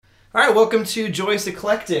All right, welcome to Joyous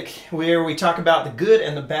Eclectic, where we talk about the good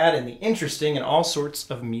and the bad and the interesting and all sorts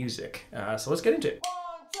of music. So let's get into it.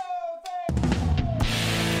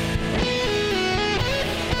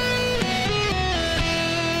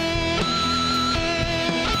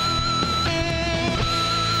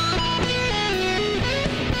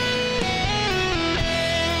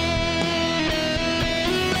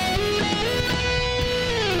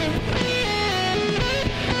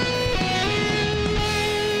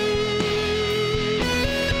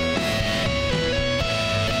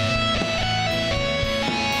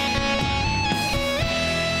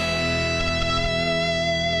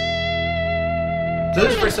 So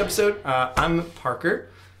this is the first episode. I'm Parker.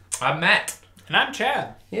 I'm Matt. And I'm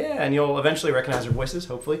Chad. Yeah, and you'll eventually recognize our voices,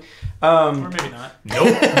 hopefully. Or maybe not.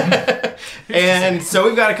 Nope. And so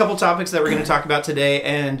we've got a couple topics that we're going to talk about today.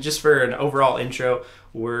 And just for an overall intro,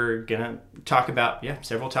 we're going to talk about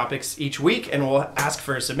several topics each week. And we'll ask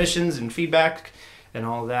for submissions and feedback and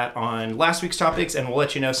all of that on last week's topics. And we'll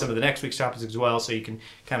let you know some of the next week's topics as well, so you can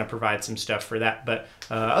kind of provide some stuff for that. But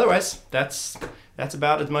otherwise, that's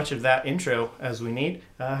about as much of that intro as we need.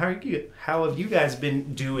 How have you guys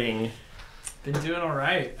been doing? Been doing all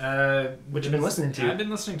right. What you been listening to? I've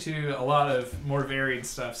been listening to a lot of more varied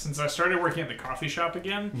stuff. Since I started working at the coffee shop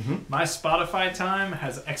again, my Spotify time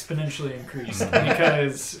has exponentially increased.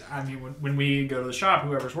 Because, I mean, when we go to the shop,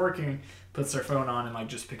 whoever's working puts their phone on and like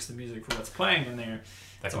just picks the music for what's playing in there.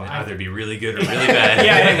 That can either be really good or really bad.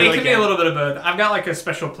 Yeah, it really can be a little bit of both. I've got like a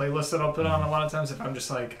special playlist that I'll put on a lot of times. If I'm just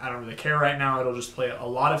like, I don't really care right now, it'll just play a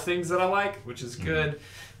lot of things that I like, which is good.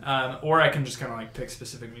 Or I can just kind of like pick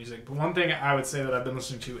specific music. But one thing I would say that I've been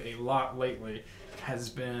listening to a lot lately has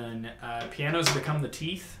been Pianos Become the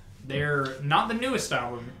Teeth. They're not the newest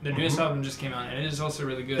album. The newest album just came out, and it is also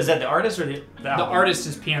really good. Is that the artist or the album? The artist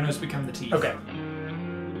is Pianos Become the Teeth. Okay.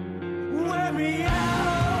 Wear me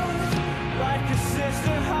out like a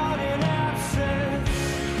sister hot in absence,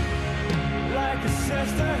 like a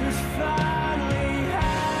sister who's finally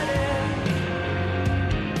had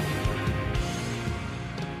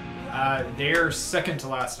it. Their second to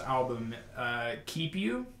last album, Keep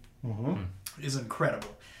You, is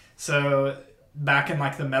incredible. So back in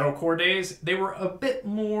like the metalcore days, they were a bit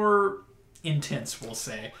more intense, we'll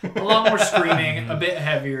say. A lot more screaming, a bit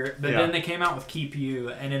heavier, but then they came out with Keep You,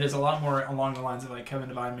 and it is a lot more along the lines of like Kevin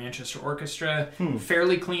Devine Manchester Orchestra.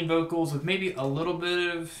 Fairly clean vocals with maybe a little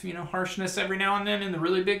bit of, harshness every now and then in the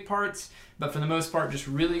really big parts, but for the most part, just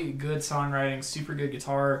really good songwriting, super good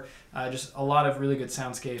guitar, just a lot of really good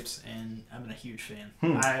soundscapes, and I've been a huge fan.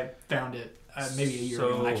 I found it maybe a year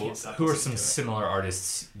ago, and I can't stop Who are listening some to it. similar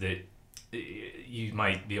artists that you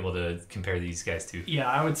might be able to compare these guys to? Yeah,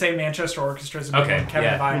 I would say Manchester Orchestra is a big Okay, one. Kevin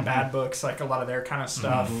yeah. Devine, Bad Books, like a lot of their kind of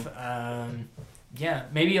stuff. Yeah,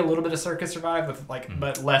 maybe a little bit of Circus Survive with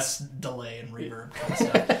but less delay and reverb kind of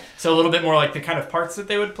stuff. So a little bit more like the kind of parts that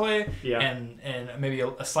they would play, and maybe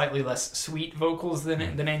a slightly less sweet vocals than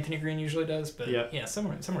Anthony Green usually does. But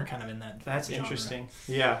somewhere kind of in that. That's genre. interesting.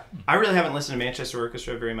 Yeah. I really haven't listened to Manchester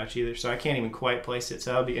Orchestra very much either, so I can't even quite place it.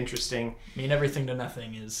 So that'll be interesting. I mean, Everything to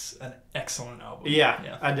Nothing is an excellent album.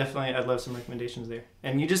 Yeah. I'd love some recommendations there.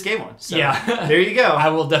 And you just gave one. So Yeah. there you go. I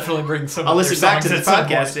will definitely bring some. I'll of their listen back to songs this at some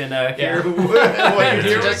podcast point. and hear Yeah. what your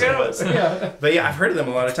Here we suggestion go. was. Yeah. But yeah, I've heard of them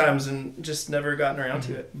a lot of times and just never gotten around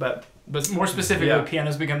to it. But But more specifically,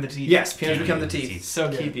 Pianos Become the Teeth. yes, Pianos Become the Teeth. So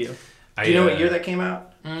good. Keep You. Do you know what year that came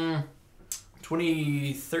out?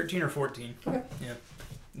 2013 or 14. Okay. Yeah.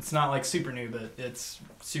 It's not like super new, but it's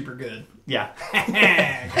super good. Yeah.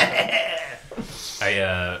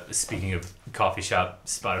 Speaking of coffee shop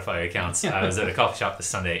Spotify accounts, I was at a coffee shop this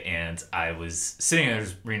Sunday, and I was sitting there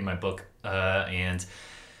reading my book, and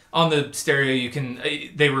on the stereo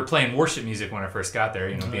they were playing worship music when I first got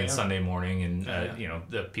there, being Sunday morning, and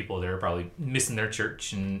the people there were probably missing their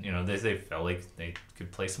church, and they felt like they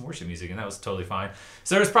could play some worship music, and that was totally fine.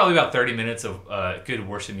 So there was probably about 30 minutes of good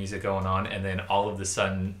worship music going on, and then all of a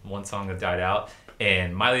sudden one song had died out,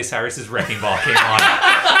 and Miley Cyrus's Wrecking Ball came on.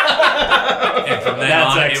 And from then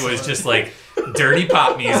on, excellent. It was just like dirty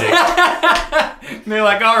pop music. And they're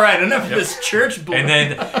like, all right, enough of this church bull. And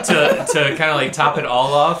then to kind of like top it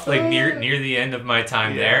all off, like near the end of my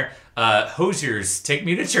time there, Hosier's Take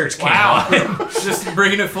Me to Church came on. Just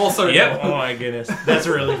bringing it full circle. Yep. Oh my goodness. That's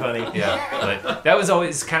really funny. Yeah. But that was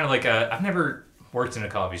always kind of like I've never worked in a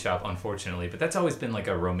coffee shop, unfortunately, but that's always been like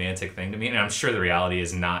a romantic thing to me, and I'm sure the reality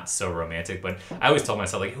is not so romantic, but I always told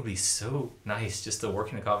myself like it would be so nice just to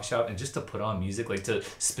work in a coffee shop and just to put on music, like to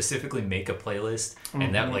specifically make a playlist,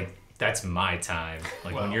 and that like that's my time.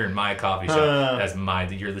 Like when you're in my coffee shop,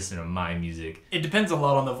 you're listening to my music. It depends a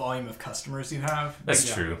lot on the volume of customers you have.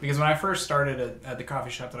 That's true. Because when I first started at the coffee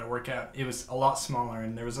shop that I work at, it was a lot smaller,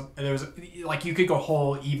 and there was like you could go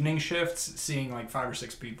whole evening shifts seeing like 5 or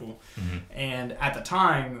 6 people. And at the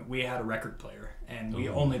time, we had a record player, and we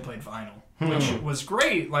only played vinyl, which was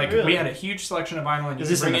great. Like we had a huge selection of vinyl, and you Is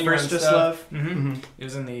this could in bring the in your first own Just stuff. Love? It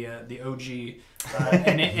was in the OG.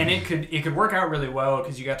 And it could work out really well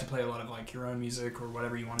because you got to play a lot of like your own music or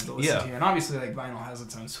whatever you wanted to listen to, and obviously like vinyl has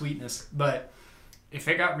its own sweetness. But if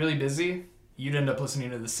it got really busy, you'd end up listening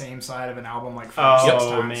to the same side of an album like 5 or 6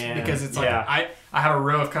 times because it's like I have a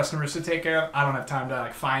row of customers to take care of. I don't have time to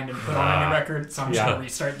like find and put on any record, so I'm just gonna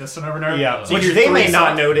restart this one over and over. Yeah, So which you they hear may 3 not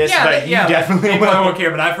songs. notice, but you definitely they will. won't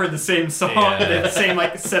care. But I've heard the same song, Yeah. the same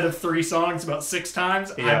like set of 3 songs about 6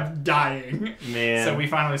 times. Yeah. I'm dying. Man. So we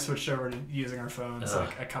finally switched over to using our phones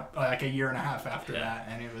like a year and a half after that,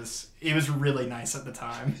 and it was really nice at the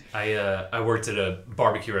time. I worked at a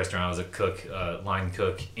barbecue restaurant. I was a cook, line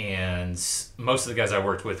cook, and most of the guys I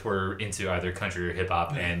worked with were into either country or hip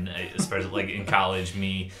hop. And especially like in college,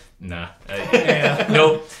 nope.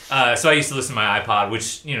 So I used to listen to my iPod,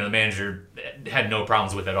 which the manager had no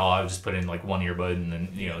problems with at all. I would just put in like one earbud, and then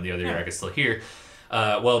the other ear I could still hear.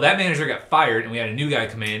 Well, that manager got fired, and we had a new guy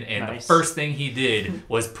come in, and the first thing he did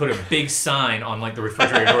was put a big sign on like the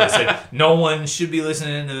refrigerator door that said, "No one should be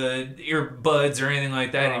listening to earbuds or anything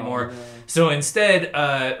like that anymore." Man. So instead,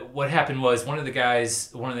 what happened was one of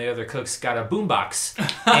the other cooks, got a boombox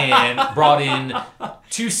and brought in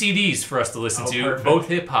 2 CDs for us to listen to, perfect. both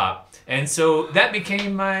hip hop. And so that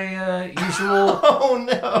became my usual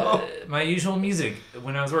my usual music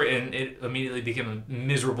when I was working, and it immediately became a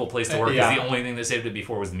miserable place to work because the only thing that saved it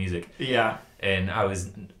before was the music. Yeah. And I was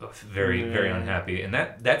very, very unhappy. And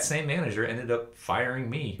that same manager ended up firing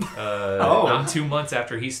me not 2 months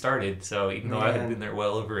after he started. So even though I had been there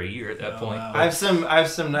well over a year at that point. Wow. I have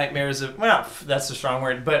some nightmares of, well, that's a strong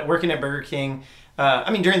word, but working at Burger King,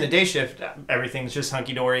 during the day shift, everything's just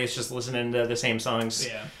hunky-dory. It's just listening to the same songs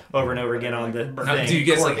over and over again on the Now, thing. do you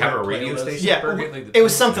guys like have a radio station? Yeah, Like it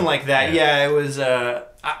was something like that. Yeah, it was,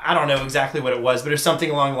 I don't know exactly what it was, but it was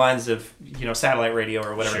something along the lines of, satellite radio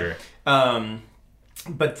or whatever. Sure.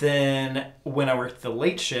 But then when I worked the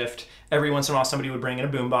late shift, every once in a while somebody would bring in a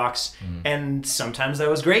boombox, and sometimes that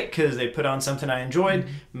was great because they put on something I enjoyed.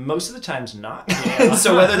 Most of the times not.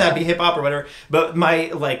 So whether that be hip hop or whatever, but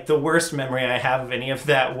the worst memory I have of any of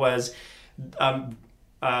that was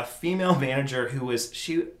a female manager who was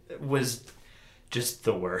just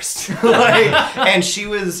the worst. And she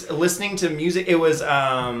was listening to music. It was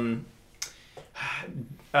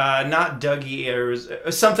not Dougie, or it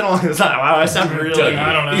was something along those lines. Wow, I sound really... Dougie.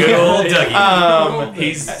 I don't know. Good old Dougie.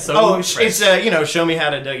 He's so it's fresh. show me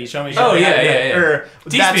how to Dougie. Show me Oh, how yeah, to yeah, yeah. Or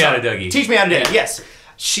Teach that me how song. to Dougie. Teach me how to Dougie, yes.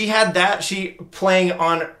 She had that, she playing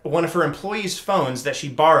on one of her employees' phones that she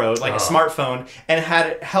borrowed, like a smartphone, and had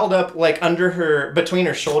it held up like between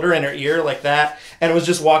her shoulder and her ear like that, and was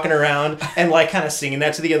just walking around and like kind of singing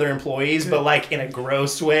that to the other employees, but like in a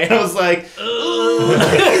gross way. And I was like,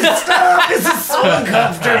 stop, this is so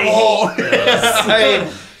uncomfortable.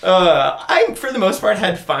 I, for the most part,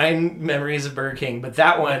 had fine memories of Burger King, but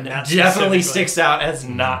that one definitely sticks out as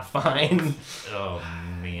not fine. Oh,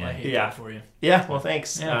 I man. hate Yeah. that for you. Yeah, well,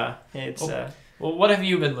 thanks. Yeah. Well, what have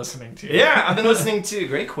you been listening to? Yeah, I've been listening to.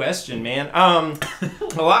 Great question, man. A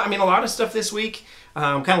lot of stuff this week.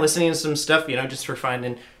 Kind of listening to some stuff, just for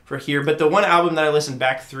here. But the one album that I listened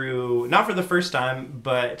back through, not for the first time,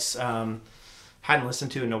 but hadn't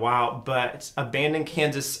listened to in a while, but a band in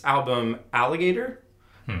Kansas album, Alligator.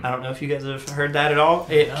 I don't know if you guys have heard that at all.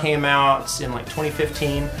 It came out in like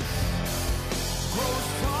 2015.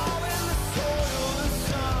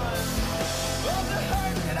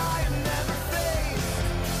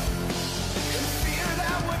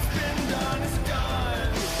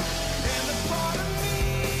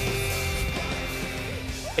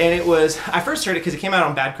 And it was, I first heard it because it came out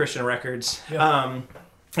on Bad Christian Records. And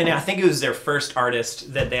I think it was their first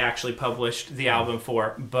artist that they actually published the album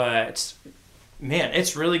for. But, man,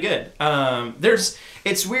 it's really good.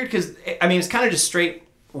 It's weird because, it's kind of just straight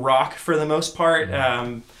rock for the most part.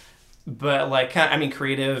 But,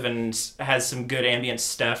 creative and has some good ambient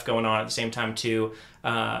stuff going on at the same time, too.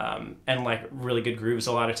 And, really good grooves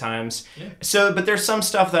a lot of times. Yeah. So, but there's some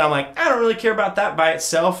stuff that I'm like, I don't really care about that by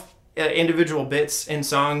itself. Individual bits in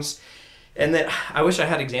songs, and then I wish I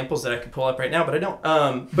had examples that I could pull up right now, but I don't.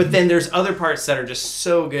 But then there's other parts that are just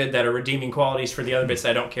so good that are redeeming qualities for the other bits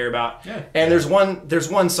that I don't care about. Yeah. And there's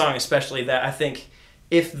one song especially that I think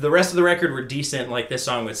if the rest of the record were decent, like this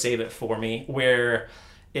song would save it for me, where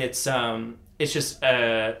it's it's just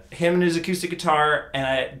him and his acoustic guitar,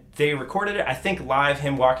 and they recorded it, I think, live,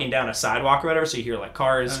 him walking down a sidewalk or whatever, so you hear like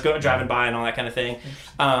cars driving by and all that kind of thing.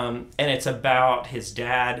 And it's about his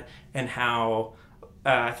dad and how,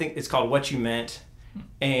 I think it's called What You Meant,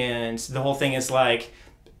 and the whole thing is like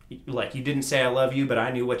you didn't say I love you, but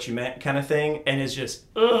I knew what you meant kind of thing, and it's just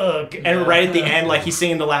ugh. And right at the end, like he's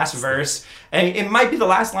singing the last verse, and it might be the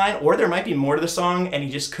last line, or there might be more to the song, and he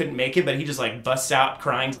just couldn't make it, but he just like busts out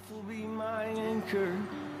crying. Will be my anchor,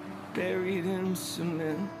 buried in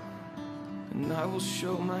cement, and I will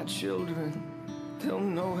show my children, they'll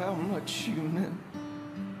know how much you meant.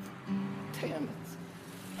 Damn it.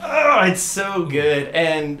 Oh, it's so good.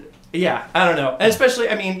 And yeah, I don't know. And especially,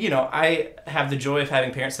 I mean, you know, I have the joy of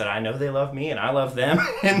having parents that I know they love me and I love them,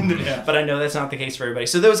 but I know that's not the case for everybody.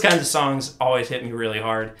 So those kinds of songs always hit me really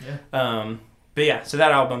hard. Yeah. But yeah, so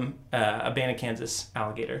that album, Abandoned Kansas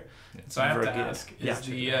Alligator. So I have to Very good. ask,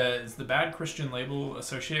 is the Bad Christian label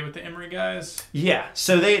associated with the Emery guys? Yeah,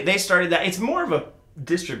 so they started that. It's more of a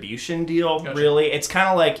distribution deal, Gotcha. really. It's kind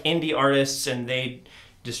of like indie artists, and they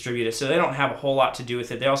distribute it, so they don't have a whole lot to do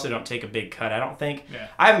with it. They also don't take a big cut, I don't think. Yeah.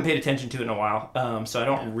 I haven't paid attention to it in a while, so I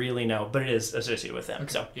don't really know, but it is associated with them.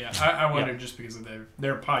 So Yeah, I wondered just because of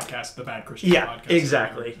their podcast, the Bad Christian podcast.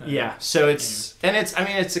 Exactly. Yeah, so it's I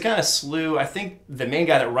mean it's a kind of slew. I think the main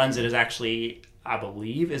guy that runs it is actually, I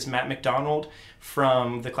believe, is Matt McDonald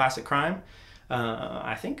from The Classic Crime.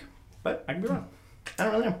 I think, but I could be wrong. I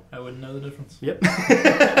don't really know. I wouldn't know the difference. Yep.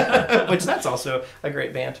 Which that's also a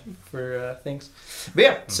great band for things. But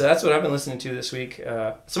yeah, so that's what I've been listening to this week.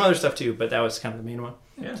 Some other stuff too, but that was kind of the main one.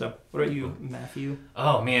 Yeah. So what about you, Matthew?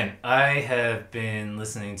 Oh man, I have been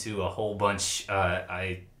listening to a whole bunch.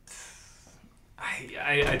 I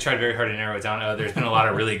tried very hard to narrow it down. There's been a lot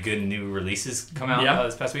of really good new releases come out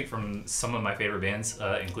this past week from some of my favorite bands,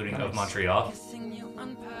 including Of Montreal.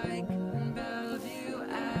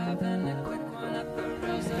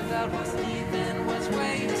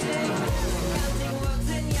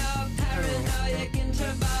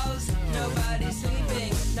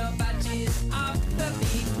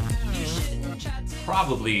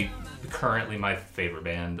 Probably currently my favorite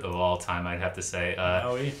band of all time, I'd have to say.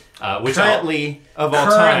 Which Currently of all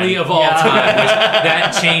currently time. of all time, which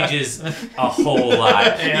that changes a whole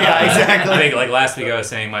lot. Yeah, exactly. I think like last week I was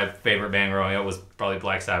saying my favorite band growing up was probably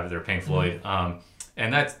Black Sabbath or Pink Floyd,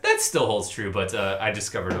 and that still holds true. But I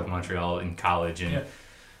discovered Of Montreal in college, and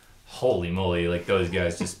holy moly, like those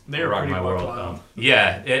guys just rock my world.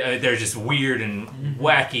 They're just weird and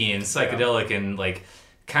wacky and psychedelic and like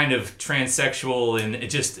kind of transsexual and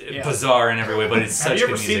just bizarre in every way, but it's such Have you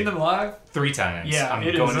ever good music. seen them live? 3 times. Yeah, I'm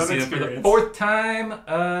it going is to see an them for the experience. 4th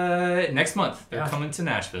time next month. They're coming to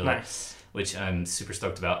Nashville. Nice. Which I'm super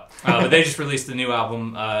stoked about. But they just released a new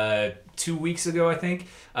album 2 weeks ago, I think,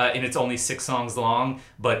 and it's only 6 songs long,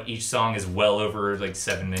 but each song is well over like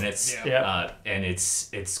 7 minutes. And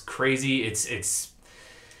it's crazy. It's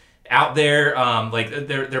out there. Like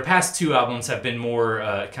their past 2 albums have been more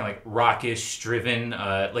kind of like rockish driven.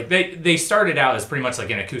 Like they started out as pretty much like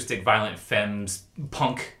an acoustic Violent Femmes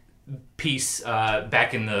punk piece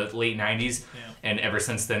back in the late 90s. And ever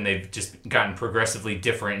since then, they've just gotten progressively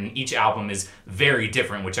different. And each album is very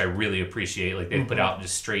different, which I really appreciate. Like they've put out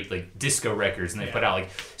just straight like disco records, and they put out like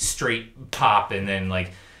straight pop, and then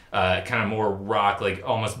like kind of more rock, like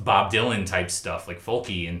almost Bob Dylan type stuff, like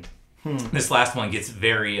folky. And this last one gets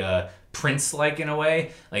very Prince-like in a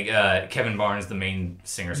way. Like Kevin Barnes, the main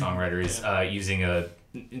singer-songwriter, is using a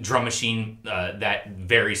drum machine that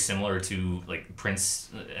very similar to like Prince,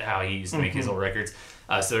 how he used to make his old records.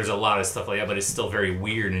 So there's a lot of stuff like that, but it's still very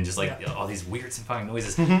weird and just like all these weird symphonic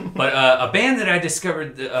noises. But a band that I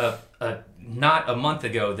discovered not a month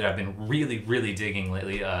ago that I've been really, really digging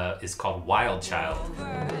lately is called Wild Child.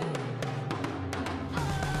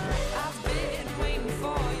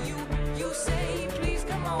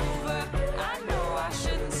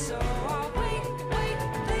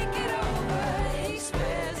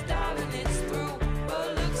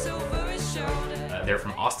 They're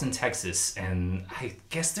from Austin, Texas, and I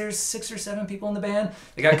guess there's 6 or 7 people in the band.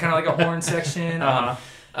 They got kind of like a horn section.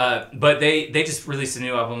 But they just released a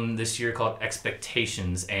new album this year called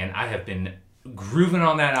Expectations, and I have been grooving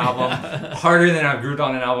on that album harder than I've grooved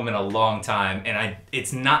on an album in a long time. And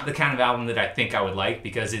it's not the kind of album that I think I would like,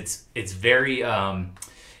 because it's very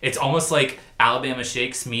it's almost like Alabama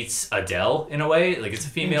Shakes meets Adele in a way. Like it's a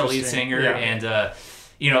female lead singer, and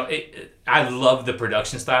I love the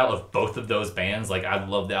production style of both of those bands. Like, I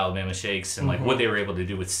love the Alabama Shakes, and like what they were able to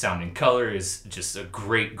do with Sound and Color is just a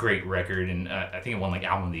great record. And I think it won like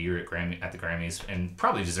Album of the Year at the Grammys, and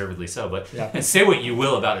probably deservedly so. But and say what you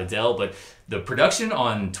will about Adele, but the production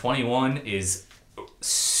on 21 is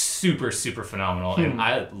super phenomenal, and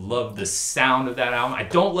I love the sound of that album. I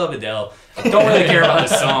don't love Adele. I don't really care about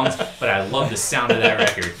the songs, but I love the sound of that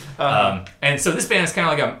record. And so this band is kind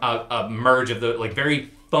of like a merge of the like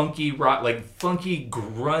very funky rock, like funky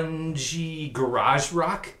grungy garage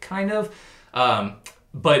rock kind of.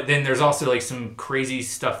 But then there's also like some crazy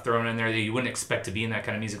stuff thrown in there that you wouldn't expect to be in that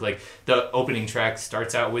kind of music. Like the opening track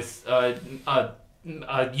starts out with a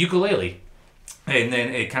ukulele. And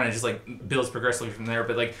then it kind of just like builds progressively from there.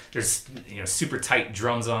 But like there's super tight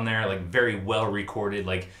drums on there, like very well recorded,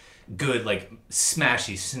 like good like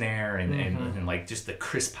smashy snare and like just the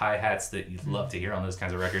crisp hi-hats that you'd love to hear on those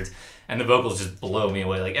kinds of records. And the vocals just blow me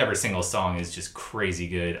away. Like every single song is just crazy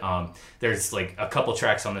good. There's like a couple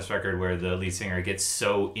tracks on this record where the lead singer gets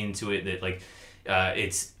so into it that like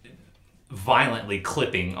it's violently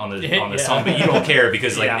clipping on the song, but you don't care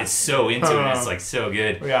because like it's so into it. It's like so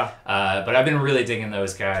good. But I've been really digging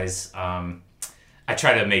those guys. I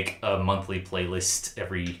try to make a monthly playlist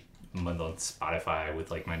every month on Spotify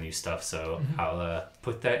with like my new stuff, so I'll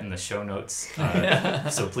put that in the show notes.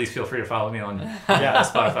 So please feel free to follow me on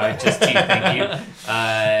Spotify. Just T, thank you.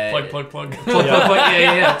 Plug.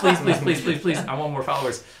 Yeah. Please. I want more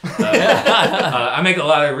followers. I make a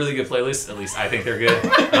lot of really good playlists. At least I think they're good.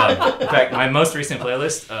 In fact, my most recent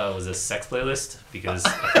playlist was a sex playlist because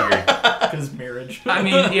I figured. Because marriage. I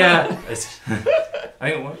mean, yeah.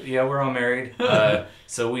 We're all married,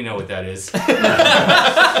 so we know what that is. But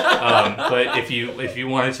if you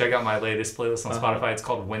want to check out my latest playlist on Spotify, it's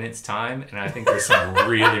called When It's Time, and I think there's some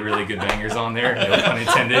really good bangers on there. No pun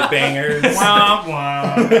intended. Bangers. Womp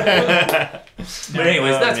womp. But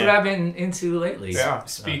anyways, that's what I've been into lately. Yeah.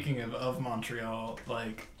 Speaking of Montreal,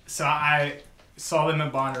 like, so I saw them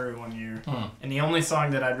at Bonnaroo one year, and the only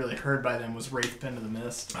song that I'd really heard by them was Wraith Pen to the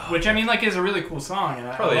Mist, which I mean, like, is a really cool song. And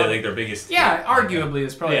probably I like their biggest. Yeah, arguably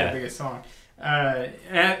is probably their biggest song.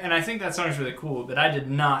 And I think that song is really cool, but I did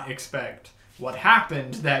not expect what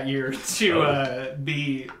happened that year to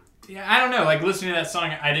be. I don't know. Like, listening to that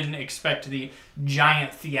song, I didn't expect the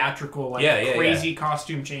giant theatrical, crazy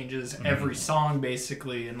costume changes every song,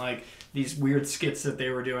 basically, and like these weird skits that they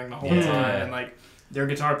were doing the whole time, and like their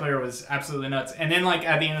guitar player was absolutely nuts. And then, like,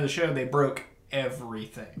 at the end of the show, they broke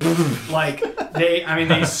everything. Like,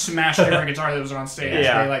 they smashed every guitar that was on stage.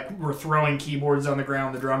 They like were throwing keyboards on the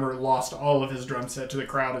ground. The drummer lost all of his drum set to the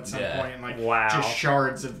crowd at some point, and like just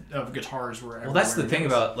shards of guitars were everywhere. Well, that's the thing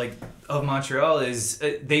about like of Montreal is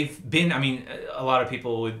they've been. I mean, a lot of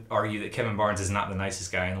people would argue that Kevin Barnes is not the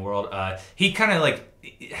nicest guy in the world. He kind of like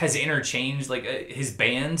has interchanged like his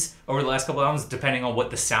bands over the last couple albums depending on what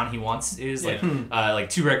the sound he wants is. Like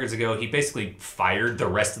 2 records ago, he basically fired the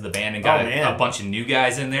rest of the band and got a bunch of new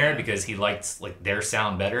guys in there because he liked like their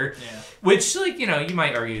sound better. Which, like, you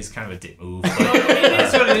might argue is kind of a dick move. But, it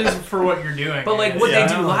is what it is for what you're doing. But like what they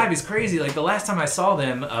do live is crazy. Like the last time I saw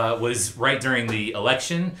them was right during the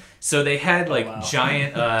election. So they had like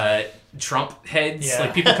giant Trump heads.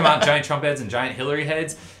 Like people come out in giant Trump heads and giant Hillary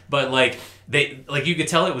heads. But like they you could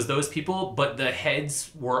tell it was those people, but the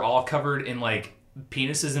heads were all covered in like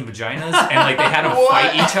penises and vaginas, and like they had them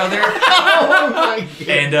fight each other. Oh my god!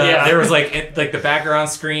 And there was like the background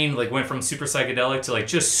screen like went from super psychedelic to like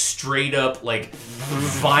just straight up like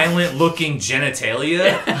violent looking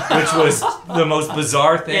genitalia, which was the most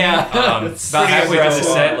bizarre thing. About halfway through the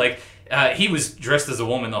set, like. He was dressed as a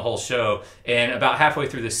woman the whole show, and about halfway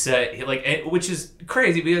through the set, which is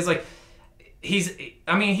crazy because like he's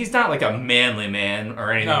not like a manly man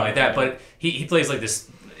or anything like that, but he plays like this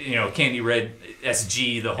Candy Red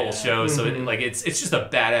SG the whole show, so it's just a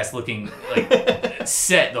badass looking like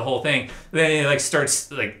set the whole thing. Then he like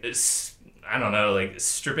starts like I don't know, like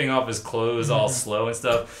stripping off his clothes all slow and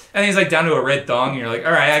stuff. And he's like down to a red thong, and you're like,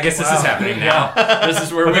 all right, I guess this is happening now. This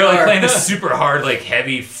is where we're like playing this super hard, like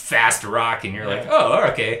heavy, fast rock, and you're like, oh,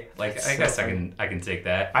 okay. Like That's I guess I can take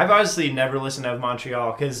that. I've obviously never listened to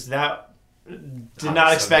Montreal because that did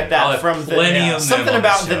not expect that from something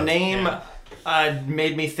about the name.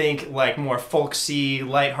 Made me think like more folksy,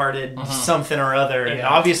 lighthearted, something or other, and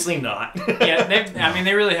obviously not.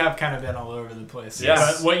 They really have kind of been all over the place.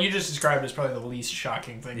 Yes. But what you just described is probably the least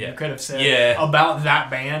shocking thing you could have said about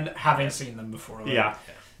that band, having seen them before. Like,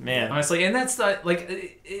 man, honestly, and that's not like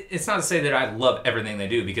it's not to say that I love everything they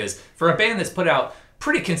do, because for a band that's put out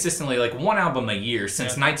pretty consistently, like, one album a year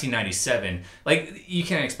since 1997. Like, you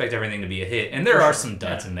can't expect everything to be a hit. And there are some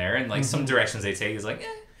duds in there, and, like, some directions they take is like,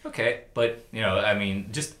 okay. But, you know, I mean,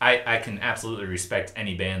 just, I can absolutely respect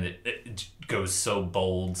any band that goes so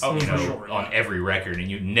bold, on every record, and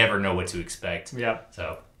you never know what to expect. Yeah.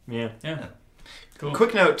 So, yeah. Cool.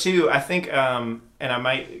 Quick note too, I think, and I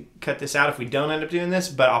might cut this out if we don't end up doing this,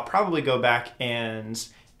 but I'll probably go back and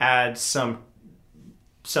add some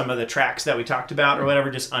of the tracks that we talked about or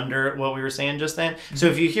whatever just under what we were saying just then. So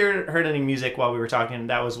if you heard any music while we were talking,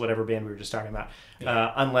 that was whatever band we were just talking about.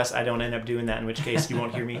 Unless I don't end up doing that, in which case you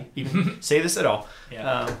won't hear me even say this at all.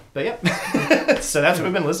 But yeah. So that's what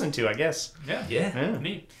we've been listening to, I guess. yeah.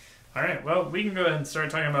 Neat. All right, well, we can go ahead and start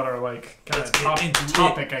talking about our, like, kind of Let's get into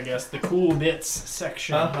topic, I guess, the cool bits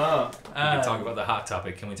section. We can talk about the hot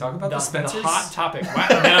topic. Can we talk about the Spencers? The hot topic.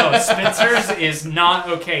 Wow, no, Spencer's is not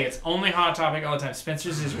okay. It's only Hot Topic all the time.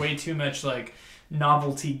 Spencer's is way too much, like,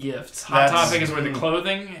 novelty gifts. Hot Topic is where the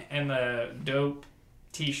clothing and the dope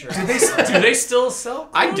T-shirts. Do they still sell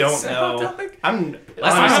clothes I don't at Hot know. Topic? Last time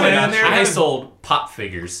I went honestly in there, not they sure. sold pop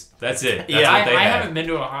figures. That's it. That's Yeah, what they I had. haven't been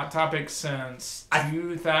to a Hot Topic since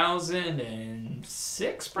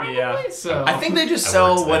 2006, probably. Yeah. So I think they just I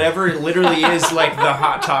sell worked there. whatever literally is like the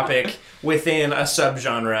hot topic within a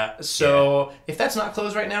subgenre. So if that's not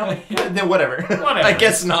closed right now, then whatever. Whatever. I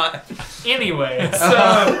guess not. Anyway,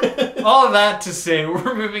 so all of that to say,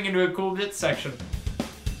 we're moving into a cool bit section.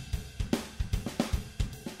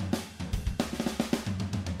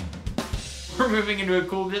 We're moving into a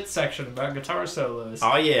cool bit section about guitar solos.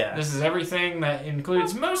 Oh yeah. This is everything that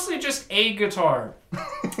includes mostly just a guitar.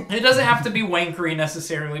 It doesn't have to be wankery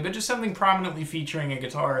necessarily, but just something prominently featuring a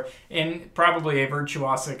guitar in probably a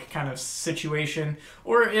virtuosic kind of situation,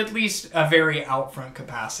 or at least a very out front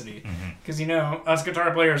capacity. Because, you know, us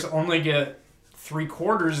guitar players only get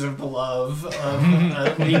 3/4 of the love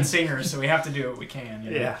of lead singers, so we have to do what we can.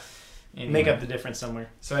 You know? Yeah. Anyway. Make up the difference somewhere.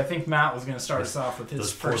 So I think Matt was going to start us off with his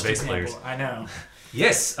those poor first bass example. players. I know.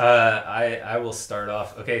 Yes, I will start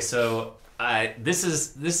off. Okay, so this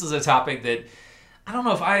is a topic that I don't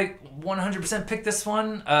know if I 100% picked this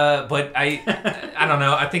one, but I don't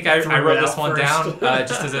know. I think I wrote this one down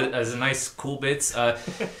just as a nice cool bits,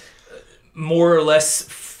 more or less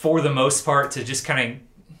for the most part to just kind of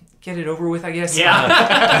get it over with, I guess.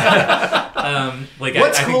 Yeah. Like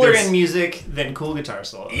What's I think cooler there's- in music than cool guitar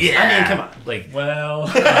solos? Yeah, I mean, come on. Like Well,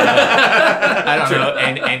 I don't know,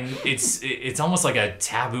 and it's almost like a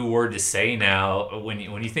taboo word to say now when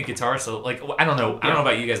you think guitar solo. Like I don't know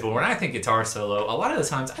about you guys, but when I think guitar solo, a lot of the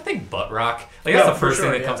times I think butt rock. Like that's Yeah, the for first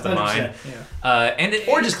sure, thing that yeah, comes to mind. 100%,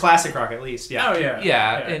 Or just classic rock at least. Yeah. Oh yeah,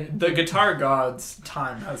 Yeah, and- the guitar gods'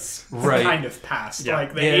 time has Right. kind of passed. Yeah.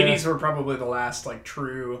 Like the Yeah. '80s were probably the last like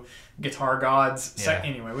true guitar gods. Yeah.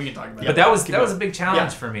 Anyway, we can talk about But that. that was a big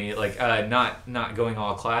challenge for me, like not going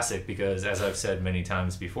all classic because, as I've said many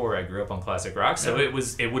times before, I grew up on classic rock, so it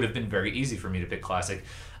would have been very easy for me to pick classic,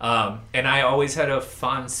 and I always had a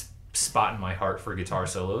fond spot in my heart for guitar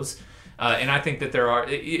solos, and I think that there are,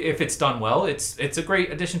 if it's done well, it's a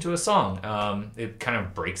great addition to a song. It kind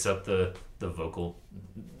of breaks up the vocal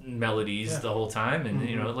melodies the whole time, and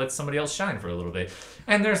you know, it lets somebody else shine for a little bit,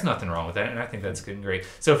 and there's nothing wrong with that, and I think that's good and great.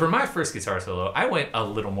 So for my first guitar solo, I went a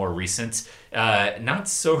little more recent, not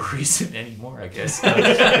so recent anymore, I guess,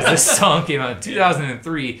 because this song came out in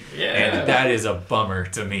 2003, and that is a bummer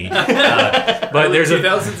to me. But there's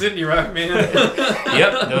 2000s indie rock, man.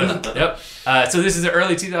 Yep. So this is an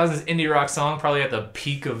early 2000s indie rock song, probably at the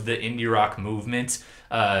peak of the indie rock movement.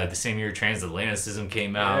 The same year Transatlanticism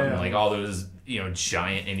came out, and like all those, you know,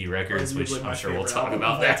 giant indie records, which Arguably my I'm sure we'll favorite talk album.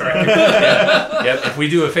 about that. Yep. If we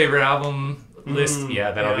do a favorite album list,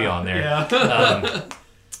 that'll be on there. Yeah.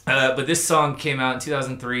 But this song came out in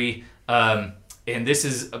 2003, and this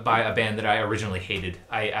is by a band that I originally hated.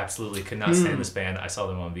 I absolutely could not stand this band. I saw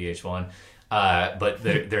them on VH1, but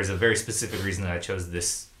there's a very specific reason that I chose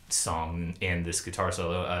this song and this guitar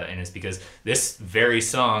solo, and it's because this very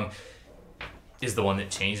song is the one that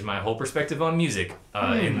changed my whole perspective on music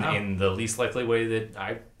in the least likely way that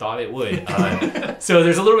I thought it would. So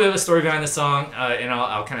there's a little bit of a story behind the song, and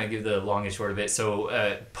I'll kind of give the long and short of it. So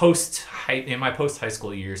in my post-high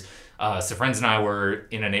school years, so friends and I were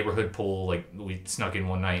in a neighborhood pool. Like we snuck in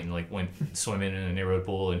one night and like went swimming in a neighborhood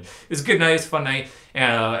pool, and it was a good night, it was a fun night.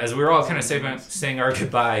 And as we were all kind of saying our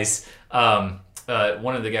goodbyes,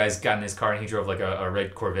 one of the guys got in his car and he drove like a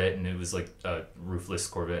red Corvette, and it was like a roofless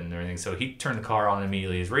Corvette and everything. So he turned the car on, and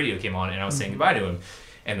immediately his radio came on, and I was saying goodbye to him.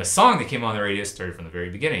 And the song that came on the radio started from the very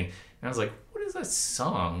beginning. And I was like, what is that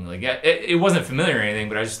song? Like it wasn't familiar or anything,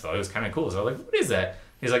 but I just thought it was kind of cool. So I was like, what is that?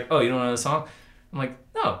 He's like, oh, you don't know the song? I'm like,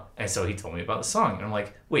 no, oh. And so he told me about the song. And I'm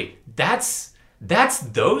like, wait, that's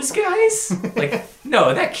those guys? Like,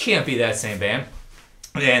 no, that can't be that same band.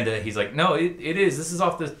 And he's like, no, it is. This is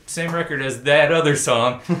off the same record as that other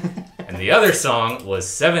song. And the other song was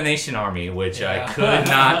Seven Nation Army, which I could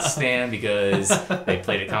not stand because they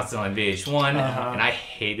played it constantly on VH1, and I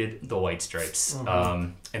hated the White Stripes.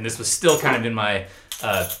 And this was still kind of in my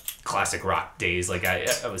classic rock days. Like,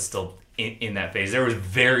 I was still in that phase. There was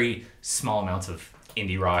very small amounts of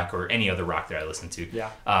indie rock or any other rock that I listened to.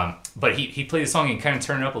 Yeah. But he played the song and kind of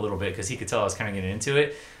turned it up a little bit because he could tell I was kind of getting into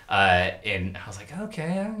it. And I was like,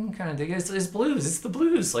 okay, I'm kind of digging it. It's blues. It's the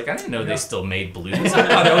blues. Like, I didn't know they still made blues. I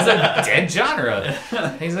thought that was a dead genre.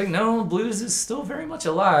 And he's like, no, blues is still very much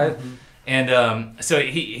alive. Mm-hmm. And so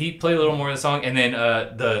he played a little more of the song, and then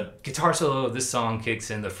the guitar solo of this song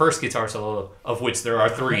kicks in. The first guitar solo, of which there are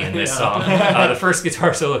 3 in this song, the first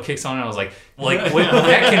guitar solo kicks on, and I was like,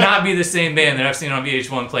 that cannot be the same band that I've seen on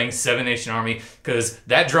VH1 playing Seven Nation Army, because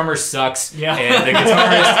that drummer sucks, and the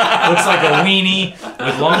guitarist looks like a weenie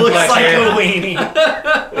with long black hair. Looks like a weenie.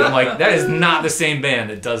 And I'm like, that is not the same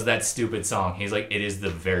band that does that stupid song. He's like, it is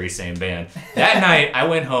the very same band. That night, I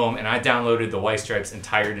went home and I downloaded the White Stripes'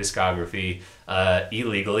 entire discography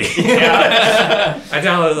illegally. I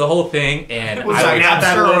downloaded the whole thing, and Was I that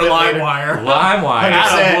that Napster or later. LimeWire? LimeWire.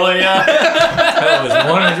 That I was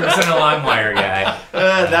 100% a LimeWire guy.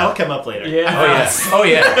 that'll come up later. Oh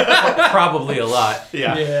yeah, probably a lot.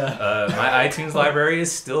 Yeah. My iTunes library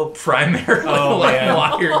is still primarily man.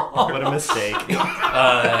 LimeWire. What a mistake.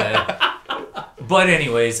 But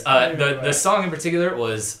anyways, the song in particular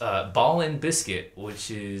was Ballin' Biscuit,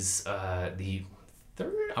 which is the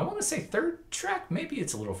third track, maybe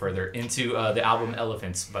it's a little further, into the album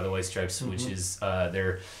Elephants by the White Stripes, which is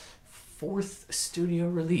their 4th studio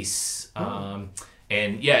release.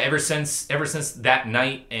 And yeah, ever since that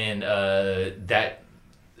night and that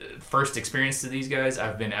first experience to these guys,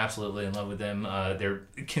 I've been absolutely in love with them. They're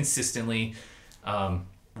consistently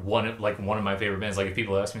one of my favorite bands. Like, if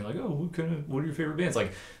people ask me, like, oh, what are your favorite bands?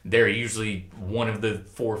 Like, they're usually one of the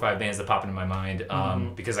 4 or 5 bands that pop into my mind,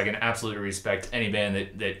 because I can absolutely respect any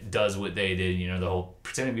band that does what they did. You know, the whole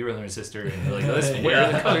pretending to be brother and sister, and like, let's wear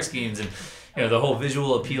the color schemes, and you know, the whole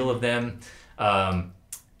visual appeal of them.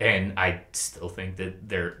 And I still think that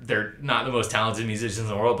they're not the most talented musicians in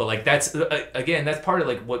the world, but like, that's again, that's part of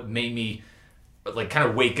like what made me like kind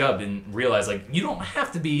of wake up and realize, like, you don't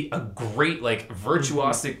have to be a great like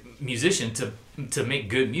virtuosic musician to make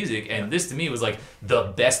good music. And this to me was like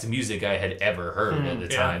the best music I had ever heard at the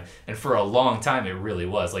time, and for a long time it really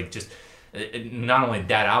was. Like, just not only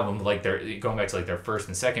that album, but like they're going back to like their first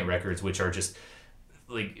and second records, which are just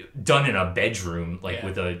like done in a bedroom, like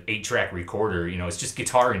with a 8-track recorder. You know, it's just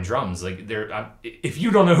guitar and drums. Like, if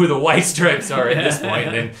you don't know who the White Stripes are at this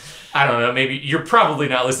point, then I don't know, maybe you're probably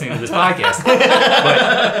not listening to this podcast.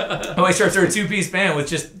 But the White Stripes are a 2-piece band with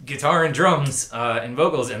just guitar and drums and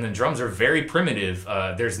vocals, and the drums are very primitive.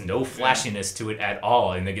 There's no flashiness to it at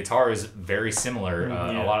all, and the guitar is very similar.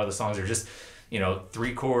 A lot of the songs are just, you know,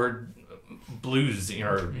 3-chord blues, you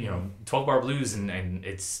know, 12-bar blues, and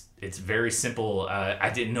it's very simple.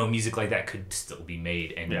 I didn't know music like that could still be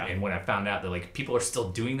made, and when I found out that like people are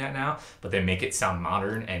still doing that now, but they make it sound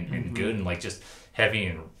modern and good, and like just heavy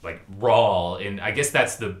and like raw, and I guess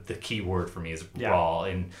that's the key word for me is raw.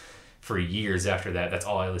 And for years after that, that's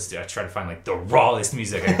all I listened to. I tried to find like the rawest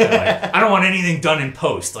music I could. Like, I don't want anything done in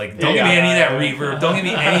post. Like, don't give me any of that reverb. Don't give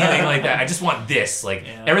me anything like that. I just want this. Like,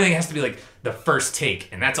 everything has to be like the first take,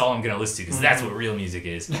 and that's all I'm gonna listen to, because that's what real music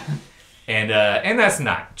is. And that's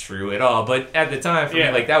not true at all. But at the time, for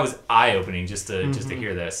me, like, that was eye opening just to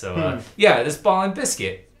hear that. So this Ballin'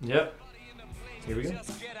 Biscuit. Yep. Here we go.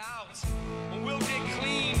 We'll get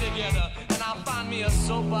clean together, and I'll find me a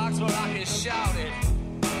soapbox where I can shout it.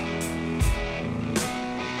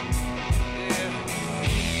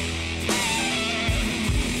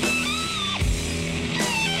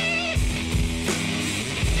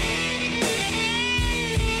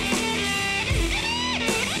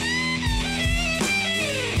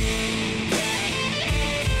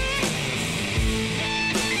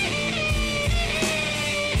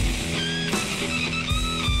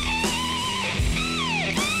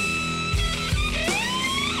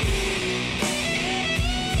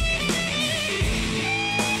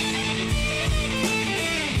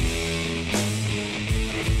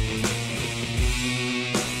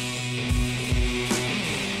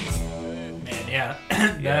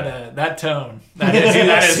 That tone. That is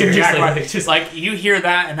Seriously, Jack White. just Like, you hear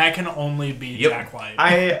that, and that can only be Jack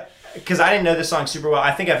White. Because I didn't know this song super well.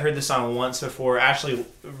 I think I've heard this song once before. Ashley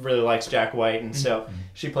really likes Jack White, and so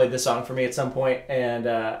she played this song for me at some point,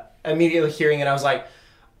 and immediately hearing it, I was like,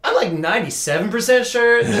 I'm like 97%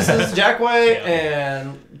 sure this is Jack White, Yeah.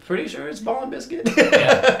 and pretty sure it's Ball and Biscuit.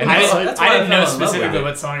 Yeah. And I that's didn't why know fell in love with specifically it.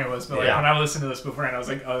 what song it was, but like Yeah. when I listened to this before, and I was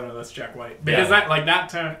like, "Oh no, that's Jack White." Because Yeah. that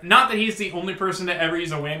tone. Not that he's the only person to ever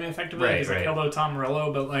use a whammy effectively. Right, He's like, right. "Hello, Tom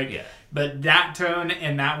Morello," but like, Yeah. but that tone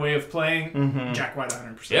and that way of playing, Jack White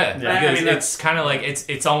 100%. Yeah, I because mean, it's kind of like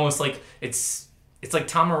it's almost like it's like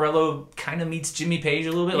Tom Morello kind of meets Jimmy Page a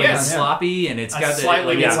little bit. Like Yeah, it's yeah. sloppy and it's A got the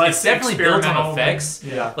slightly like, less it's definitely built on experimental effects.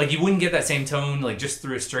 Yeah. Like you wouldn't get that same tone like just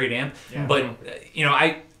through a straight amp. Yeah. But you know,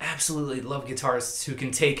 I absolutely love guitarists who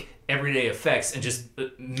can take everyday effects and just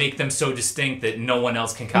make them so distinct that no one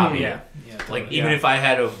else can copy yeah, it. yeah. Like totally. even if I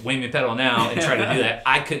had a whammy pedal now and tried to do that,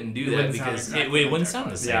 I couldn't do that wouldn't sound because exactly it like wouldn't Jack sound the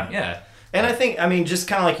White. same. Yeah. And I think, I mean, just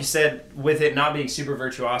kind of like you said, with it not being super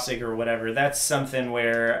virtuosic or whatever, that's something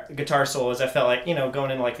where guitar solos, I felt like, you know,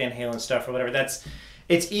 going into like Van Halen stuff or whatever,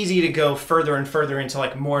 it's easy to go further and further into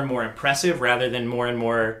like more and more impressive rather than more and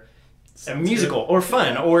more musical or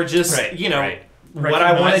fun or just, Right, you know, right. what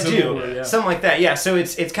I want to do. Recognizable, yeah. Something like that. Yeah, so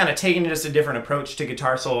it's kind of taking just a different approach to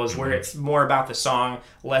guitar solos where it's more about the song,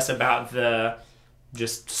 less about the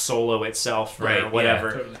just solo itself or Right, yeah,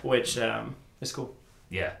 whatever, totally. which is cool.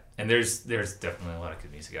 Yeah, and there's definitely a lot of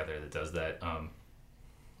good music out there that does that.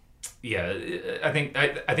 Yeah, I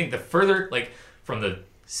think the further like from the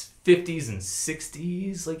 50s and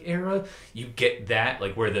 60s like era, you get that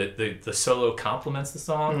like where the solo complements the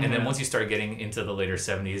song, and then once you start getting into the later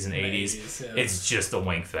 70s and 80s, 80s, yeah. it's just a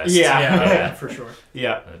wank fest. Yeah. Yeah, for sure.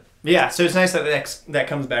 Yeah. Yeah, so it's nice that that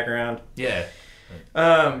comes back around. Yeah.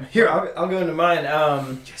 Here, I'll go into mine.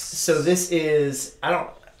 So this is,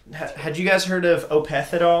 had you guys heard of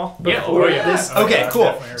Opeth at all? Yeah, before oh, yeah. this? Oh, Okay, yeah, I've cool.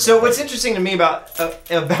 definitely heard So of what's Opeth. interesting to me about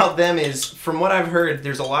them is, from what I've heard,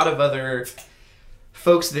 there's a lot of other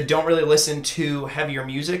folks that don't really listen to heavier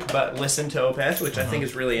music, but listen to Opeth, which I think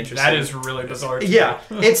is really interesting. That is really bizarre. to Yeah,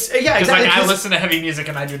 it's Because exactly. like I 'cause- listen to heavy music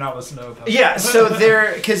and I do not listen to Opeth. Yeah, so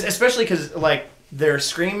especially because like their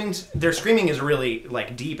screaming is really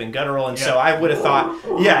like deep and guttural, and so Yeah. I would have thought,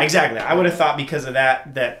 yeah, exactly. I would have thought because of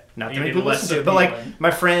that not You many need people less listen to it. But like appealing.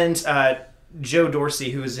 my friend Joe Dorsey,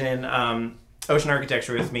 who's in Ocean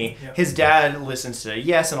Architecture with me, Yeah. his dad listens to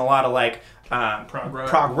Yes and a lot of like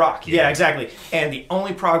Prog rock. Yeah, exactly. And the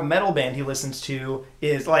only prog metal band he listens to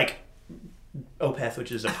is like Opeth,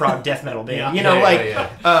 which is a prog death metal band. Yeah. You know, Yeah, like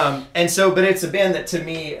yeah. and so, but it's a band that to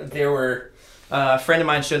me, there were a friend of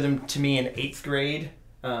mine showed them to me in 8th grade.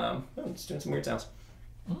 Oh, it's doing some weird sounds.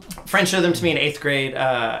 Friend showed them to me in 8th grade,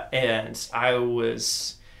 and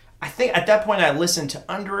I think at that point I listened to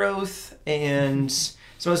Under Oath and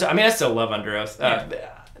some of the, I mean, I still love Under Oath.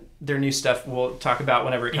 Their new stuff we'll talk about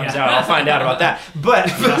whenever it comes Yeah. out. I'll find out about that. But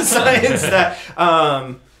besides that,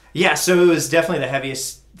 yeah, so it was definitely the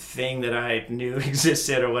heaviest thing that I knew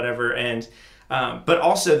existed or whatever. And but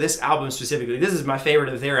also this album specifically, this is my favorite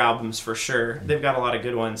of their albums for sure. They've got a lot of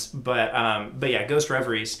good ones, but yeah, Ghost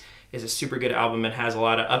Reveries is a super good album and has a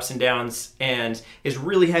lot of ups and downs and is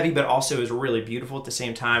really heavy, but also is really beautiful at the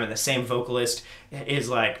same time. And the same vocalist is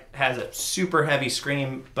like has a super heavy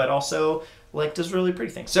scream, but also like does really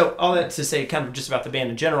pretty things. So all that to say, kind of just about the band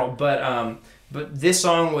in general. But this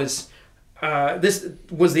song was. This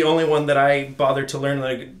was the only one that I bothered to learn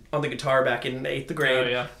on the guitar back in 8th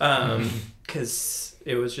grade. Oh, yeah. Because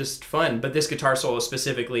it was just fun. But this guitar solo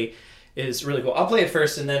specifically is really cool. I'll play it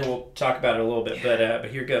first and then we'll talk about it a little bit. But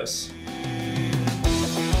here goes.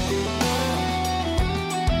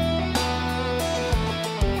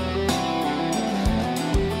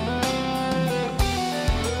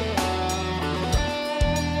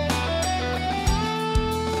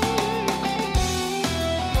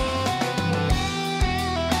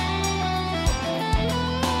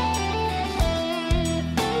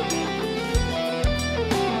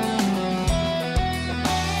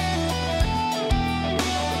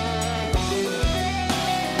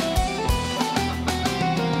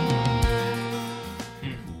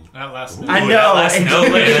 That last I Ooh, know. that last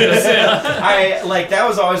note, like, I like that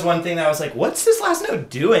was always one thing that I was like, what's this last note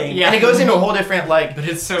doing? Yeah. And it goes into a whole different like But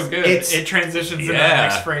it's so good. It's- It transitions into the Yeah.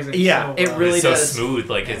 next phrasing. Yeah, so it well. really it's so does. smooth,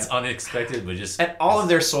 like it's unexpected, but just And all of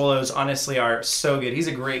their solos, honestly, are so good. He's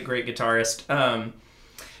a great, great guitarist.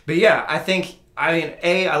 But yeah, I mean,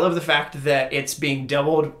 I love the fact that it's being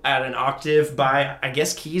doubled at an octave by, I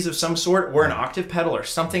guess, keys of some sort, or an octave pedal or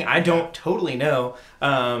something. I don't totally know. But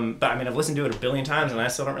I mean, I've listened to it a billion times and I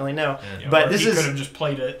still don't really know. Yeah, but or this he is... could have just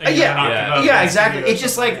played it. yeah, an octave up yeah, in the exactly. studio or It's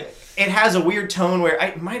just something. like it has a weird tone where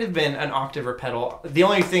it might have been an octave or pedal. The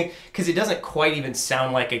only thing, because it doesn't quite even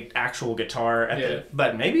sound like an actual guitar.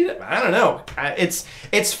 But maybe, I don't know.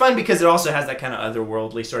 It's fun because it also has that kind of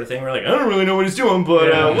otherworldly sort of thing. We're like, I don't really know what he's doing,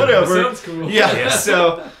 but whatever. That sounds cool. Yeah.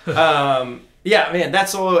 So, yeah, man, that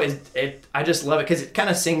solo I just love it because it kind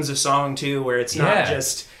of sings a song too, where it's not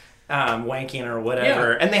just wanking or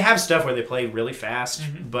whatever. And they have stuff where they play really fast,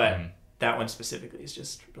 but that one specifically is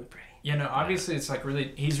just really pretty. You know, obviously it's like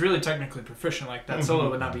he's really technically proficient. Like that solo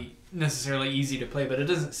would not be necessarily easy to play, but it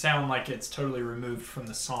doesn't sound like it's totally removed from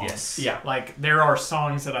the song. Yes. Yeah. Like there are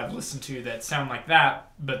songs that I've listened to that sound like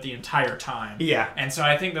that, but the entire time. Yeah. And so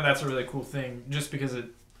I think that that's a really cool thing, just because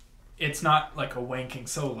it's not like a wanking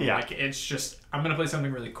solo. Yeah. Like it's just, I'm gonna play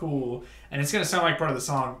something really cool, and it's gonna sound like part of the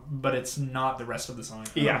song, but it's not the rest of the song.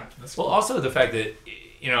 Yeah. That's Well, cool. also the fact that,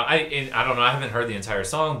 you know, I don't know, I haven't heard the entire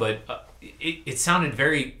song, but it sounded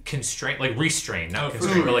very constrained, like restrained, not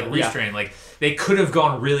constrained, but like restrained. Like they could have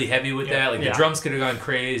gone really heavy with that. Like the drums could have gone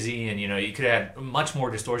crazy, and you know, you could have had much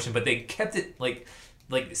more distortion, but they kept it like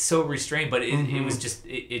so restrained. But it was just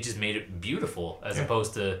it just made it beautiful as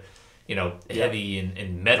opposed to, you know, heavy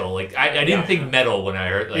and metal. Like I didn't think metal when I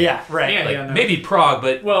heard like maybe prog,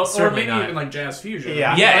 but well, or certainly maybe not. even like jazz fusion.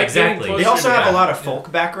 Yeah. Yeah, Like, exactly. getting They closer also to have that. a lot of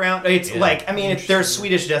folk background. It's like, I mean, they're a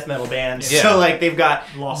Swedish death metal band, Yeah. so like they've got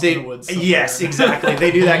Lost in the woods somewhere. Yes, exactly.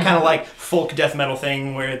 They do that kind of like folk death metal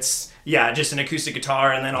thing where it's just an acoustic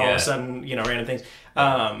guitar and then all of a sudden, you know, random things.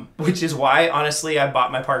 Which is why, honestly, I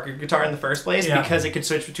bought my Parker guitar in the first place because it could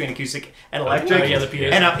switch between acoustic and electric. the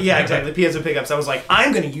piezo. And exactly, the piezo pickups. I was like,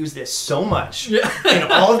 I'm going to use this so much in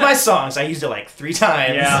all of my songs. I used it like 3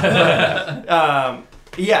 times.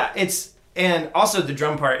 And also the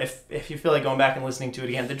drum part, if you feel like going back and listening to it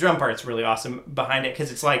again, the drum part's really awesome behind it because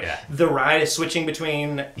it's like the ride is switching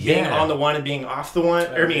between being on the one and being off the one.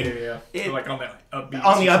 Or, I mean, like on the upbeats.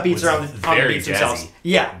 on the upbeats Was or on the beats themselves.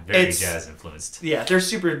 Yeah, very jazz influenced. Yeah, they're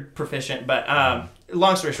super proficient. But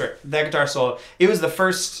long story short, that guitar solo, it was the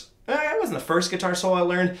first. It wasn't the first guitar solo I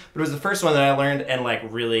learned, but it was the first one that I learned and like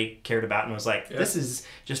really cared about and was like, this is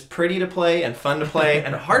just pretty to play and fun to play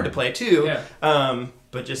and hard to play too.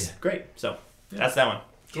 But just great. So that's that one.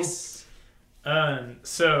 Yes.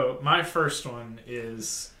 So my first one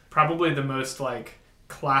is probably the most like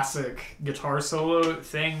classic guitar solo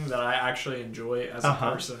thing that I actually enjoy as a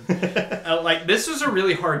person. Like this was a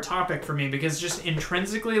really hard topic for me because just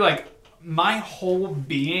intrinsically, like my whole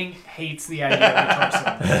being hates the idea of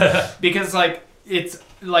guitar solo because like it's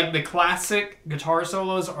like the classic guitar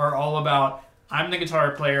solos are all about, I'm the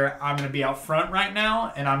guitar player, I'm going to be out front right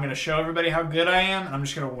now, and I'm going to show everybody how good I am, and I'm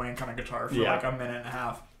just going to wank on a guitar for like a minute and a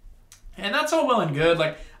half. And that's all well and good.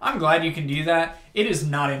 Like, I'm glad you can do that. It is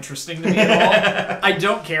not interesting to me at all. I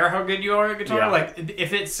don't care how good you are at guitar. Like,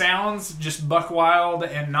 if it sounds just buck wild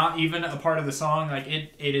and not even a part of the song, like,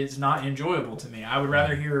 it is not enjoyable to me. I would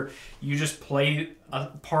rather hear you just play a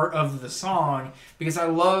part of the song because I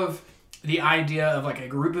love the idea of, like, a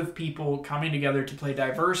group of people coming together to play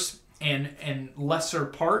diverse and lesser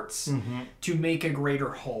parts to make a greater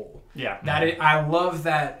whole. I love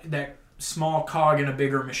that small cog in a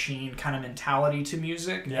bigger machine kind of mentality to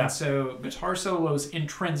music. And so guitar solos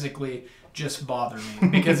intrinsically just bother me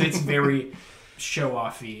because it's very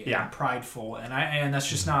show-offy and prideful, and that's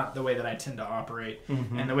just not the way that I tend to operate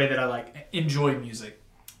and the way that I like enjoy music.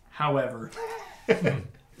 However,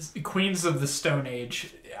 Queens of the Stone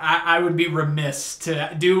Age, I would be remiss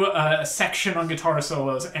to do a section on guitar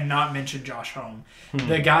solos and not mention Josh Homme.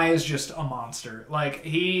 The guy is just a monster. Like,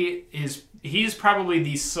 he's probably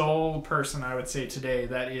the sole person I would say today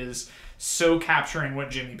that is so capturing what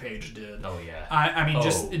Jimmy Page did. Oh yeah. I mean,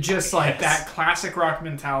 just like that classic rock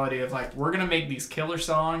mentality of like, we're gonna make these killer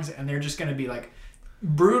songs and they're just gonna be like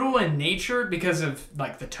brutal in nature because of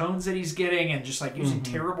like the tones that he's getting and just like using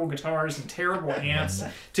terrible guitars and terrible amps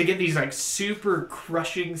to get these like super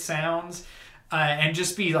crushing sounds, and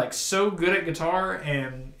just be like so good at guitar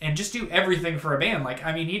and just do everything for a band. Like,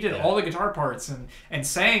 I mean, he did all the guitar parts and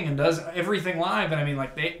sang and does everything live. And I mean,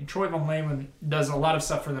 like Troy Von Leeuwen does a lot of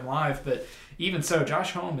stuff for them live, but even so,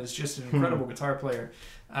 Josh Homme is just an incredible guitar player.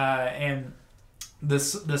 And the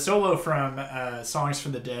solo from Songs for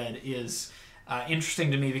the Dead is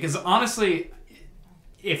interesting to me because honestly,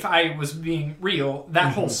 if I was being real,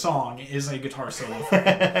 that whole song is a guitar solo for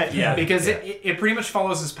me. Because it pretty much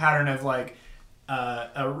follows this pattern of like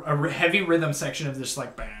a heavy rhythm section of this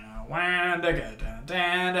like and then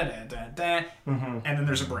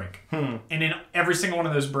there's a break. And in every single one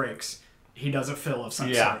of those breaks, he does a fill of some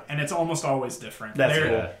Yeah. sort, and it's almost always different. That's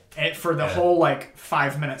They're- for the whole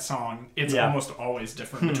 5-minute song, it's almost always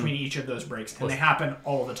different between each of those breaks, and they happen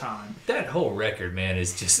all the time. That whole record, man,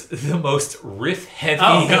 is just the most riff heavy.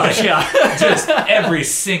 Oh gosh, yeah. Just every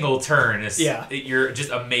single turn is. Yeah. You're just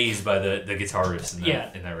amazed by the guitar riffs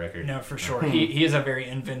in that record. No, for sure. He is a very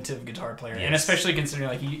inventive guitar player, and Yes. especially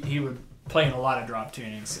considering he would play in a lot of drop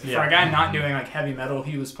tunings. Yeah. For a guy not doing heavy metal,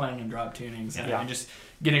 he was playing in drop tunings and just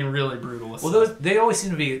getting really brutal with stuff. They always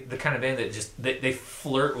seem to be the kind of band that just they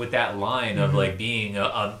flirt with that line of being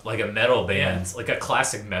a metal band, like a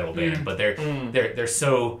classic metal band, but they're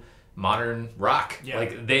so modern rock. Yeah.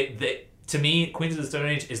 Like they to me, Queens of the Stone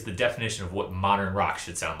Age is the definition of what modern rock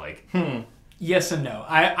should sound like. Yes and no.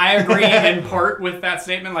 I agree in part with that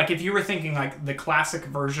statement. Like if you were thinking the classic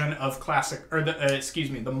version of classic, or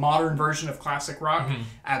the modern version of classic rock,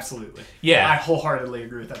 absolutely. Yeah. I wholeheartedly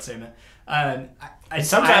agree with that statement.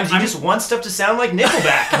 Sometimes you just want stuff to sound like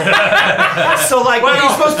Nickelback. So, what are you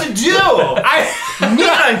supposed to do?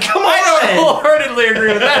 Man, come on! I don't wholeheartedly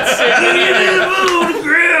agree with that statement.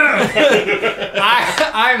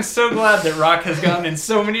 I'm so glad that rock has gone in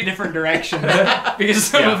so many different directions because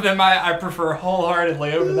some of them I prefer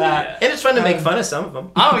wholeheartedly over that. And it's fun to make fun of some of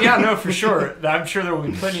them. Oh yeah, no, for sure. I'm sure there will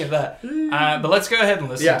be plenty of that. But let's go ahead and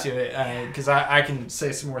listen to it because I can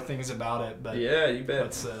say some more things about it. But Yeah, you bet.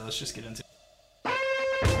 let's just get into it.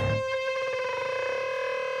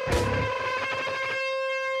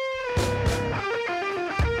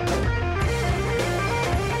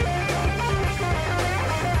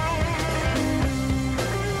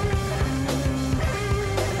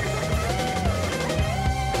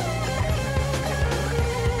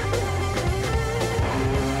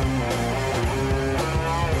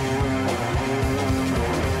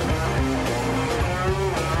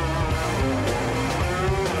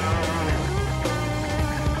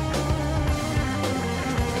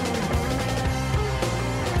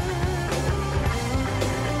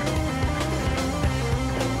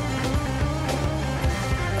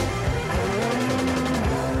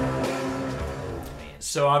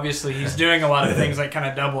 So obviously he's doing a lot of things kind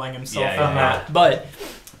of doubling himself on that. But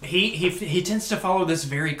he tends to follow this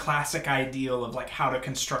very classic ideal of how to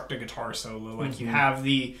construct a guitar solo. You have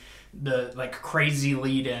the crazy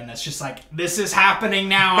lead in that's just this is happening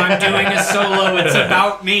now, I'm doing a solo, it's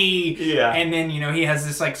about me. Yeah. And then he has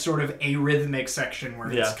this sort of arrhythmic section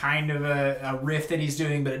where it's kind of a riff that he's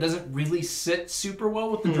doing, but it doesn't really sit super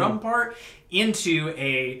well with the drum part into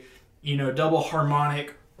a double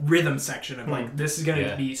harmonic rhythm section of this is going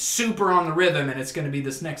to be super on the rhythm, and it's going to be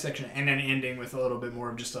this next section, and then ending with a little bit more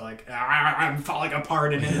of just I'm falling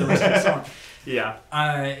apart and into the rest of the song. Yeah.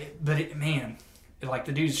 But man,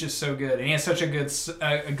 the dude's just so good, and he has such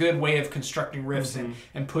a good way of constructing riffs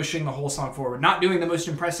and pushing the whole song forward. Not doing the most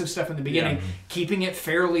impressive stuff in the beginning, keeping it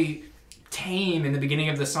fairly tame in the beginning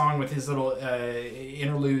of the song with his little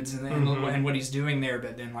interludes and what he's doing there,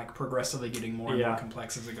 but then progressively getting more and more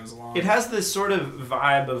complex as it goes along. It has this sort of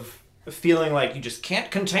vibe of feeling like you just can't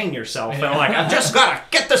contain yourself, and I've just gotta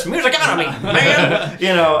get this music out of me, man.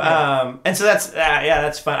 And so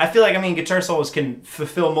that's fun. I feel guitar solos can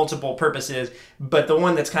fulfill multiple purposes, but the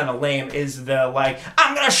one that's kind of lame is the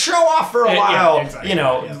I'm gonna show off for a while, exactly.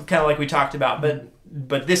 Kind of like we talked about, but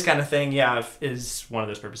this kind of thing, is one of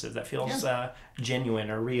those purposes that feels genuine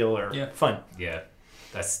or real or fun. Yeah,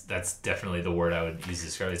 that's definitely the word I would use to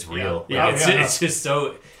describe it. It's real. Yeah. It's just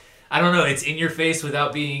so, I don't know. It's in your face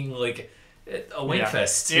without being a wank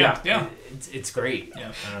fest. Yeah. It's great.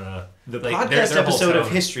 Yeah. I don't know. The their podcast whole episode of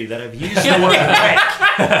tone. history that I've used the word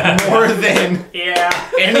wank more than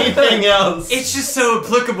anything else. It's just so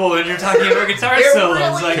applicable when you're talking about guitar It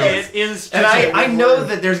solos. really is. It is. And I know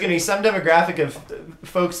that there's going to be some demographic of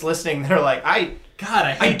folks listening that are I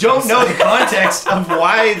don't know the context of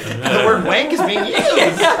why the word wank is being used.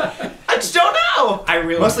 I just don't know.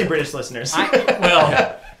 Mostly British listeners.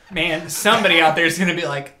 Man, somebody out there is going to be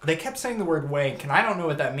they kept saying the word wank, and I don't know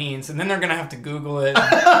what that means, and then they're going to have to Google it.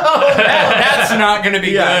 That's not going to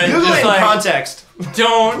be good. Google Just it in context.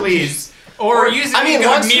 Don't. Please. Or use the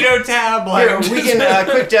incognito tab. Here, we can,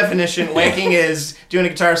 quick definition, wanking is doing a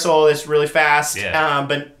guitar solo that's really fast,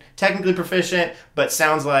 but technically proficient, but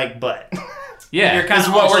sounds like butt. Yeah, you're kind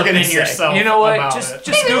of what we're going gonna to say. yourself. You know what? about Just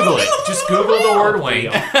it. Google it. Just Google the word wank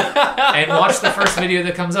and watch the first video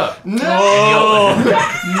that comes up. Not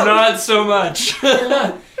so much.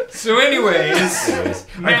 So anyways,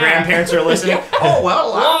 My grandparents are listening. Oh,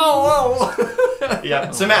 well. Whoa.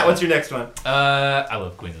 Yeah. So, Matt, what's your next one? I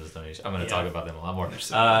love Queens of the Stone Age. I'm going to talk about them a lot more.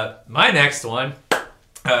 My next one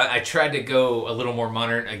I tried to go a little more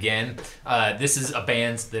modern again. This is a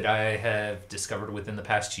band that I have discovered within the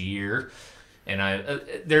past year. And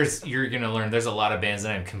you're gonna learn there's a lot of bands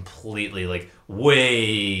that I'm completely like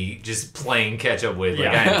way just playing catch up with.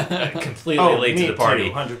 Like I'm completely late to the party.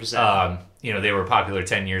 Too, 100%. They were popular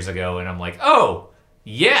 10 years ago, and I'm like, oh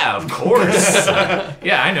yeah, of course.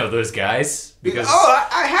 Yeah, I know those guys because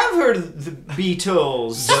I have heard of the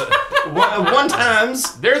Beatles. One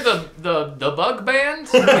times. They're the Bug Band.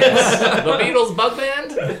 Yes, the Beatles Bug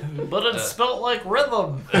Band, but it's spelled like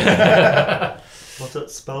rhythm. What's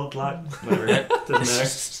it spelled like? Whatever.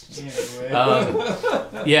 Doesn't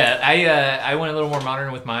matter. I went a little more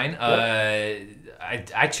modern with mine. I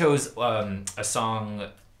chose a song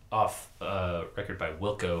off a record by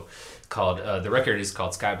Wilco called the record is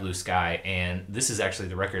called Sky Blue Sky, and this is actually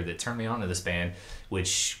the record that turned me on to this band,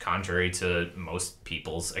 which contrary to most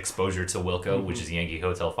people's exposure to Wilco, which is Yankee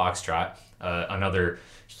Hotel Foxtrot, another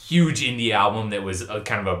huge indie album that was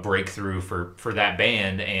kind of a breakthrough for that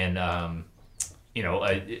band. And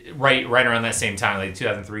right around that same time, like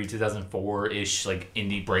 2003, 2004-ish, like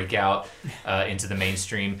indie breakout into the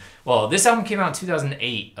mainstream. Well, this album came out in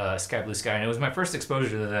 2008, Sky Blue Sky, and it was my first exposure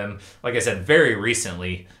to them, like I said, very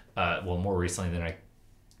recently. More recently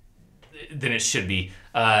than it should be.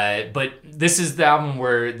 But this is the album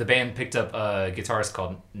where the band picked up a guitarist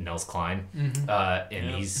called Nels Cline.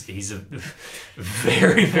 And he's a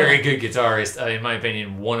very, very good guitarist. In my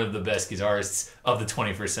opinion, one of the best guitarists of the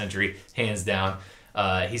 21st century, hands down.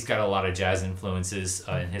 He's got a lot of jazz influences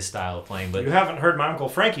in his style of playing. But you haven't heard my Uncle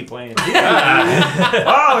Frankie playing.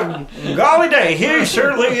 Oh, golly day, he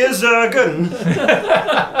surely is a good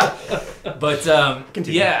one. But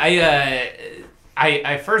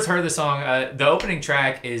I first heard the song. The opening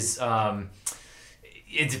track is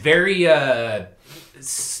it's very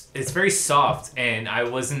soft, and I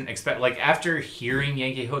wasn't after hearing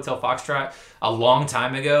Yankee Hotel Foxtrot a long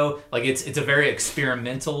time ago. Like it's a very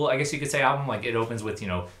experimental, I guess you could say, album. Like it opens with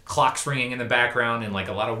clocks ringing in the background and like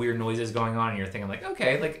a lot of weird noises going on, and you're thinking like,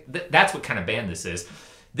 okay, like that's what kind of band this is.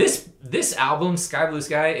 This album, Sky Blue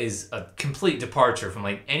Sky, is a complete departure from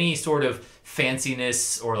like any sort of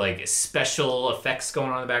fanciness or like special effects going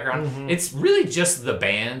on in the background. It's really just the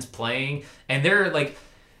band playing, and they're like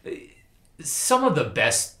some of the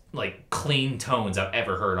best like clean tones I've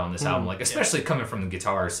ever heard on this album, like especially coming from the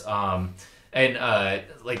guitars.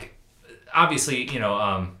 Like obviously,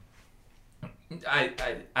 I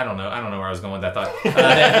don't know where I was going with that thought.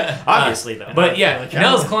 Obviously though. But yeah,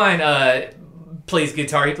 Nels Cline plays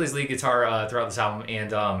guitar. He plays lead guitar throughout this album,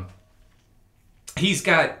 and he's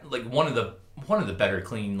got like one of the better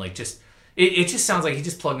clean, like just it just sounds like he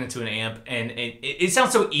just plugged into an amp, and it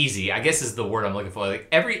sounds so easy, I guess is the word I'm looking for. Like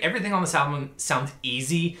everything on this album sounds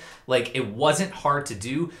easy. Like it wasn't hard to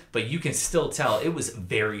do, but you can still tell it was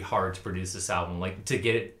very hard to produce this album, like to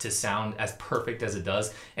get it to sound as perfect as it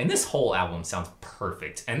does. And this whole album sounds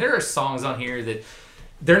perfect. And there are songs on here that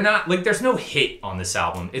they're not like, there's no hit on this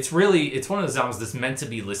album. It's one of those albums that's meant to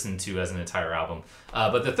be listened to as an entire album.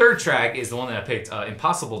 But the third track is the one that I picked,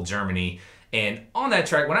 Impossible Germany. And on that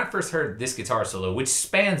track, when I first heard this guitar solo, which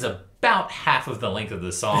spans about half of the length of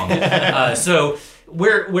the song, so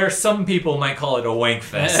where some people might call it a wank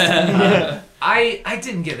fest, I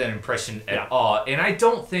didn't get that impression at all. And I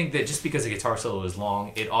don't think that just because a guitar solo is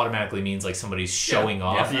long, it automatically means like somebody's showing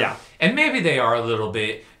off. Yeah. And maybe they are a little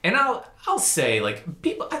bit. And I'll say, like,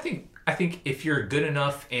 people, I think if you're good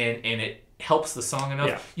enough and it helps the song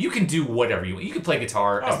enough, you can do whatever you want. You can play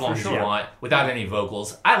guitar as long as you want without any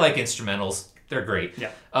vocals. I like instrumentals. They're great. Yeah.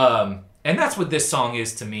 And that's what this song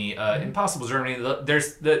is to me. Impossible Germany,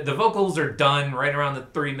 there's the vocals are done right around the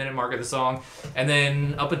 3-minute mark of the song, and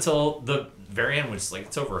then up until the very end, which is like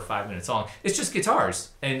it's over a 5-minute song, it's just guitars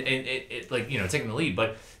and it like taking the lead,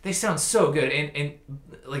 but they sound so good. And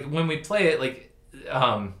like when we play it, like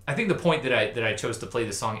I think the point that I chose to play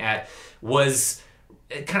the song at was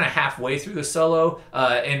kind of halfway through the solo,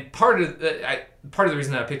 and part of the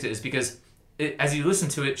reason that I picked it is because as you listen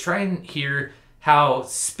to it, try and hear how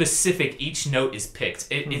specific each note is picked.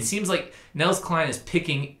 It seems like Nels Cline is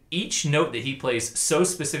picking each note that he plays so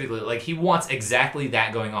specifically, like he wants exactly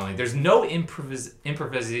that going on. Like there's no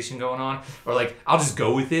improvisation going on, or like I'll just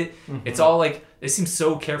go with it. It's all like it seems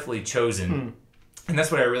so carefully chosen, and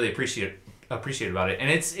that's what I really appreciate about it. And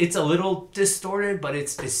it's a little distorted, but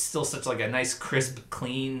it's still such like a nice crisp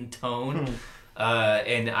clean tone.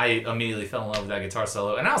 And I immediately fell in love with that guitar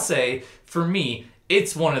solo, and I'll say for me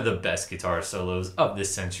it's one of the best guitar solos of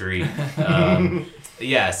this century.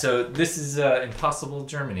 Yeah, so this is Impossible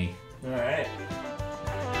Germany. All right.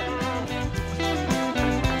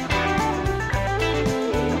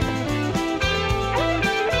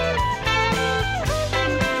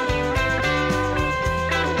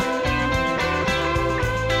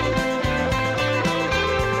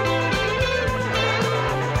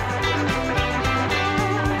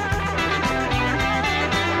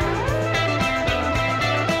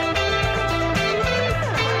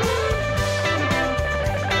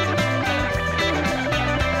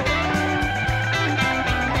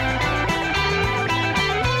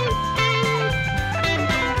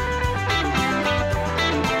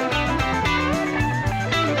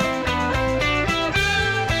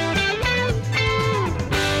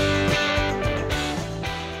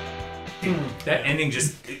 beginning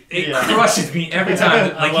just it crushes me every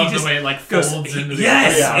time. I Like love he just the way it like goes, folds into the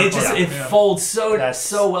yes, guitar it just part. it Yeah. folds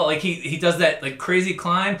so well. Like he does that like crazy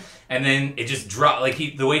climb, and then it just drop like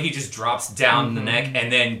the way he just drops down the neck,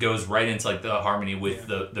 and then goes right into like the harmony with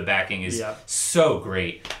the backing is so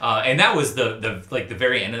great. And that was the like the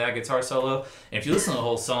very end of that guitar solo. And if you listen to the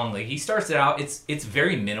whole song, like he starts it out, it's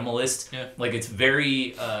very minimalist. Yeah. Like it's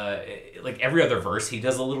very like every other verse he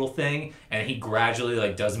does a little thing, and he gradually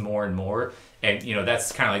like does more and more. And you know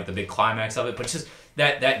that's kind of like the big climax of it, but just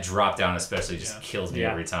that drop down especially just kills me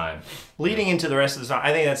every time. Leading into the rest of the song,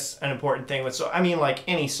 I think that's an important thing. So I mean, like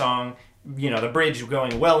any song, you know, the bridge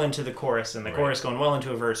going well into the chorus and the chorus going well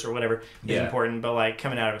into a verse or whatever is important. But like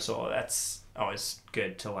coming out of a solo, that's always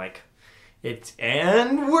good to like it.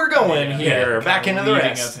 And we're going here back into the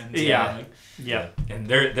rest. Yeah. And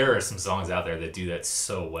there are some songs out there that do that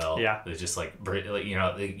so well. Yeah. They're just like you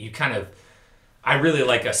know, you kind of. I really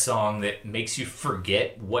like a song that makes you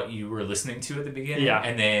forget what you were listening to at the beginning,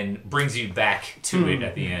 and then brings you back to it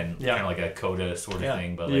at the end, kind of like a coda sort of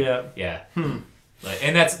thing. But like, like,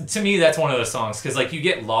 and that's to me, that's one of those songs because like you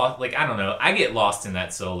get lost. Like I don't know, I get lost in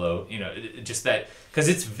that solo. You know, just that because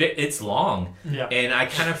it's long, and I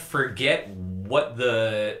kind of forget what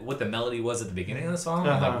the melody was at the beginning of the song,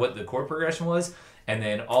 like what the chord progression was. And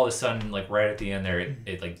then all of a sudden, like right at the end there,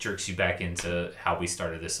 it like jerks you back into how we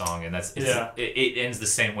started this song, and it ends the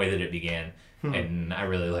same way that it began, and I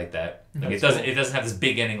really like that. Like it doesn't have this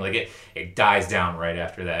big ending, like it dies down right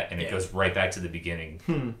after that, and it goes right back to the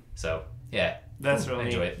beginning. So yeah, that's really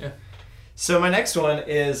enjoy neat. it. Yeah. So my next one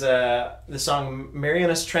is the song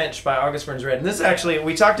Marianas Trench by August Burns Red. And this is actually,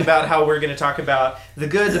 we talked about how we're going to talk about the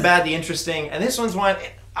good, the bad, the interesting, and this one's one,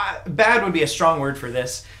 bad would be a strong word for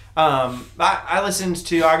this. I listened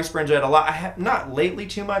to August Burns Red a lot. I have not lately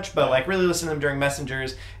too much, but like really listened to them during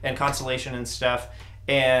Messengers and Constellation and stuff.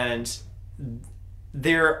 And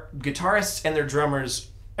their guitarists and their drummers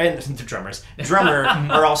and the drummer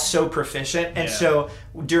are all so proficient. And so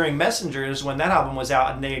during Messengers, when that album was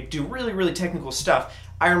out and they do really, really technical stuff,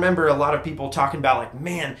 I remember a lot of people talking about like,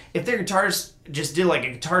 man, if their guitarist just did like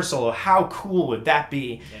a guitar solo, how cool would that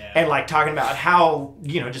be? Yeah. And like talking about how,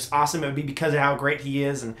 you know, just awesome it would be because of how great he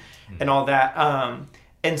is and all that.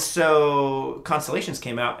 And so Constellations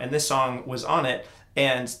came out and this song was on it.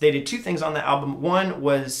 And they did two things on the album. One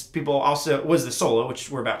was was the solo, which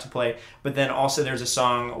we're about to play. But then also there's a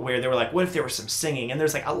song where they were like, what if there was some singing? And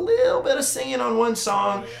there's like a little bit of singing on one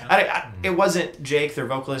song. Oh, yeah. It wasn't Jake, their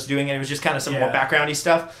vocalist, doing it. It was just kind of some more backgroundy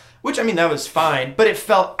stuff. Which, I mean, that was fine. But it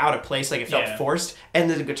felt out of place. Like, it felt forced. And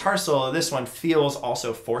the guitar solo, this one feels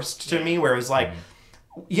also forced to me. Where it was like,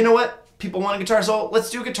 you know what? People want a guitar solo. Let's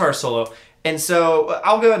do a guitar solo. And so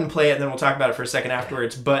I'll go ahead and play it, and then we'll talk about it for a second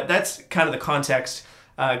afterwards. But that's kind of the context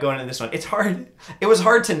going into this one. It's hard. It was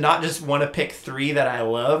hard to not just want to pick three that I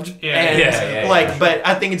loved. But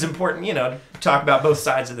I think it's important, you know, to talk about both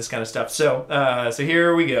sides of this kind of stuff. So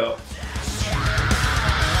here we go.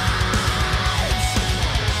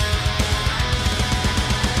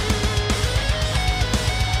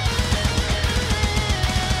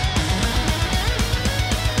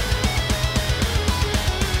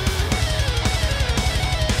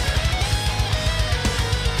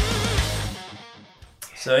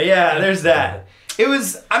 So yeah, there's that. It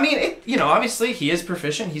was, I mean, you know, obviously he is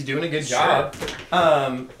proficient. He's doing a good job.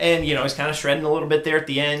 And, you know, he's kind of shredding a little bit there at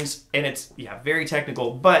the end. And it's, very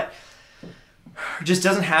technical. But just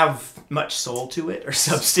doesn't have much soul to it or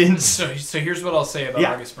substance. So here's what I'll say about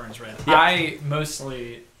August Burns Red. Yeah. I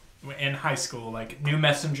mostly, in high school, like, knew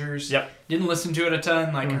Messengers. Didn't listen to it a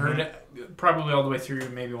ton. Like, heard it probably all the way through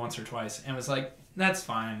maybe once or twice. And was like, that's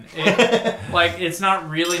fine. Like, it's not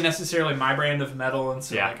really necessarily my brand of metal, and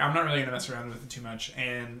so like I'm not really gonna mess around with it too much.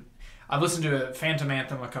 And I've listened to Phantom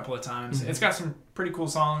Anthem a couple of times. It's got some pretty cool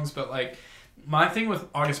songs, but like my thing with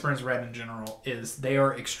August Burns Red in general is they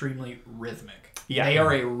are extremely rhythmic. They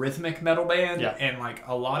are a rhythmic metal band, and like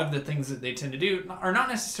a lot of the things that they tend to do are not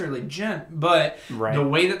necessarily gent, but the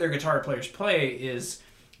way that their guitar players play is.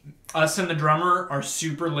 Us and the drummer are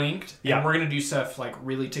super linked, and we're going to do stuff like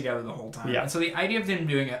really together the whole time. And so the idea of them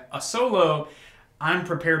doing a solo, I'm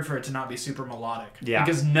prepared for it to not be super melodic.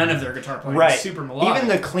 Because none of their guitar playing is super melodic. Even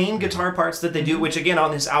the clean guitar parts that they do, which again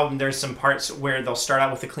on this album, there's some parts where they'll start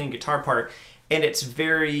out with a clean guitar part, and it's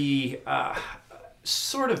very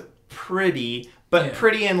sort of pretty, but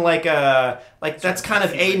pretty in like a that's kind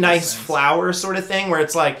of a nice flower sort of thing, where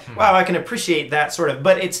it's like, wow, I can appreciate that sort of,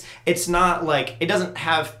 but it's not like, it doesn't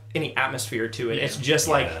have any atmosphere to it. It's just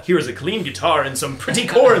like, here's a clean guitar and some pretty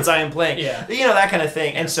chords I am playing. You know, that kind of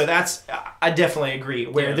thing. And so that's, I definitely agree,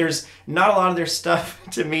 where there's not a lot of their stuff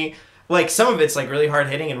to me like some of it's like really hard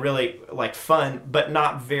hitting and really like fun, but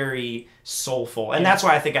not very soulful. And that's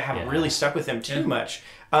why I think I haven't really stuck with them too much.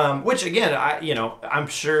 Which again, I'm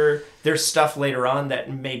sure there's stuff later on that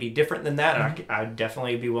may be different than that, and I'd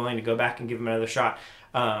definitely be willing to go back and give them another shot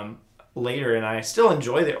later. And I still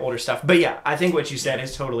enjoy the older stuff. But yeah, I think what you said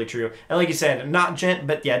is totally true. And like you said, not Gent,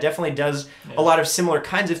 but yeah, definitely does a lot of similar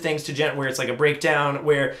kinds of things to Gent, where it's like a breakdown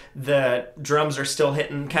where the drums are still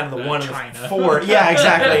hitting kind of the 1 and the 4. Yeah,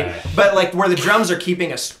 exactly. But like where the drums are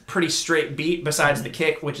keeping a pretty straight beat besides the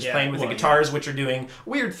kick, which is playing with the guitars, which are doing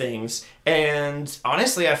weird things. And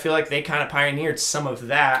honestly, I feel like they kind of pioneered some of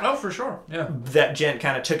that. Oh, for sure. Yeah. That Gent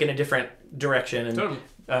kind of took in a different direction. And, totally.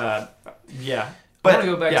 But I want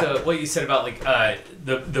to go back to what you said about like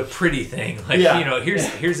the pretty thing. Like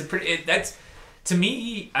here's a pretty. That's to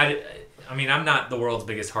me. I mean, I'm not the world's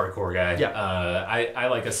biggest hardcore guy. Yeah. I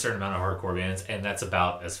like a certain amount of hardcore bands, and that's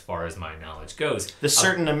about as far as my knowledge goes. The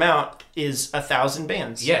certain amount is 1,000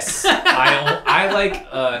 bands. Yes, I like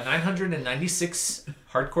 996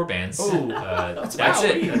 hardcore bands. That's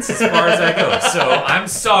it. That's as far as I go. So I'm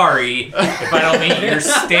sorry if I don't meet your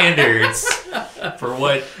standards for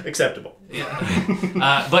what acceptable.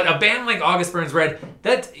 Yeah. But a band like August Burns Red,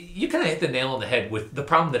 that you kind of hit the nail on the head with the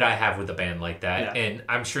problem that I have with a band like that. Yeah. And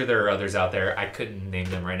I'm sure there are others out there. I couldn't name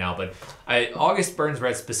them right now, but August Burns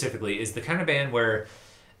Red specifically is the kind of band where,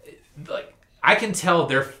 like, I can tell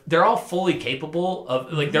they're all fully capable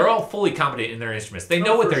of, like, they're all fully competent in their instruments. They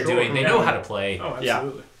know what they're doing. They know how to play. Oh,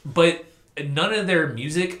 absolutely. Yeah. But none of their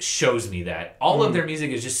music shows me that. All of their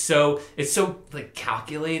music is just so like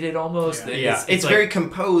calculated almost. Yeah. It's like, very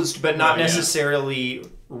composed, but not necessarily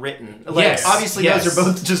written. Like, obviously those are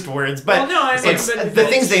both just words, but it's the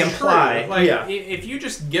things they imply. Like, if you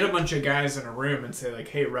just get a bunch of guys in a room and say like,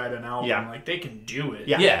 "Hey, write an album," like they can do it.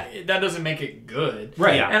 That doesn't make it good.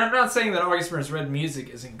 Right. And I'm not saying that August Burns Red music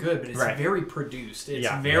isn't good, but it's very produced. It's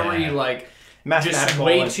very like just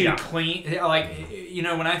way too clean. Like, you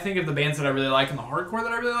know, when I think of the bands that I really like and the hardcore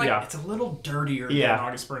that I really like, it's a little dirtier than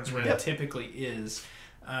August Burns Red typically is.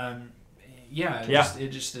 It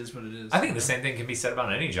just is what it is. I think the same thing can be said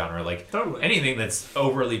about any genre. Like, anything that's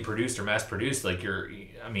overly produced or mass produced, like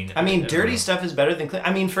I mean, dirty stuff is better than clean.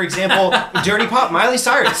 I mean, for example, dirty pop, Miley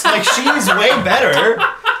Cyrus. Like, she's way better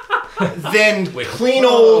than clean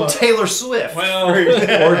old Taylor Swift.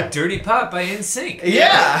 Or dirty pop by NSYNC.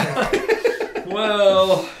 Yeah.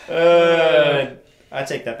 Well, I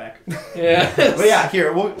take that back. Yeah. But yeah,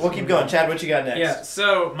 here, we'll keep going. Chad, what you got next? Yeah,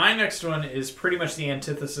 so my next one is pretty much the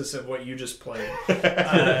antithesis of what you just played.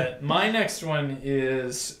 My next one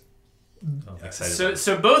is...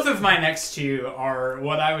 So both of my next two are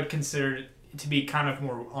what I would consider to be kind of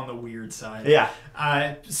more on the weird side. Yeah.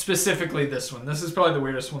 Specifically this one. This is probably the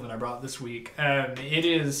weirdest one that I brought this week. It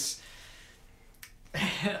is...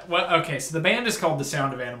 Well, okay, so the band is called The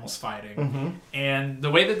Sound of Animals Fighting, and the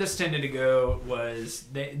way that this tended to go was,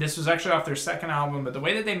 this was actually off their second album, but the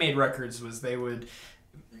way that they made records was the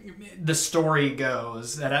story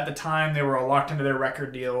goes that at the time they were all locked into their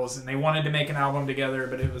record deals, and they wanted to make an album together,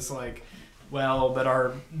 but it was like, well,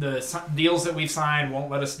 but the deals that we've signed won't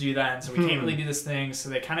let us do that, and so we can't really do this thing, so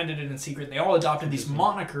they kind of did it in secret. They all adopted these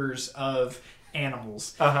monikers of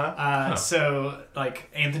animals. So like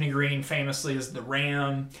Anthony Green famously is the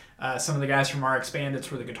Ram. Some of the guys from RX Bandits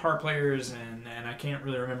were the guitar players, and I can't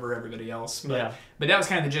really remember everybody else. But that was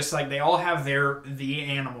kind of just like they all have the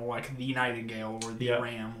animal, like the Nightingale or the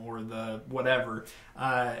Ram or the whatever,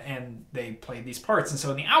 and they played these parts. And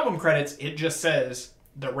so in the album credits, it just says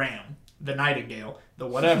the Ram, the Nightingale, the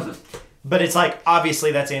whatever. But it's like,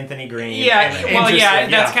 obviously that's Anthony Green.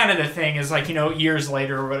 That's kind of the thing is like, you know, years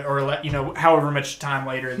later or you know, however much time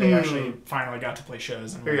later they actually finally got to play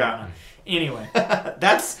shows. And anyway.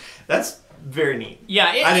 That's very neat. Yeah.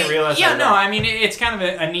 I didn't realize that. Yeah, no, I mean, it's kind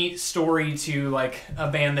of a neat story to like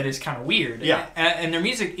a band that is kind of weird. Yeah. And their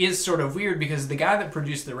music is sort of weird because the guy that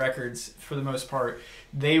produced the records, for the most part,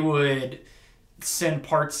 they would send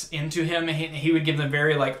parts into him. He would give them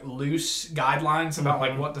very like loose guidelines about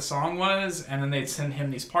like what the song was, and then they'd send him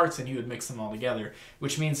these parts and he would mix them all together,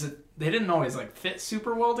 which means that they didn't always like fit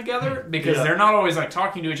super well together because they're not always like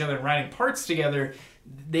talking to each other and writing parts together.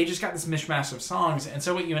 They just got this mishmash of songs, and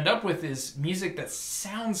so what you end up with is music that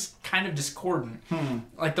sounds kind of discordant.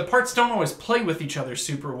 Like the parts don't always play with each other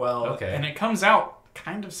super well, and it comes out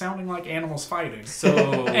kind of sounding like animals fighting.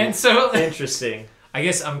 So interesting. I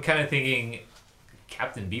guess I'm kind of thinking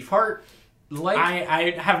Captain Beefheart. like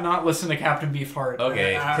I have not listened to Captain Beefheart.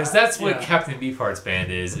 okay, because that's what yeah. Captain Beefheart's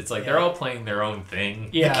band is. It's like they're all playing their own thing.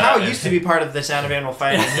 Yeah. The cow used to be part of the Sound of Animal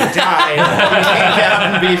Fighting. He died. He came out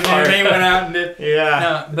and beef And they went out and did.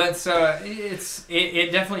 Yeah. No, but so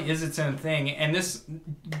it definitely is its own thing. And this,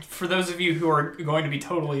 for those of you who are going to be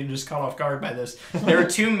totally just caught off guard by this, there are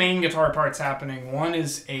two main guitar parts happening. One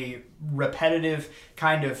is a repetitive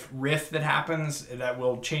kind of riff that happens that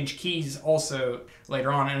will change keys also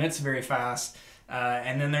later on, and it's very fast.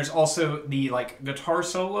 And then there's also the like guitar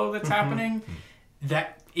solo that's happening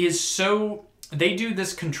that is so. They do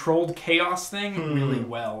this controlled chaos thing really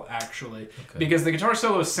well, actually, because the guitar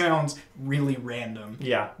solo sounds really random.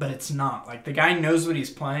 Yeah. But it's not. Like, the guy knows what he's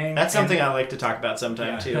playing. That's something I like to talk about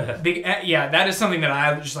sometime, too. Yeah, that is something that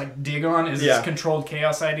I just, like, dig on, is Yeah. this controlled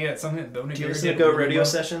chaos idea. It's something that Bo Do you Nickler listen to did Go really Radio well.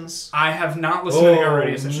 Sessions? I have not listened to the Go Oh,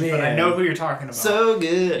 Radio Sessions, but I man. know who you're talking about. So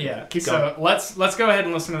good. yeah. Keep going. So let's go ahead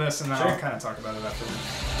and listen to this, and then Sure. I'll kind of talk about it afterwards.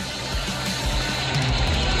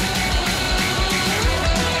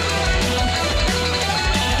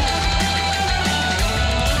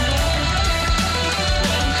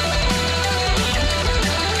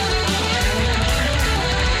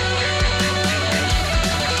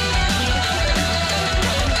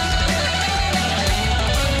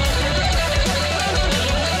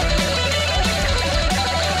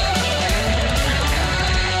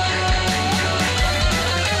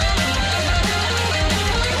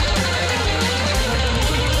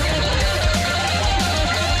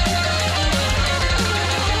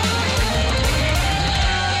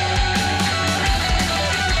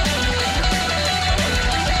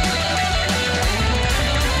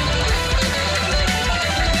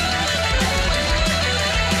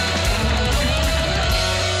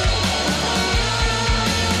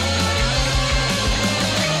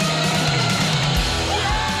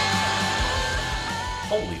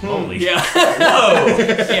 Holy moly! Yeah. Whoa!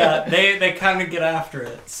 Yeah, they kind of get after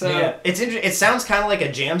it. So Yeah, it's interesting. It sounds kind of like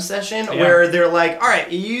a jam session where they're like, "All right,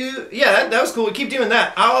 that was cool. Keep doing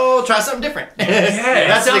that. I'll try something different." Yeah,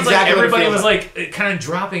 That's it sounds exactly like what it everybody feels was like kind of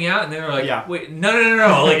dropping out, and they were like, Yeah. "Wait,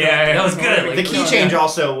 no!" Like, that was good. Like, The key change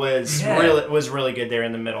also was Yeah. really good there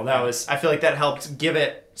in the middle. That was, I feel like that helped give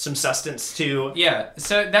it some sustenance to. yeah,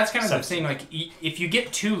 so that's kind of the Substance. thing. Like, if you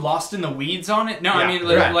get too lost in the weeds on it, no, Yeah, I mean,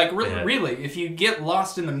 right. really, if you get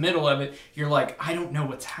lost in the middle of it, you're like, I don't know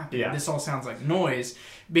what's happening. Yeah. This all sounds like noise.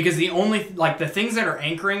 Because the only, like, the things that are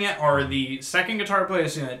anchoring it are the second guitar player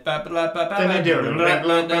is doing it,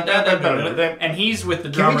 and he's with the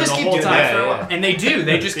drummer just the keep whole doing time. that for a while? And they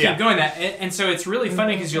just keep Yeah. going that. And so it's really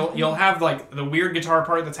funny because you'll have, like, the weird guitar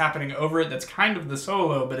part that's happening over it that's kind of the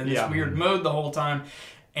solo, but in this weird mode the whole time.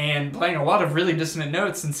 And playing a lot of really dissonant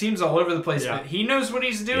notes and seems all over the place, Yeah. but he knows what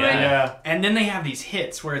he's doing. Yeah. And then they have these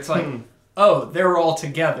hits where it's like, oh, they're all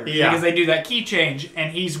together. Yeah. Because they do that key change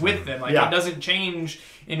and he's with them. Like, Yeah. it doesn't change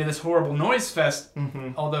into this horrible noise fest,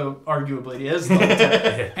 although arguably it is the whole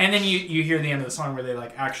time. And then you hear the end of the song where they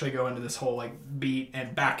like actually go into this whole like beat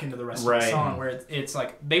and back into the rest of the Right. song where it's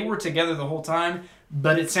like they were together the whole time,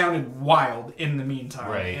 but it sounded wild in the meantime.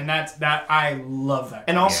 Right. And that I love that.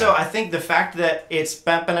 And also, I think the fact that it's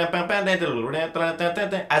as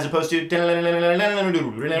opposed to there's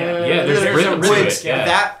rhythm to would- it, yeah.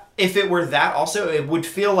 that if it were that also, it would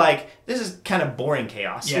feel like this is kind of boring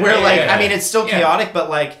chaos. Yeah. Where Yeah, like yeah. I mean, it's still Yeah. chaotic, but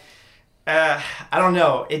like I don't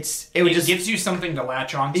know. It would It just gives you something to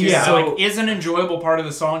latch onto. Yeah. So, like, is an enjoyable part of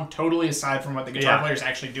the song, totally aside from what the guitar Yeah. player is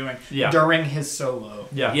actually doing Yeah. during his solo.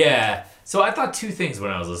 Yeah. So I thought two things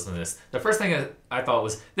when I was listening to this. The first thing I thought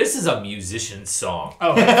was, this is a musician song.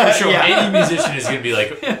 Oh, for sure. Yeah. Any musician is going to be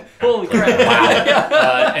like, Holy crap.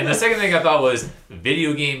 wow. And the second thing I thought was,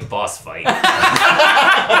 video game boss fight.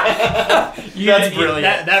 That's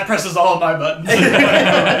brilliant. That presses all of my buttons.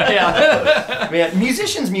 yeah. Man,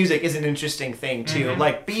 musicians' music is an interesting thing too.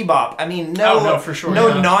 Like bebop. I mean, no, for sure, no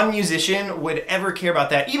yeah. non-musician would ever care about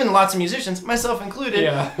that. Even lots of musicians, myself included,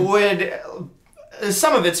 Yeah. would.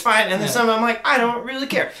 Some of it's fine, and then some of I'm like, I don't really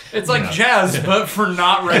care. It's like jazz, but for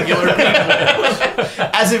not regular people.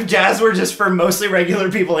 As if jazz were just for mostly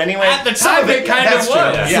regular people anyway. At the Some time, of it kind of that's was.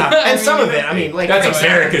 true. Yeah, I and some mean, of it, I mean, like That's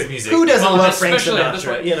America's music. who doesn't Well, love Frank especially at this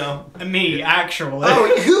Sinatra? point. You know. Me, actually.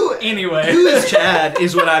 Oh, who? Anyway. Who is Chad?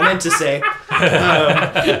 Is what I meant to say.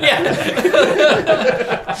 Yeah.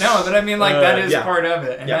 No, but I mean, like, that is yeah. part of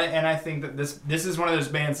it. And, Yeah. I think that this is one of those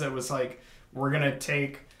bands that was like, we're going to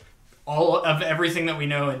take all of everything that we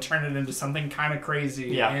know and turn it into something kind of crazy.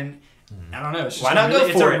 Yeah. And I don't know. It's just Why not a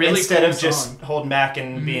really, go for it's a it really instead cool of just song. holding back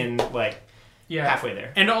and being like, Yeah. halfway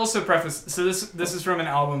there. And to also preface, so this is from an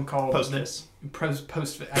album called Post this.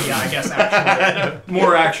 Yeah, I guess actually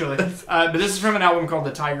more actually. But this is from an album called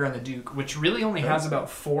The Tiger and the Duke, which really only has about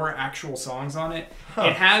 4 actual songs on it.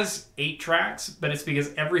 It has 8 tracks, but it's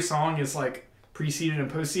because every song is like preceded and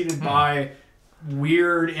postceded by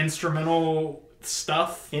weird instrumental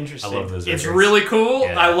stuff. Interesting. I love those It's records. really cool.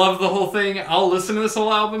 Yeah. I love the whole thing. I'll listen to this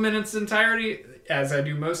whole album in its entirety, as I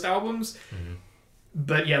do most albums.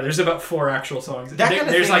 But yeah, there's about 4 actual songs. That kind of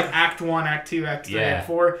there's thing- like Act 1, Act 2, Act 3, Yeah. Act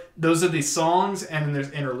 4. Those are the songs, and then there's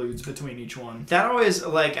interludes between each one. That always,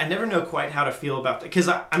 like, I never know quite how to feel about that. Because,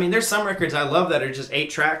 I mean, there's some records I love that are just 8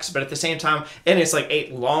 tracks, but at the same time, and it's like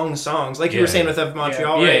 8 long songs. Like you were Yeah. saying with Of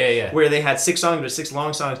Montreal, Yeah. right? Yeah, yeah. Where they had 6 songs, but 6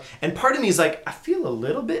 long songs. And part of me is like, I feel a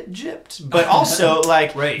little bit gypped. But also,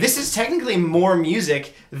 like, Right. this is technically more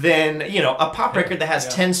music than, you know, a pop record that has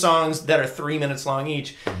 10 songs that are 3 minutes long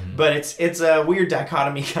each. But it's a weird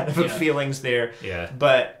dichotomy kind of feelings there. Yeah.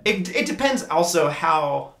 But it depends also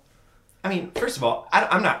how... I mean, first of all,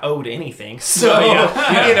 I'm not owed anything, so you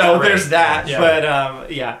know, Right. there's that. Yeah.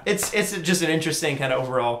 But it's just an interesting kind of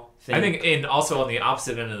overall thing. I think, and also on the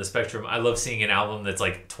opposite end of the spectrum, I love seeing an album that's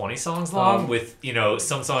like 20 songs long with, you know,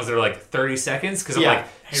 some songs that are like 30 seconds because I'm Yeah. like,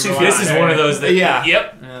 Hey, this is relax. one of those that, Yeah.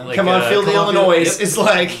 yep. Like, come on, feel the Come on, Illinois. Yep. It's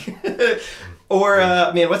like, or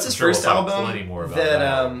man, what's his I'm sure we'll first talk album? plenty more about that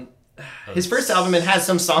that. his first album, it has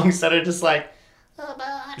some songs that are just like.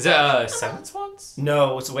 Is that Seven Swans?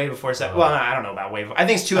 No, it's way before Seven. Well, I don't know about way before. I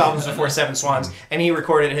think it's 2 albums before Seven Swans, and he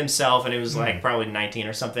recorded it himself, and it was like probably 19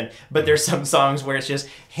 or something. But there's some songs where it's just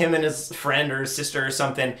him and his friend or his sister or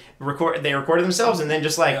something they recorded themselves, and then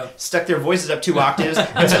just like stuck their voices up 2 octaves,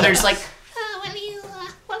 and so they're just like,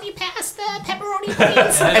 Will you pass the pepperoni,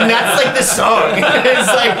 please? and that's like the song. It's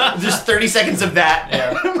like just 30 seconds of that.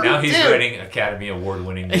 Now he's Dude. writing Academy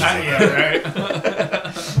Award-winning music. Right.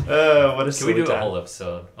 What a Can we silly do a time. whole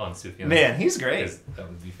episode on Sufjan? Man, he's great. 'Cause that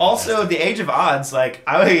would be Also, fantastic. The Age of Odds, like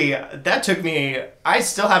that took me. I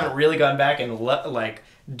still haven't really gone back and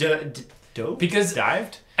dived.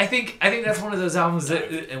 I think that's one of those albums that,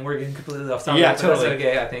 and we're getting completely off topic. Yeah, but that's totally.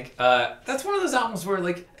 okay, I think that's one of those albums where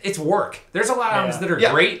like it's work. There's a lot of albums that are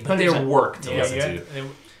Yeah, great, but they're 100%. work to listen to.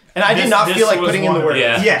 And I did not feel like putting in the work.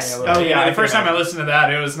 Yeah. Yes. Yeah, Oh yeah. the first time I listened to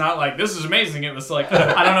that, it was not like, this is amazing. It was like,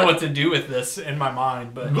 I don't know what to do with this in my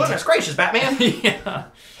mind. But Goodness gracious, Batman! yeah.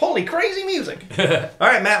 Holy crazy music! All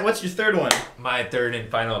right, Matt, what's your third one? My third and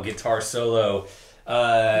final guitar solo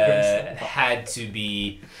had to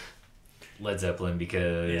be Led Zeppelin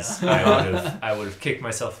because I would have kicked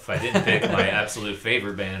myself if I didn't pick my absolute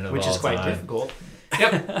favorite band of Which all is quite time. difficult.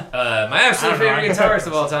 Yep, my absolute favorite guitarist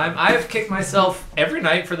of all time. I have kicked myself every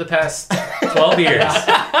night for the past 12 years.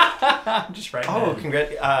 Just right Oh, now.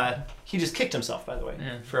 congrats! He just kicked himself, by the way,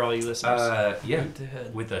 for all you listeners. Yeah,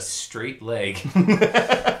 with a straight leg.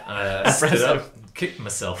 Stood up, kicked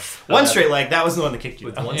myself. One straight leg. That was the one that kicked you.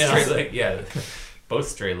 With though. one straight leg, yeah. Both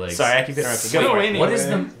straight legs. Sorry, I keep interrupting. So Go for it. anyway.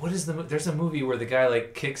 What is the there's a movie where the guy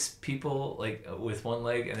like kicks people like with one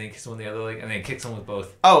leg and then kicks them with the other leg and then kicks them with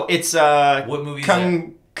both. Oh, it's What movie is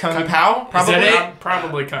Kung Pao. Probably. that it?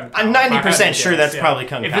 Probably Kung Fu. I'm 90% sure that's probably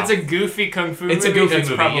Kung If Pao. it's a goofy Kung Fu It's a movie, goofy it's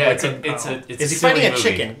movie. probably Yeah, it's Kung a Pao. it's Is he silly fighting a movie.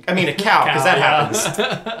 chicken? I mean, a cow, because that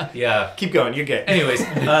happens. Yeah. Keep going. You're good. Anyways,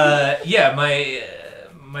 yeah, my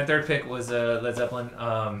third pick was Led Zeppelin.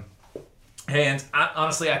 And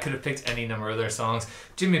honestly, I could have picked any number of their songs.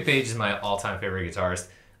 Jimmy Page is my all-time favorite guitarist.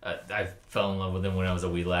 I fell in love with him when I was a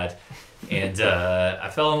wee lad. And I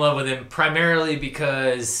fell in love with him primarily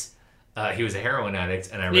because he was a heroin addict,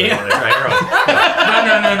 and I really wanted to try heroin.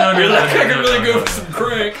 No. You're like, I could really go for some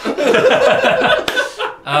crank.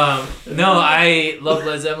 No, I love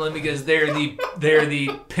Led Zeppelin because they're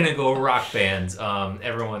the pinnacle rock band.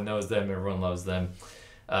 Everyone knows them. Everyone loves them.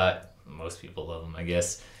 Most people love them, I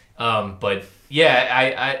guess. But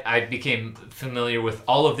yeah, I became familiar with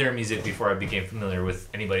all of their music before I became familiar with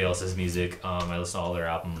anybody else's music. I listened to all their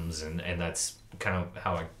albums, and that's kind of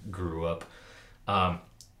how I grew up.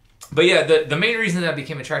 But yeah, the main reason that I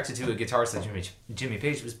became attracted to a guitarist like Jimmy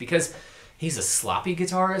Page was because he's a sloppy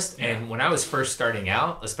guitarist, and when I was first starting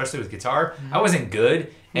out, especially with guitar, I wasn't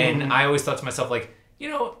good, and I always thought to myself, like, you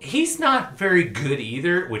know, he's not very good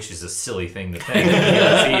either, which is a silly thing to think,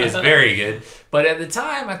 because he is very good. But at the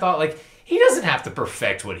time, I thought, like, he doesn't have to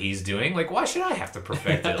perfect what he's doing. Like, why should I have to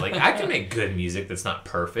perfect it? Like, I can make good music that's not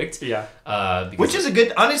perfect. Yeah. Because Which is a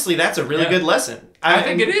good, honestly, that's a really good lesson. I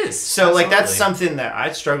think it is. So like that's Absolutely. something that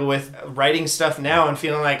I struggle with, writing stuff now and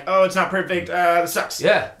feeling like, oh, it's not perfect. It sucks.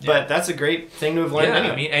 Yeah. But that's a great thing to have learned. Yeah,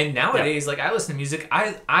 anyway. I mean, and nowadays, like I listen to music,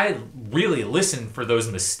 I really listen for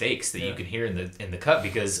those mistakes that you can hear in the cut,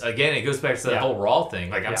 because again, it goes back to that whole raw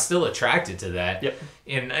thing. Like I'm still attracted to that. Yep.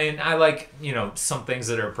 And I like, you know, some things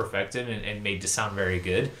that are perfected and made to sound very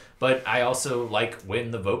good. But I also like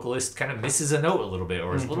when the vocalist kind of misses a note a little bit,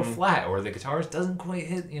 or is a little flat, or the guitarist doesn't quite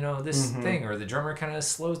hit, you know, this thing, or the drummer kind of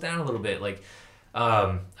slows down a little bit. Like,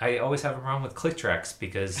 I always have a problem with click tracks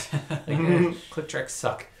because click tracks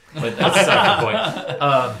suck. But that's beside the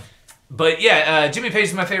point. But yeah, Jimmy Page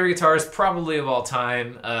is my favorite guitarist probably of all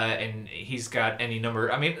time, and he's got any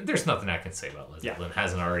number. I mean, there's nothing I can say about Led Zeppelin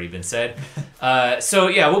hasn't already been said. So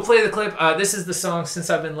yeah, we'll play the clip. This is the song "Since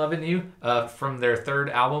I've Been Loving You" from their third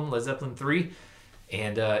album, Led Zeppelin 3,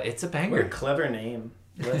 and it's a What banger. a clever name,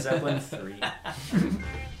 Led Zeppelin 3.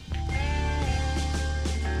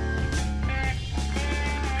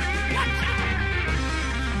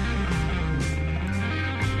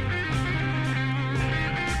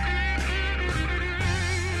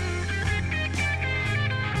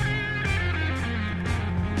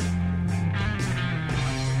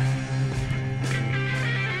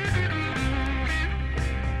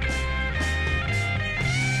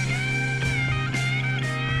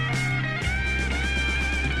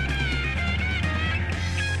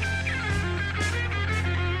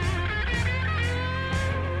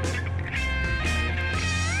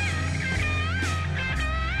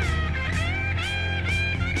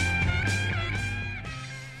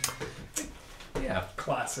 Yeah.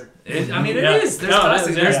 Classic. I mean, it Yeah. is. There's No,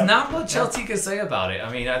 classic. yeah. There's not much else you can say about it. I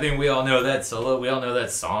mean, I think we all know that solo. We all know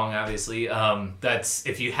that song, obviously. That's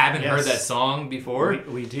if you haven't heard that song before.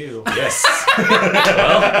 We do. Yes. Well,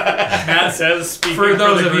 Matt says, speaking for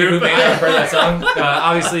those the of you who group. may not have heard that song,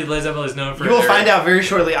 obviously Led Zeppelin is known for. You will their- find out very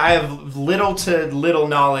shortly. I have little to little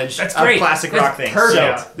knowledge That's of great. classic That's rock things.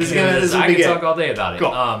 Perfect. So this will I be can good. talk all day about it.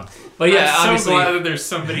 Cool. But yeah, I'm obviously. so glad that there's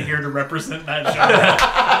somebody here to represent that genre.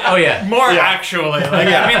 Oh yeah. More Yeah. actually. Like,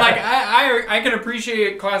 Yeah. I mean, like I can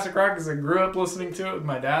appreciate classic rock because I grew up listening to it with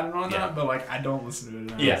my dad and whatnot, Yeah. but like I don't listen to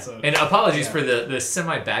it now. Yeah, So. and apologies for the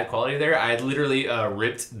semi-bad quality there. I had literally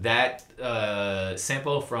ripped that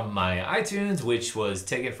sample from my iTunes, which was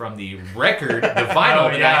taken from the record, the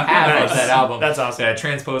vinyl that I have Nice. of that album. That's awesome. That I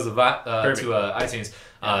transposed to Perfect. iTunes.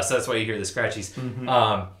 So that's why you hear the scratchies.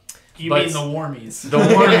 You but- mean the warmies? The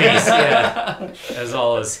warmies, yeah. As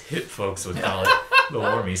all us hip folks would call it. The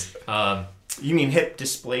warmies. You mean hip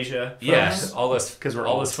dysplasia? Yeah, folks? all us 'Cause we're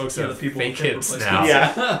all old. us folks Yeah, have the people fake with hip hips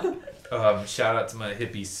replacements. now. Yeah. Shout out to my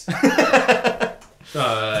hippies.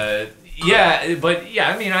 Yeah, but yeah,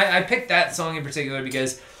 I mean, I picked that song in particular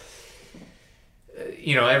because,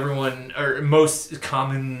 you know, everyone or most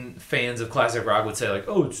common fans of classic rock would say like,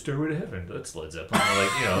 "Oh, it's Stairway to Heaven. That's Led Zeppelin." Or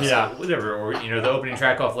like, you know, Yeah. so whatever. Or you know, the opening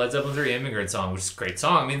track off Led Zeppelin 3, "Immigrant Song," which is a great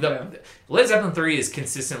song. I mean, Led Zeppelin 3 is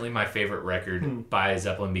consistently my favorite record by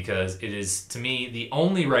Zeppelin because it is to me the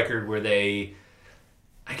only record where they,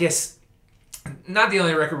 I guess. Not the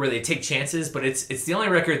only record where they take chances, but it's the only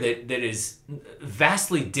record that is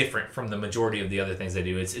vastly different from the majority of the other things they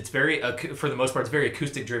do. It's very for the most part it's very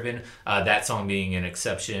acoustic driven. That song being an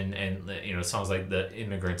exception, and you know songs like the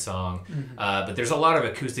Immigrant Song. But there's a lot of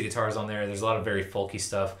acoustic guitars on there. There's a lot of very folky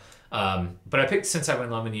stuff. But I picked "Since I've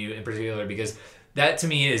Been Loving You" in particular because that to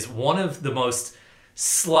me is one of the most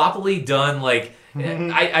sloppily done. Like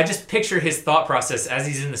I just picture his thought process as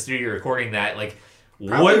he's in the studio recording that like.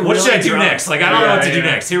 Probably What should really I do drunk. next? Like, I don't know what to do Yeah.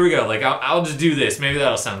 next. Here we go. Like, I'll just do this. Maybe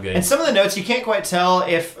that'll sound good. And some of the notes you can't quite tell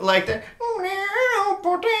if like the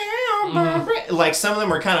like some of them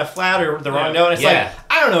were kind of flat or the wrong note. And it's Yeah. like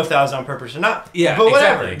I don't know if that was on purpose or not. Yeah, but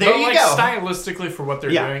whatever. exactly. There But you like go. stylistically for what they're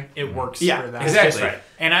Yeah. doing, it works Yeah, for that. exactly. right.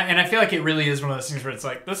 And I feel like it really is one of those things where it's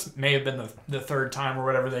like this may have been the third time or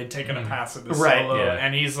whatever they'd taken a pass at this Right, solo, yeah.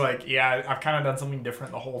 and he's like, yeah, I've kind of done something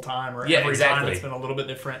different the whole time, or Yeah, every exactly. time it's been a little bit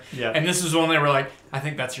different. Yeah. And this is one they were like, I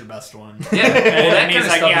think that's your best one. Yeah, well, that And kind he's of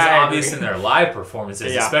like, stuff yeah, is I obvious agree. in their live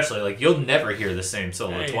performances, Yeah. especially. Like, you'll never hear the same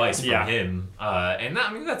solo Yeah, twice from yeah. him. And that,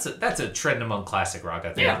 I mean, that's a trend among classic rock, I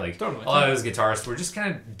think. Yeah, like, totally. a lot of those guitarists were just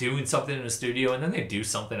kind of doing something in the studio, and then they do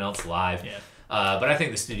something else live. Yeah. But I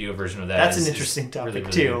think the studio version of that That's is an interesting topic really,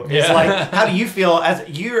 really too. good. It's like, how do you feel as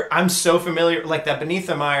I'm so familiar, like that Beneath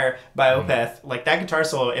the Mire by Opeth, like that guitar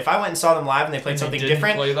solo. If I went and saw them live and they played And they something didn't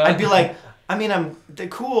different, play that? I'd be like, I mean, they're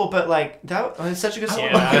cool, but like it's such a good song.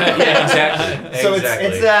 Yeah, exactly. So exactly.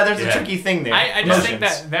 it's there's a tricky thing there. I just think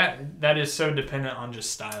Emotions. that is so dependent on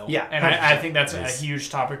just style. Yeah, and I think that's It a is. huge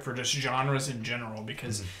topic for just genres in general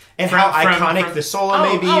because and from- how from- iconic from- the solo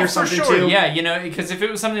may be or for something sure. too. Yeah, you know, because if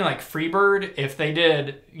it was something like Freebird, if they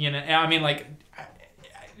did, you know, I mean, like.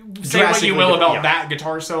 Say what you will about that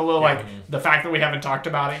guitar solo, like the fact that we haven't talked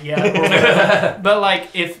about it yet. But like,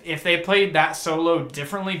 if they played that solo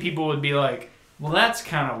differently, people would be like, "Well, that's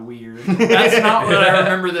kind of weird. That's not what I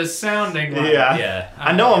remember this sounding like." Yeah.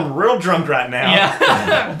 I know I'm real drunk right now.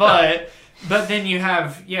 Yeah, but then you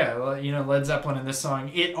have Led Zeppelin in this song.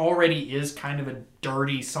 It already is kind of a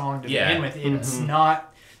dirty song to begin with. It's not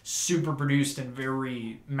super produced and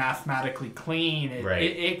very mathematically clean.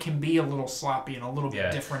 It can be a little sloppy and a little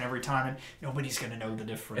bit different every time, and nobody's gonna know the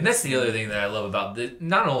difference. And that's the other thing that I love about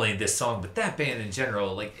not only this song but that band in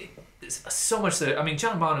general. Like, it's so much that I mean,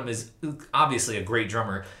 John Bonham is obviously a great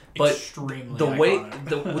drummer, but extremely the way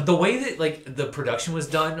iconic. the way that like the production was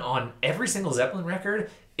done on every single Zeppelin record,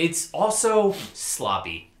 it's also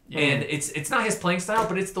sloppy. And it's not his playing style,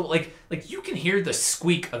 but it's the like you can hear the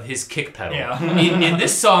squeak of his kick pedal in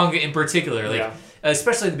this song in particular. Like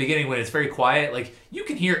especially at the beginning when it's very quiet, like you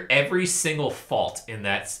can hear every single fault in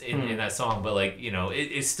that in that song. But like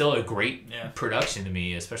it's still a great production to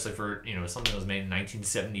me, especially for something that was made in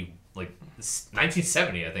 1970, like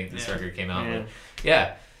 1970 I think this record came out.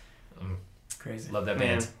 But, Crazy. Love that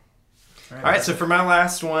band. All right, so for my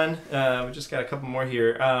last one, we just got a couple more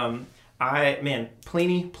here.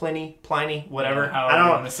 Pliny, whatever. Yeah, I don't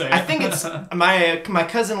want to say it. I think it's my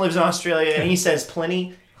cousin lives in Australia and he says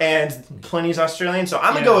Pliny, and Pliny's Australian, so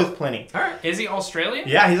I'm gonna go with Pliny. All right, is he Australian?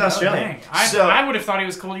 Yeah, he's Australian. I would have thought he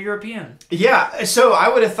was called European. Yeah, so I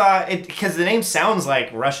would have thought it because the name sounds like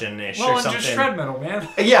Russian-ish or Well, and something. just shred metal, man.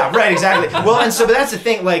 Yeah, right, exactly. Well, and so but that's the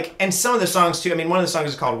thing, like, and some of the songs too. I mean, one of the songs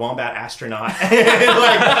is called Wombat Astronaut.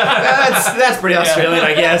 Like, that's pretty Australian,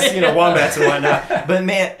 I guess. Wombats and whatnot. But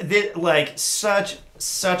man, such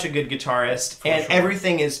a good guitarist, and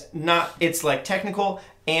everything is not. It's like technical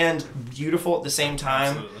and beautiful at the same time.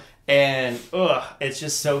 Absolutely. And it's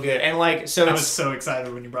just so good. And like, so I it's was so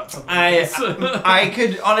excited when you brought something like this. I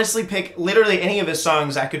could honestly pick literally any of his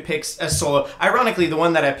songs. I could pick a solo. Ironically, the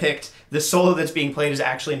one that I picked, the solo that's being played is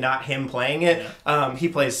actually not him playing it. Yeah. He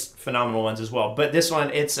plays phenomenal ones as well. But this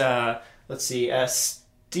one, it's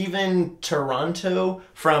Stephen Toronto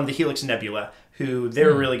from the Helix Nebula, who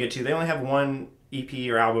they're really good too. They only have one EP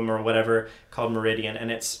or album or whatever called Meridian,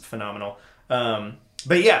 and it's phenomenal.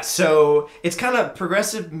 But yeah, so it's kind of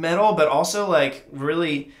progressive metal, but also like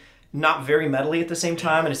really not very metally at the same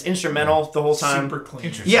time, and it's instrumental the whole time. Super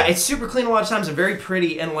clean. Yeah, it's super clean a lot of times and very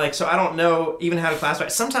pretty, and like, so I don't know even how to classify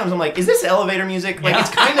it. Sometimes I'm like, is this elevator music? Like, it's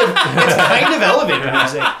kind of elevator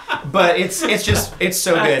music, but it's so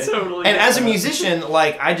good. Totally and as a musician,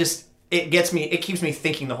 like, it keeps me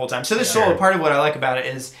thinking the whole time. So this solo, part of what I like about it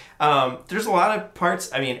is there's a lot of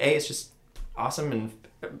parts. I mean, it's just awesome and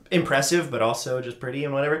impressive, but also just pretty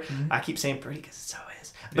and whatever. I keep saying pretty because it so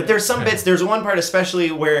is. But there's some bits. There's one part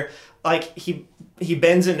especially where like he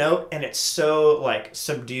bends a note and it's so like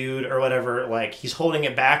subdued or whatever. Like he's holding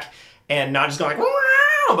it back and not just going like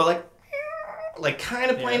wow, but like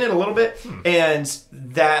kind of playing it a little bit. And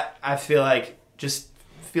that I feel like just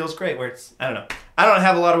feels great. Where it's I don't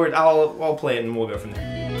have a lot of words. I'll play it and we'll go from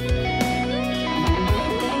there.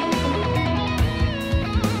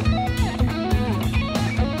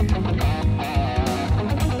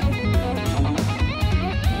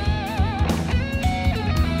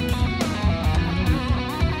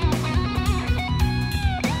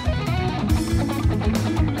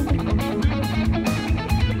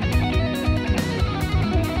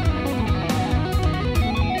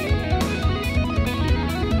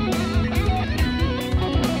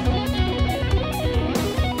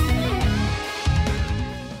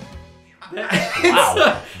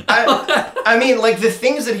 Wow. I mean, like, the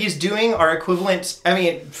things that he's doing are equivalent. I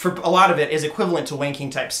mean, for a lot of it is equivalent to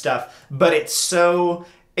wanking type stuff, but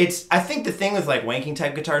I think the thing with like wanking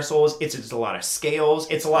type guitar solos, it's a lot of scales,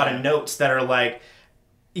 it's a lot of notes that are like,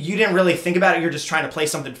 you didn't really think about it, you're just trying to play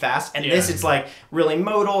something fast, and this it's like really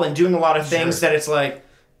modal and doing a lot of things that it's like,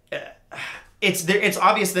 it's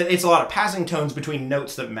obvious that it's a lot of passing tones between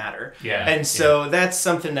notes that matter. Yeah. And so that's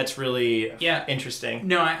something that's really interesting.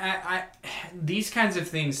 No, I these kinds of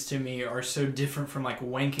things to me are so different from like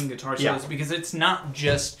wanking guitar solos because it's not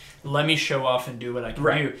just let me show off and do what I can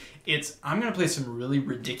do. It's I'm gonna play some really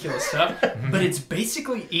ridiculous stuff, but it's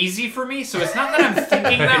basically easy for me. So it's not that I'm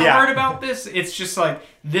thinking that hard about this. It's just like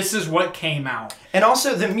this is what came out. And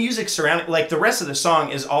also the music surrounding, like the rest of the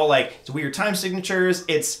song is all like it's weird time signatures.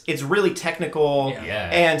 It's really technical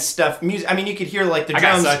and stuff. Music. I mean, you could hear like the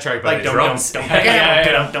drums, like drums, like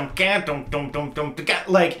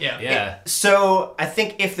So I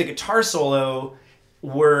think if the guitar solo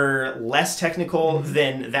were less technical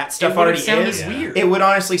than that stuff already is, weird. It would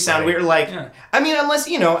honestly sound weird. Like, I mean, unless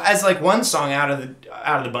as like one song out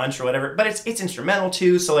of the bunch or whatever, but it's instrumental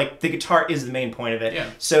too. So like the guitar is the main point of it.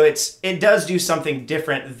 So it does do something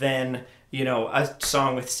different than a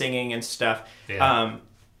song with singing and stuff. And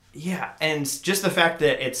just the fact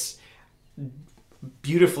that it's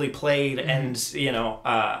beautifully played and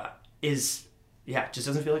is. Yeah, it just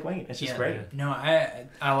doesn't feel like Wayne. It's just great. No, I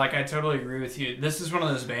totally agree with you. This is one of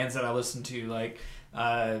those bands that I listen to, like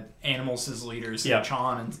Animals' leaders,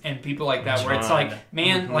 Chon, and people like that, where it's like,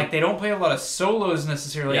 man, like they don't play a lot of solos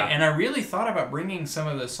necessarily. And I really thought about bringing some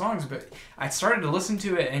of those songs, but I started to listen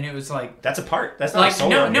to it, and it was like that's a part. That's not a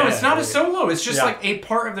solo. No, it's not a solo. It's just like a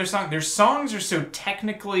part of their song. Their songs are so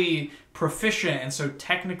technically proficient and so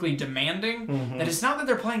technically demanding that it's not that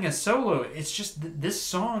they're playing a solo. It's just this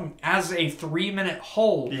song as a 3-minute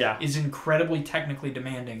whole is incredibly technically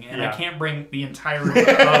demanding, and I can't bring the entirety of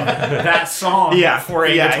that song for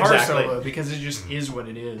a guitar solo because it just is what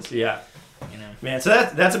it is. Man, so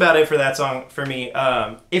that's about it for that song for me.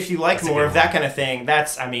 If you like more of that kind of thing, that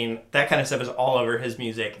kind of stuff is all over his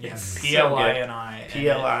music. It's PLI,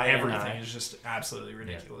 everything is just absolutely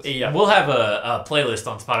ridiculous. We'll have a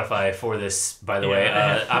playlist on Spotify for this, by the way.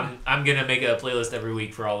 I'm gonna make a playlist every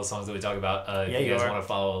week for all the songs that we talk about. If you guys want to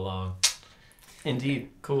follow along. Indeed.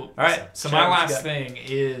 Cool. All right. So my last thing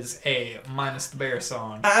is a Minus the Bear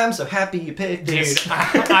song. I'm so happy you picked this. Dude,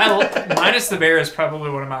 Minus the Bear is probably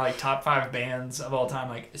one of my like top 5 bands of all time.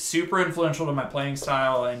 Like super influential to my playing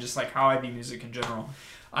style and just like how I view music in general.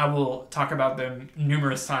 I will talk about them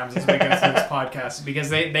numerous times as we go through this podcast because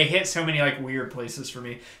they hit so many like weird places for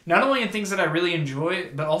me. Not only in things that I really enjoy,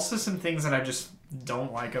 but also some things that I just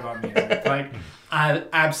don't like about music. Like I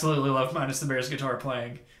absolutely love Minus the Bear's guitar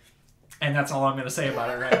playing. And that's all I'm going to say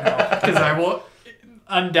about it right now, because I will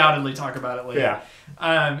undoubtedly talk about it later.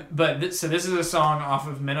 So this is a song off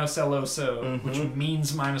of Menos El Oso, which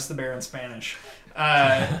means Minus the Bear in Spanish.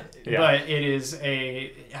 But it is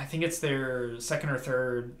I think it's their second or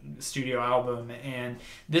third studio album, and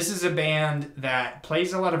this is a band that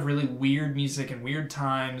plays a lot of really weird music and weird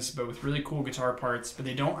times, but with really cool guitar parts, but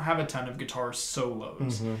they don't have a ton of guitar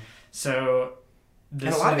solos. So... and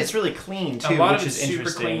a lot of it's really clean too, a lot which of it's is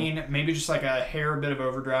interesting. super clean, maybe just like a hair bit of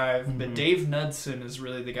overdrive. But Dave Knudsen is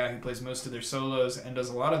really the guy who plays most of their solos and does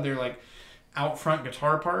a lot of their like out front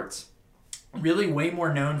guitar parts. Really way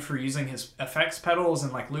more known for using his effects pedals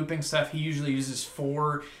and like looping stuff. He usually uses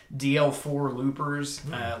 4 DL4 loopers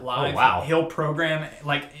live. Oh, wow. He'll program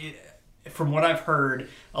from what I've heard,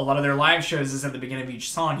 a lot of their live shows is at the beginning of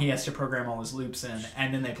each song, he has to program all his loops in,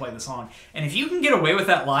 and then they play the song. And if you can get away with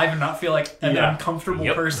that live and not feel like an uncomfortable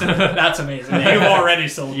person, that's amazing. You've already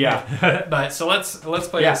sold me. But so let's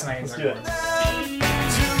play this night. Let's do it.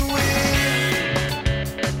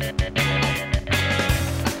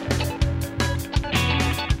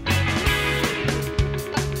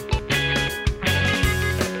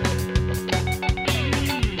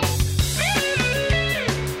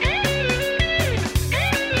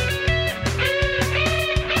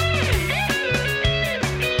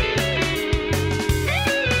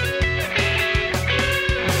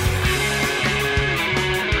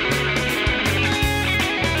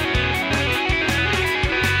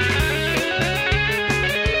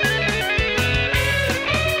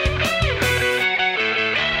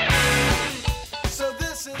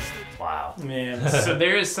 So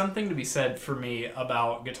there is something to be said for me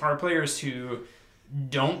about guitar players who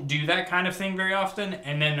don't do that kind of thing very often,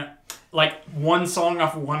 and then like one song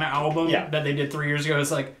off one album that they did 3 years ago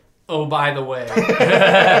is like, oh, by the way,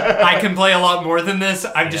 I can play a lot more than this.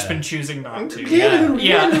 I've just been choosing not to.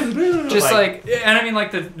 Just like, and I mean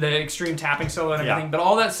like the extreme tapping solo and everything, but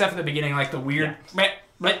all that stuff at the beginning, like the weird,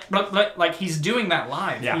 like he's doing that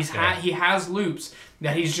live. He has loops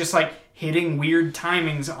that he's just like hitting weird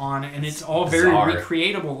timings on, and it's all very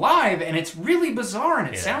recreatable live, and it's really bizarre,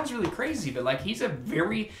 and it sounds really crazy, but like he's a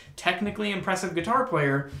very technically impressive guitar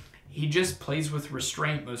player. He just plays with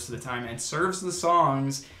restraint most of the time and serves the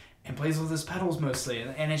songs and plays with his pedals mostly,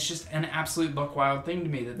 and it's just an absolute buck wild thing to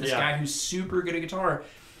me that this guy who's super good at guitar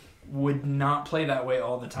would not play that way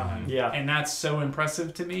all the time. Yeah. And that's so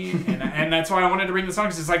impressive to me. And that's why I wanted to bring the song,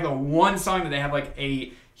 because it's like the one song that they have like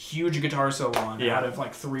a huge guitar solo on out of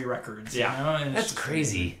like 3 records. Yeah. You know? And it's That's just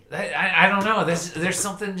crazy. I don't know. There's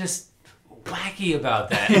something just wacky about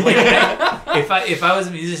that. Like, if I was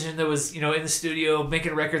a musician that was, in the studio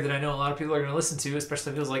making a record that I know a lot of people are going to listen to,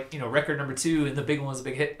 especially if it was like, record number 2 and the big one was a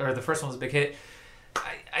big hit, or the first one was a big hit,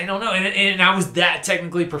 I don't know. And I was that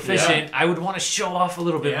technically proficient, I would want to show off a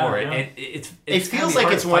little bit more. Yeah. And it feels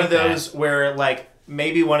like it's one of those where like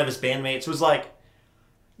maybe one of his bandmates was like,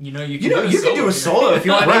 you you can do a solo if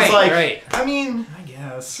you want. Right, It's like, right. I mean, I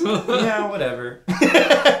guess. yeah, whatever.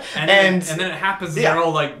 And then it happens, and they're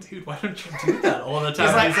all like, dude, why don't you do that all the time?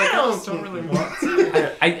 He's like, He's like, I I just don't really want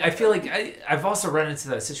to. I feel like I've also run into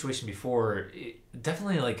that situation before.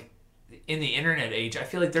 Definitely, like in the internet age, I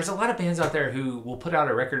feel like there's a lot of bands out there who will put out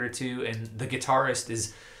a record or two, and the guitarist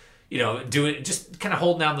is, doing just kind of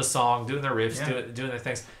holding down the song, doing their riffs, doing their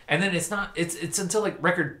things, and then it's until like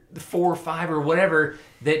record 4 or 5 or whatever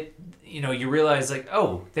that you realize like,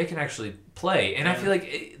 oh, they can actually play, and I feel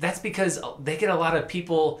like that's because they get a lot of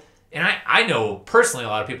people. And I know personally a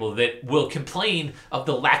lot of people that will complain of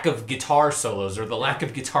the lack of guitar solos or the lack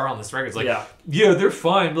of guitar on this record. It's like, yeah, they're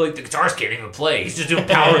fine, but like the guitarist can't even play. He's just doing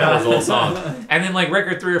power chords the whole song. And then like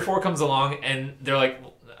record 3 or 4 comes along and they're like,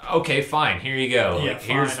 okay, fine, here you go. Yeah, like,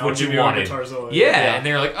 here's fine, what I'll give you you a wanted. guitar solo. Yeah, and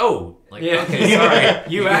they're like, oh, like okay, sorry,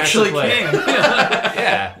 you actually can.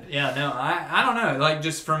 Yeah. Yeah, no, I don't know. Like,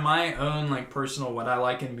 just from my own, like, personal, what I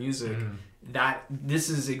like in music, that this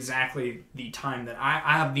is exactly the time that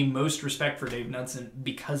I have the most respect for Dave Knudsen,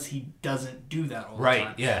 because he doesn't do that all the time.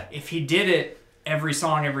 Right, yeah. If he did it every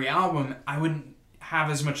song, every album, I wouldn't have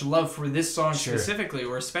as much love for this song specifically,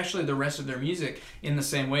 or especially the rest of their music in the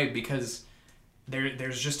same way, because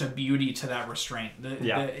there's just a beauty to that restraint.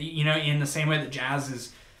 In the same way that jazz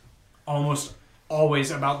is almost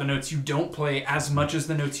always about the notes you don't play as much as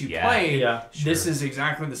the notes you play. Yeah, This is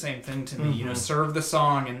exactly the same thing to me. Serve the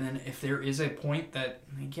song, and then if there is a point that,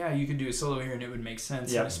 like, you could do a solo here and it would make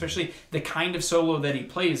sense. And especially the kind of solo that he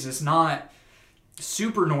plays is not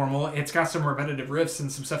super normal. It's got some repetitive riffs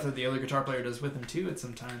and some stuff that the other guitar player does with him too at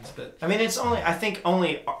sometimes. But I mean, I think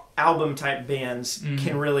only album type bands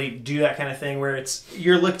can really do that kind of thing, where it's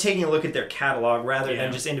taking a look at their catalog rather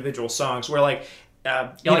than just individual songs. Where like,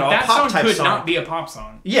 that a pop song type could song not be a pop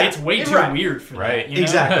song. Yeah, it's way too weird for right. that.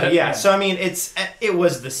 Exactly. Yeah. So I mean, it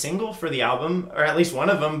was the single for the album, or at least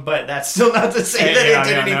one of them, but that's still not to say that it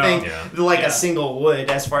did anything like a single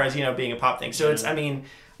would, as far as being a pop thing. So it's, I mean,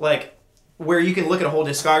 like, where you can look at a whole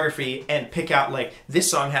discography and pick out like, this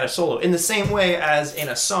song had a solo, in the same way as in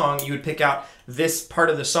a song you would pick out this part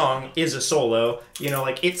of the song is a solo,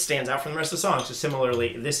 like it stands out from the rest of the song. So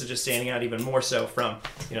similarly, this is just standing out even more so from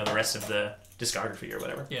the rest of the discography or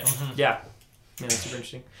whatever. Yeah, that's super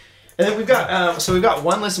interesting. And then we've got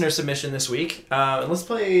one listener submission this week. And let's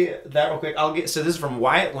play that real quick. So this is from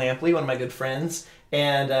Wyatt Lampley, one of my good friends.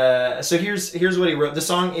 And so here's what he wrote. The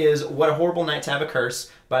song is "What a Horrible Night to Have a Curse"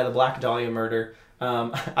 by the Black Dahlia Murder.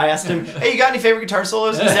 I asked him, "Hey, you got any favorite guitar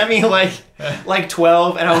solos?" He sent me like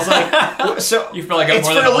 12, and I was like, "So you probably got it's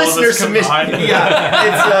more for than a all of listener us submission." combined.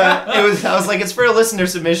 Yeah, I was like, "It's for a listener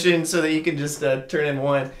submission, so that you can just turn in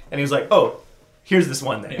one." And he was like, "Oh, here's this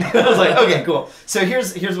one then." I was like, okay, cool. So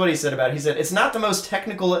here's what he said about it. He said, "It's not the most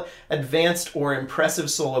technical, advanced, or impressive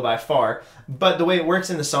solo by far, but the way it works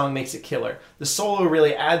in the song makes it killer. The solo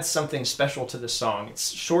really adds something special to the song.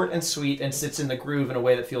 It's short and sweet and sits in the groove in a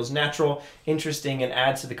way that feels natural, interesting, and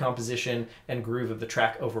adds to the composition and groove of the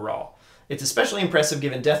track overall. It's especially impressive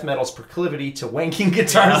given death metal's proclivity to wanking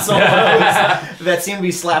guitar solos that seem to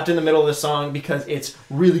be slapped in the middle of the song because it's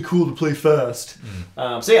really cool to play fast."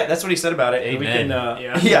 So yeah, that's what he said about it. Amen.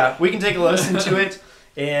 We can, we can take a listen to it.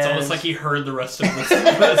 And It's almost like he heard the rest of this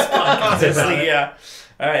podcast. honestly, yeah.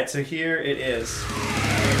 All right, so here it is.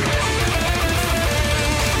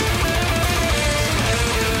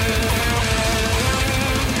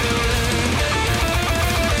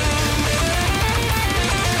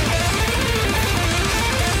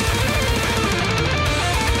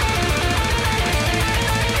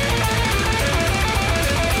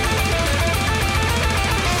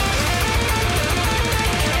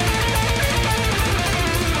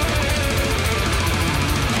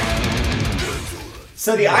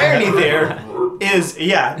 So the irony there is,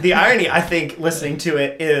 the irony, I think, listening to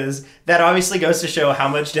it is that obviously goes to show how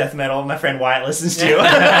much death metal my friend Wyatt listens to.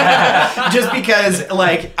 Just because,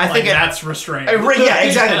 like, I think that's restrained. Yeah,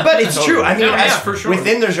 exactly. But it's true. I mean, for sure.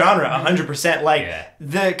 within the genre, 100%. Like,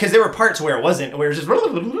 because there were parts where it wasn't, where it was just,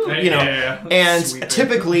 you know. And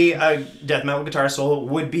typically, a death metal guitar solo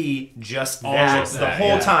would be just that the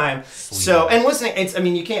whole time. So, and listening, it's, I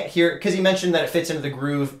mean, you can't hear, because he mentioned that it fits into the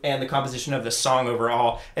groove and the composition of the song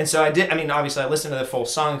overall. And so obviously I listened to the full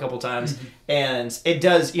song a couple times, and it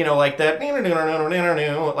does, you know, like the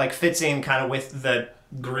like fits in kind of with the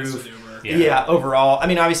groove. Overall. I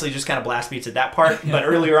mean, obviously just kind of blast beats at that part, but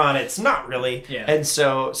earlier on it's not really. And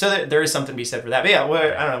so there is something to be said for that. But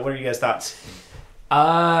I don't know, what are you guys' thoughts?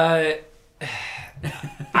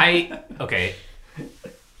 Okay.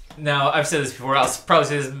 Now, I've said this before. I'll probably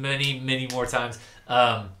say this many more times.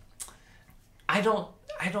 I don't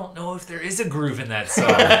know if there is a groove in that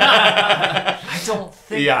song. I don't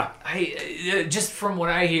think. I just from what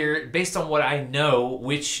I hear, based on what I know,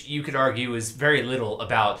 which you could argue is very little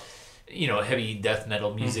about, you know, heavy death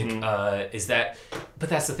metal music, is that. But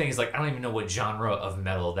that's the thing, is like I don't even know what genre of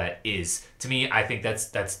metal that is. To me, I think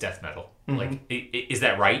that's death metal. Like, is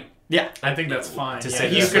that right? Yeah, I think that's fine. To say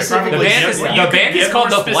the band is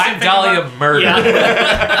called the Black Dahlia Murder.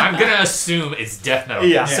 I'm gonna assume it's death metal.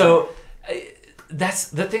 Yeah. So that's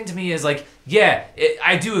the thing to me is like,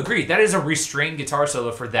 I do agree that is a restrained guitar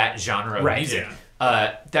solo for that genre of music.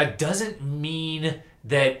 That doesn't mean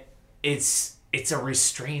that it's a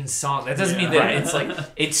restrained song. That doesn't mean that it's like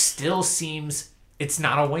it still seems. It's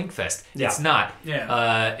not a Wankfest. It's not.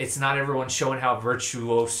 It's not everyone showing how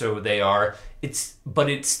virtuoso they are. But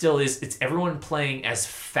it still is. It's everyone playing as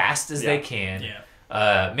fast as they can.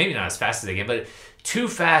 Maybe not as fast as they can, but too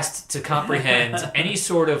fast to comprehend any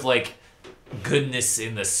sort of like goodness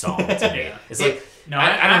in the song to me. It's like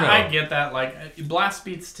I don't know. I get that. Like blast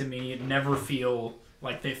beats to me never feel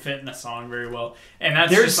like they fit in a song very well, and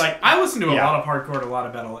that's just like I listen to a lot of hardcore, a lot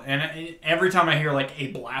of metal, and every time I hear like a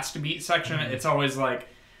blast beat section, it's always like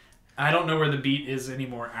I don't know where the beat is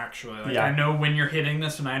anymore. Actually, like I know when you're hitting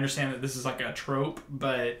this, and I understand that this is like a trope,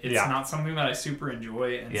 but it's not something that I super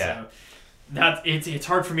enjoy, and so that it's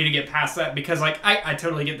hard for me to get past that because like I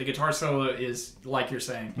totally get the guitar solo is like you're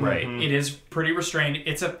saying, right? It is pretty restrained.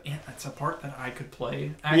 It's a part that I could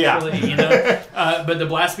play actually, you know. But the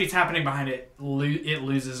blast beats happening behind it, it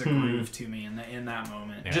loses a groove to me in that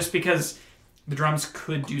moment, just because the drums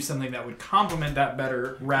could do something that would complement that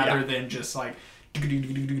better rather than just like.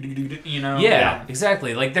 You know? Yeah,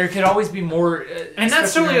 exactly. Like there could always be more, and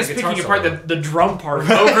that's totally just picking apart the drum part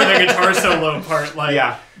over the guitar solo part.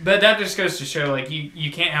 Like, but that just goes to show like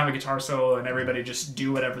you can't have a guitar solo and everybody just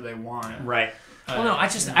do whatever they want. Right. Well, no, I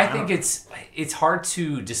think it's hard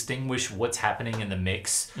to distinguish what's happening in the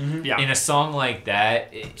mix in a song like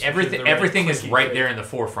that. Everything is right there in the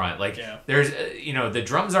forefront. Like there's the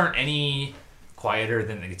drums aren't any quieter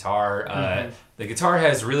than the guitar. The guitar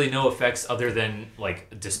has really no effects other than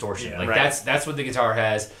like distortion. That's what the guitar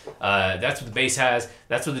has. That's what the bass has.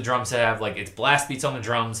 That's what the drums have. Like it's blast beats on the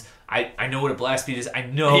drums. I know what a blast beat is. I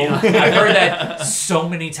know I've heard that so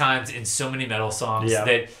many times in so many metal songs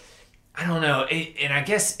that I don't know. And I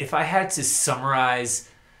guess if I had to summarize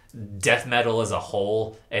death metal as a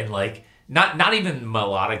whole and like not even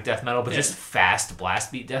melodic death metal, but just fast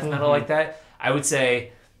blast beat death metal like that, I would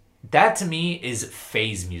say that to me is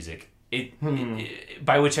phase music.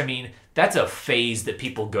 By which I mean that's a phase that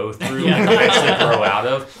people go through and eventually grow out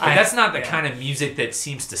of. But that's not the kind of music that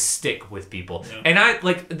seems to stick with people. Yeah. And I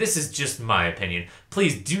like this is just my opinion.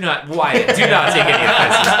 Please do not take any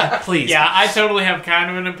offenses. Please. Yeah, I totally have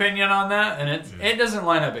kind of an opinion on that, and it doesn't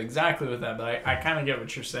line up exactly with that, but I kind of get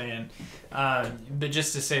what you're saying. But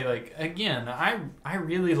just to say, like again, I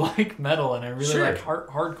really like metal and I really like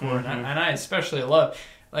hardcore, and I especially love.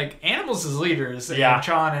 Like Animals as Leaders and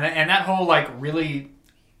Chon and that whole like really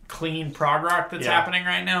clean prog rock that's happening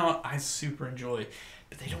right now, I super enjoy.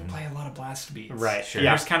 But they don't play a lot of blast beats. Right. Sure.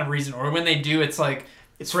 There's kind of reason. Or when they do, it's like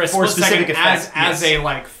it's for a split second as a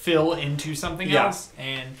like fill into something else.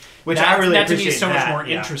 And which I really that appreciate. To me is so much more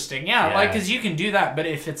interesting. Yeah, like because you can do that, but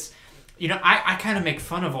if it's I kind of make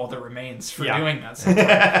fun of All That Remains for doing that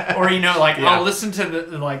sometimes. Or like I'll listen to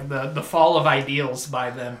the Fall of Ideals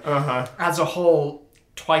by them as a whole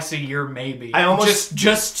twice a year maybe. I almost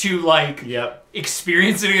just to like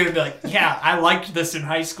experience it and be like, yeah, I liked this in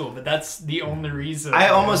high school, but that's the only reason.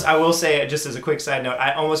 I will say, just as a quick side note,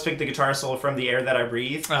 I almost picked the guitar solo from The Air That I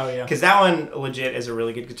Breathe. Oh, yeah. Because that one legit is a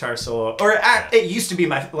really good guitar solo. Or it used to be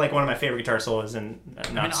one of my favorite guitar solos, and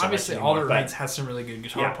not so obviously much All That anymore, Remains has some really good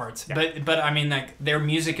guitar parts, yeah. but I mean, like, their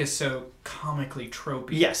music is so comically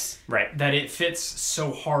tropey. Yes, right. That it fits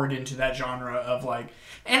so hard into that genre of like,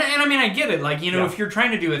 and I mean, I get it. Like, you know, if you're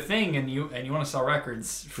trying to do a thing and you want to sell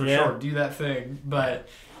records, for sure, do that thing. But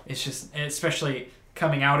it's just, especially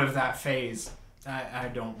coming out of that phase,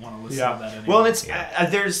 I don't want to listen to that anymore. Well, it's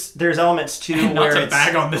there's elements too not where to it's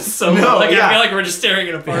bag on this so I feel like we're just tearing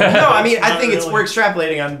it apart. No, I mean, I Not think really. we're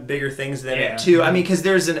extrapolating on bigger things than it too. I mean, because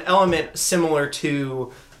there's an element similar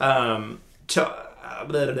to August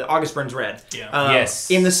Burns Red. Yeah.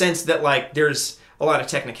 Yes. In the sense that like there's a lot of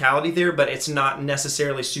technicality there, but it's not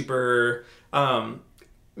necessarily super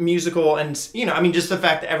musical. And you know, I mean, just the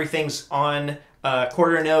fact that everything's on a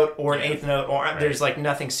quarter note or an eighth note, or there's like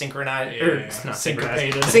nothing synchronized or not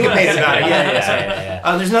syncopated. Syncopated about it.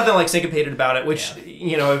 Yeah. There's nothing like syncopated about it, which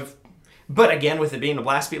you know. But again, with it being a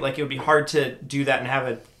blast beat, like it would be hard to do that and have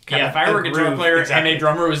a kind of if I were a guitar groove. player Exactly. and a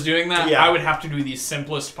drummer was doing that, Yeah. I would have to do the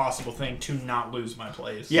simplest possible thing to not lose my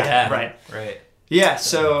place. Yeah, right. Yeah,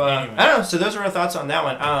 so anyway. I don't know. So those are our thoughts on that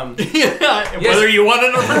one. Whether you want it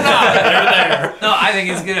or not, they're there. No, I think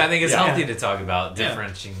it's good. I think it's healthy to talk about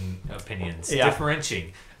differentiating opinions. Yeah.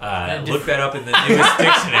 Differentiating. Look that up in the newest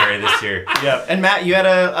dictionary this year. Yeah. And Matt, you had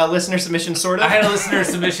a listener submission, sort of? I had a listener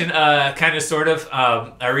submission, kind of, sort of.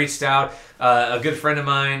 I reached out. A good friend of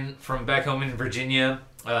mine from back home in Virginia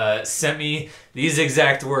sent me these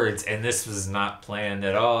exact words, and this was not planned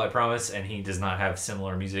at all, I promise, and he does not have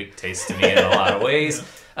similar music taste to me in a lot of ways.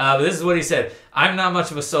 But this is what he said. I'm not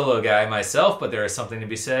much of a solo guy myself, but there is something to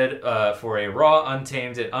be said for a raw,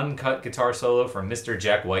 untamed, and uncut guitar solo from Mr.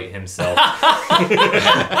 Jack White himself. When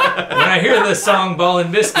I hear the song Ball and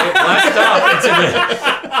Biscuit blast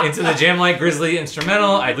off into the Jam Like Grizzly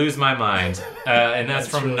instrumental, I lose my mind. And that's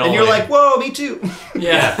from Nolan. And you're like, whoa, me too.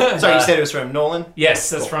 Yeah. Sorry, you said it was from Nolan? Yes,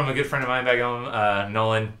 that's from a good friend of mine back home,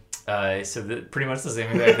 Nolan. So pretty much the same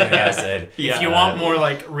exact thing I said. If you want more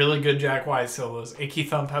like really good Jack White solos, Icky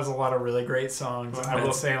Thump has a lot of really great songs. I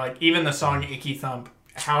will say, like, even the song Icky Thump,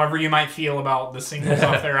 however you might feel about the singles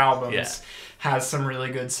off their albums, has some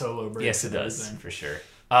really good solo breaks. Yes, it does, for sure.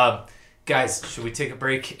 Guys, should we take a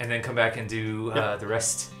break and then come back and do the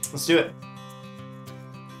rest? Let's do it.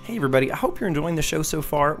 Hey everybody, I hope you're enjoying the show so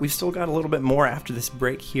far. We've still got a little bit more after this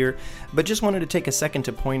break here, but just wanted to take a second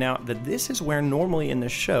to point out that this is where normally in the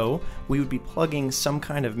show we would be plugging some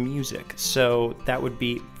kind of music. So that would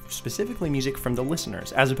be specifically music from the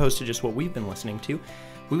listeners, as opposed to just what we've been listening to.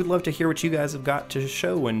 We would love to hear what you guys have got to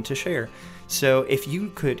show and to share. So if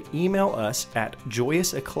you could email us at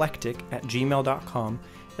joyouseclectic@gmail.com,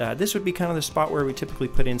 this would be kind of the spot where we typically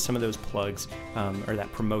put in some of those plugs or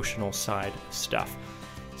that promotional side stuff.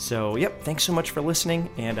 So, yep, thanks so much for listening,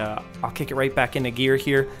 and I'll kick it right back into gear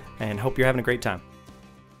here, and hope you're having a great time.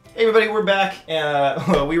 Hey everybody, we're back.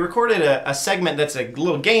 We recorded a segment that's a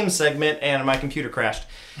little game segment, and my computer crashed.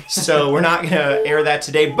 So we're not going to air that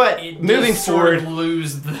today, but moving forward...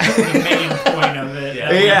 lose the main point of it. Yeah.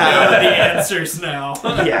 We know the answers now.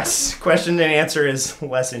 Yes, question and answer is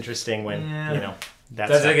less interesting when, you know...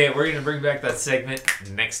 That's okay. We're going to bring back that segment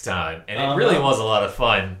next time. And it really was a lot of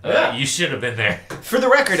fun. You should have been there. For the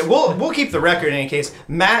record, we'll keep the record in any case.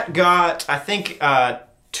 Matt got, I think,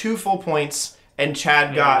 2 full points, and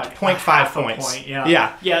Chad got 0.5 points. Point,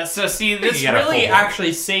 yeah, so see, this really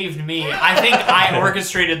actually saved me. I think I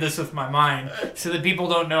orchestrated this with my mind so that people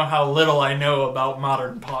don't know how little I know about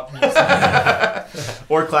modern pop music.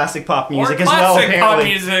 Or classic pop music or as well, classic apparently.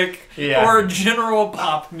 pop music. Yeah. Or general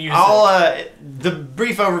pop music. The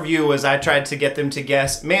brief overview was I tried to get them to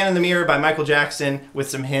guess Man in the Mirror by Michael Jackson with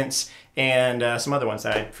some hints and some other ones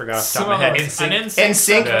that I forgot off the top of my head.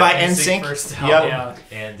 NSYNC by NSYNC. Yep. Yeah.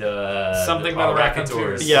 And Something by the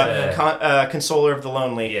Raconteurs. Yeah, Consoler of the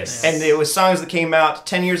Lonely. Yes. And it was songs that came out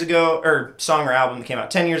 10 years ago, or song or album that came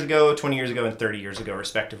out 10 years ago, 20 years ago, and 30 years ago,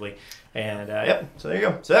 respectively. And so there you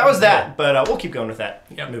go. So that was that, but we'll keep going with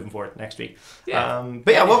that moving forward next week. Yeah.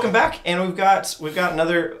 But yeah, welcome back, and we've got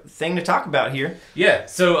another thing to talk about here. Yeah.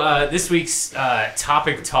 So this week's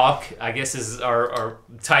topic talk, I guess, is our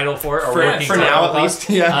title for it. For now, at least.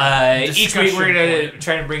 Yeah. Each week we're gonna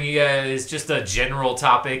try to bring you guys just a general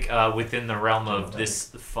topic within the realm of this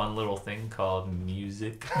fun little thing called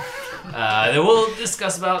music. That we'll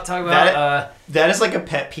talk about. That is like a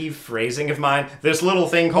pet peeve phrasing of mine. This little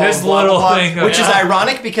thing called little blah, thing, which is yeah.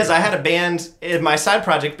 ironic because I had a band. My side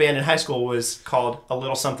project band in high school was called A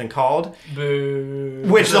Little Something Called, Boo.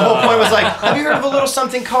 which the whole point was like, have you heard of A Little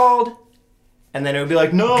Something Called? And then it would be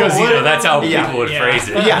like, no, Because that's how Yeah. people would Yeah. phrase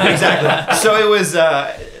it. yeah, exactly. So it was.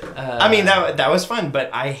 I mean that was fun, but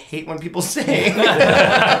I hate when people say,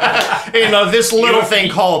 this little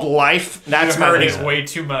thing called life. That's my Already reason. way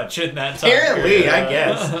too much in that time. Apparently, period. I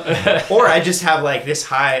guess. Or I just have like this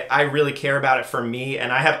high. I really care about it for me,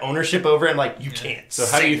 and I have ownership over it. And like, you can't. So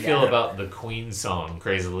how do say you feel that. about the Queen song,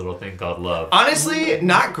 Crazy Little Thing Called Love? Honestly,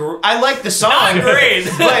 not great. I like the song. Not great.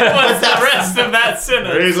 but What's the that rest of that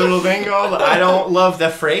sentence? Crazy little thing called. I don't love the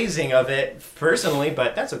phrasing of it personally,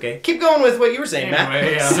 but that's okay. Keep going with what you were saying, Matt.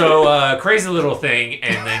 Anyway, yeah. So, Crazy Little Thing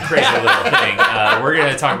and then Crazy Little Thing. We're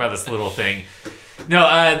going to talk about this little thing. No,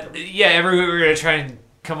 every week we're going to try and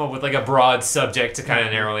come up with like a broad subject to kind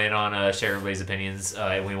of narrow in on, share everybody's opinions.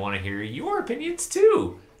 And we want to hear your opinions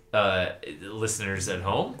too, listeners at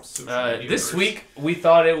home. This week we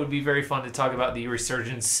thought it would be very fun to talk about the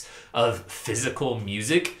resurgence of physical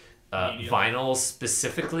music, vinyl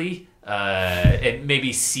specifically, and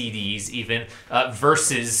maybe CDs even,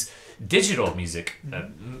 versus digital music,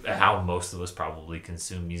 how most of us probably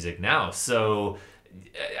consume music now. So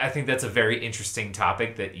I think that's a very interesting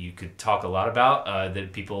topic that you could talk a lot about,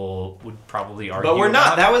 that people would probably argue But we're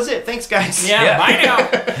not. about. That was it. Thanks, guys. Yeah, bye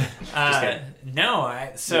now. kidding.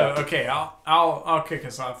 Okay, I'll kick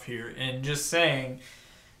us off here and just saying,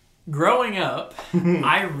 growing up,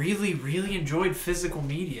 I really, really enjoyed physical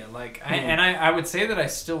media. Like, I would say that I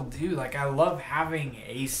still do. Like, I love having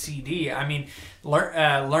a CD. I mean,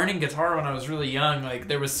 learning guitar when I was really young, like,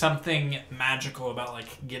 there was something magical about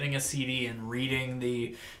like getting a CD and reading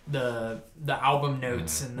the album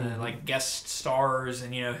notes and the like guest stars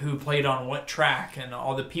and who played on what track and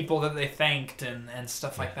all the people that they thanked and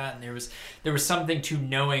stuff like that. And there was something to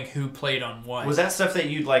knowing who played on what. Was that stuff that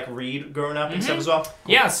you'd like read growing up and stuff as well?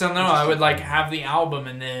 Yeah, so no, I would like have the album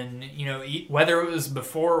and then, whether it was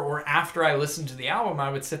before or after I listened to the album,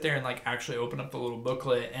 I would sit there and like actually open up the little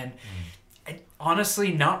booklet and I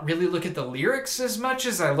honestly not really look at the lyrics as much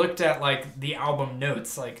as I looked at like the album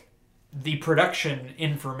notes, like the production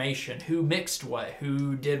information, who mixed what,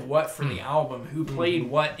 who did what for the album, who played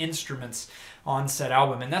what instruments on said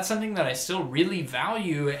album. And that's something that I still really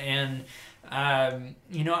value. And,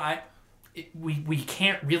 we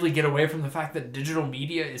can't really get away from the fact that digital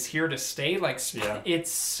media is here to stay. Like, it's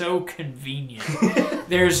so convenient.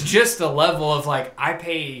 There's just a level of like, I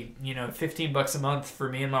pay, $15 a month for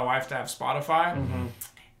me and my wife to have Spotify.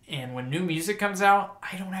 And when new music comes out,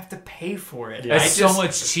 I don't have to pay for it. It's so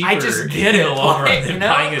much cheaper. I just get in it the long run than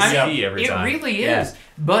buying a CD every time. It really is.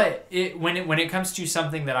 But when it comes to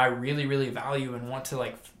something that I really, really value and want to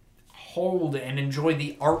like hold and enjoy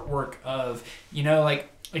the artwork of, like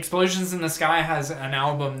Explosions in the Sky has an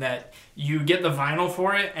album that you get the vinyl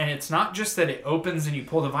for it, and it's not just that it opens and you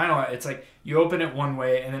pull the vinyl out. It's like you open it one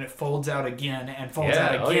way and then it folds out again and folds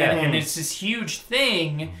out again, and it's this huge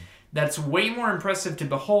thing that's way more impressive to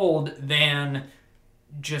behold than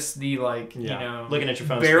just the looking at your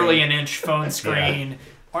phone barely screen. an inch phone screen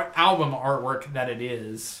album artwork that it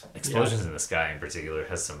is. Explosions in the Sky in particular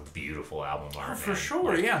has some beautiful album art. For man.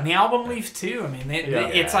 sure, Like, yeah. And the album leaf too. I mean,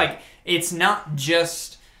 it's like, it's not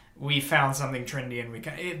just we found something trendy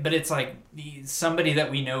and but it's like somebody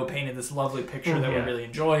that we know painted this lovely picture that we really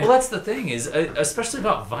enjoy. Well, that's the thing is, especially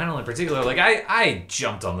about vinyl in particular. Like I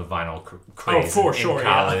jumped on the vinyl craze in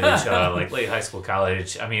college, like late high school,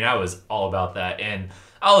 college. I mean, I was all about that, and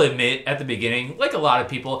I'll admit, at the beginning, like a lot of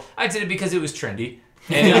people, I did it because it was trendy,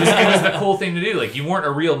 and it was the cool thing to do. Like, you weren't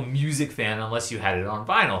a real music fan unless you had it on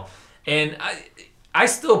vinyl, and I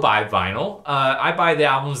still buy vinyl. I buy the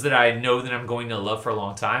albums that I know that I'm going to love for a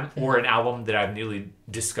long time, or an album that I've newly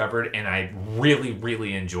discovered and I really,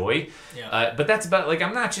 really enjoy. Yeah. But that's about, like,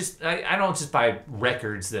 I don't just buy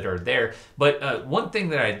records that are there. But one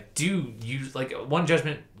thing that I do use, like, one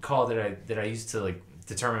judgment call that I use to, like,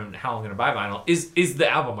 determine how I'm going to buy vinyl is the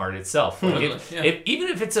album art itself. Like, even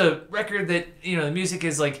if it's a record that, the music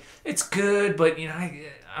is, like, it's good, but,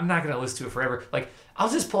 I'm not going to listen to it forever. Like, I'll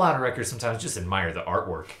just pull out a record sometimes, just admire the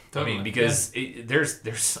artwork. Totally. I mean, because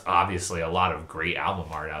there's obviously a lot of great album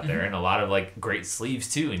art out there, and a lot of like great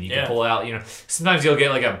sleeves too. And you can pull out, sometimes you'll get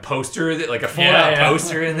like a poster, like a full out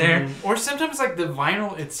poster in there. Or sometimes like the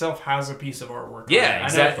vinyl itself has a piece of artwork. Yeah, I know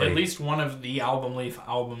exactly. at least one of the Album Leaf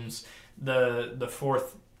albums, the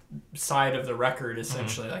fourth side of the record,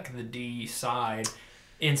 essentially like the D side.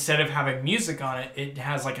 Instead of having music on it, it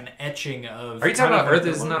has like an etching of. Are you talking about Earth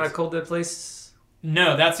Is Not a Cold Dead Place?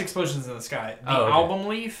 No, that's Explosions in the Sky. The Album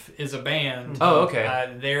Leaf is a band. Oh, okay.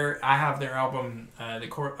 I have their album, A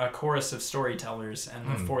Chorus of Storytellers, and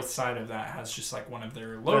the fourth side of that has just like one of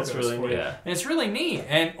their logos. That's really neat. Yeah. And it's really neat.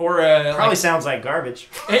 And Probably sounds like garbage.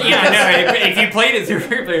 yeah, no. If you played it through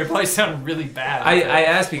replay, it would probably sound really bad. I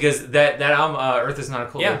asked because that album, Earth Is Not a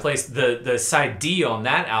Cold Place, the side D on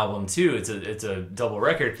that album too. It's a double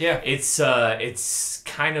record. Yeah. It's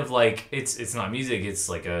kind of like it's not music. It's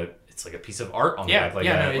like a piece of art on the back, like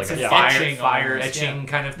a fire etching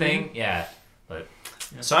kind of thing. Mm-hmm. Yeah, but.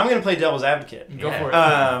 So I'm gonna play devil's advocate. Go for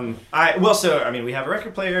it. We have a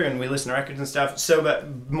record player and we listen to records and stuff. So, but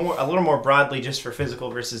a little more broadly, just for physical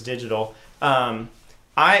versus digital. I'm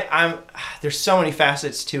there's so many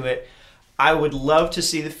facets to it. I would love to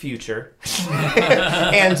see the future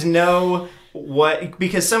and know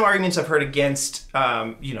because some arguments I've heard against,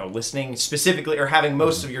 listening specifically or having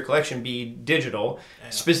most of your collection be digital,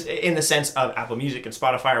 in the sense of Apple Music and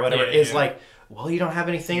Spotify or whatever, like, well, you don't have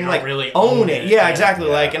anything you like really own it. Yeah, exactly.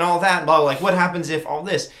 Yeah. Like, and all that, blah, like, what happens if all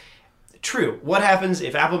this? True. What happens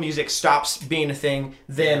if Apple Music stops being a thing?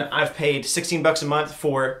 Then I've paid $16 a month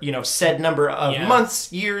for, said number of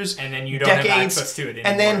months, years, and then you don't decades, have access to it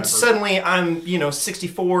anymore. And then suddenly I'm,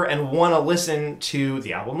 64 and want to listen to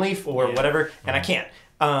the Album Leaf or whatever, and I can't.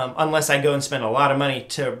 Unless I go and spend a lot of money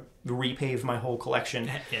to repave my whole collection.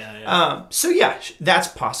 That's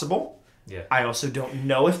possible. Yeah. I also don't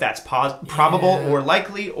know if that's probable or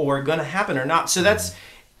likely or going to happen or not. So that's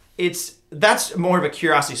more of a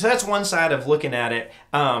curiosity. So that's one side of looking at it.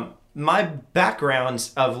 My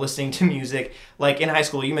backgrounds of listening to music, like in high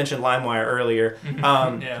school, you mentioned LimeWire earlier.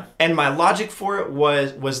 And my logic for it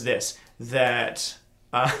was this, that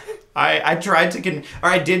I tried to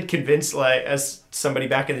I did convince as somebody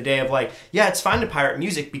back in the day of like, yeah, it's fine to pirate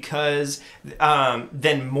music because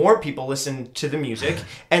then more people listen to the music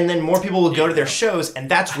and then more people will go to their shows,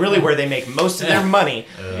 and that's really where they make most of their money.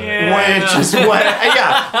 Which is what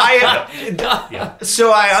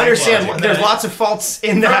so I understand there's lots of faults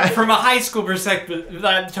in that. From a high school perspective,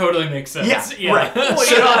 that totally makes sense. Right. Well,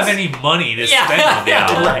 you don't have any money to spend on the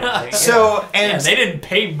album. Right. So they didn't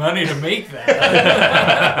pay money to make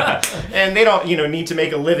that. And they don't, need to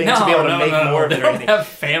make a living to be able to make more of it or anything. Have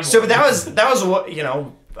family. So that was what,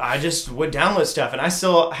 I just would download stuff, and I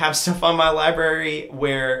still have stuff on my library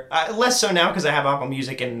where, less so now because I have Apple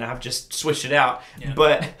Music and I've just switched it out,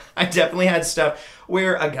 but I definitely had stuff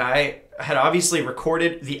where a guy had obviously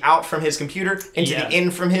recorded the out from his computer into the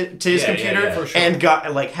in from his computer, for sure. And got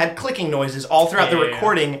had clicking noises all throughout the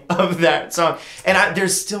recording of that song. And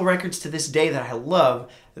there's still records to this day that I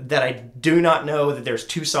love that I do not know that there's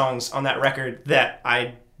 2 songs on that record that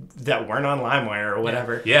weren't on LimeWire or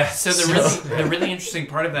whatever. Yeah. So the really interesting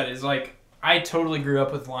part of that is like I totally grew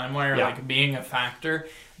up with LimeWire like being a factor,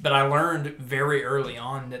 but I learned very early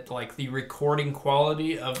on that like the recording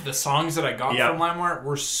quality of the songs that I got from LimeWire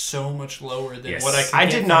were so much lower than what I could I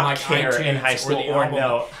get did from, not like, care iTunes in high school or album.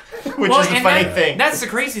 know, which is the funny thing. That's the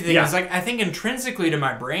crazy thing is like I think intrinsically to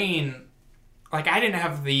my brain, like I didn't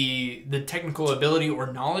have the technical ability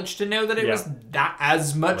or knowledge to know that it was that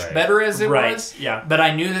as much better as it was. Yeah. But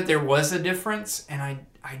I knew that there was a difference, and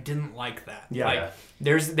I didn't like that. Yeah. Like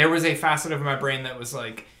there was a facet of my brain that was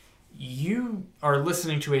like, you are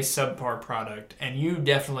listening to a subpar product, and you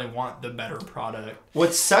definitely want the better product.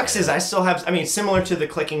 What sucks is I still have, similar to the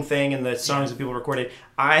clicking thing and the songs that people recorded,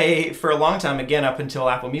 for a long time, again, up until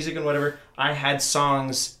Apple Music and whatever, I had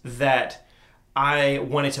songs that I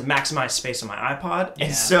wanted to maximize space on my iPod,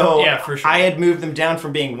 and so for sure. I had moved them down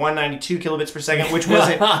from being 192 kilobits per second, which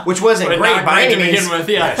wasn't great by any means.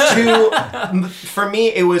 To for me,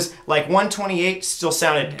 it was like 128 still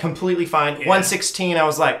sounded completely fine. 116, I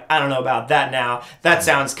was like, I don't know about that now. That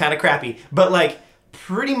sounds kind of crappy, but like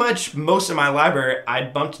pretty much most of my library, I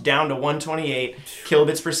bumped down to 128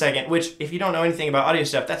 kilobits per second. Which, if you don't know anything about audio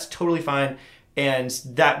stuff, that's totally fine. And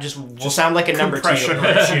that just will sound like a number to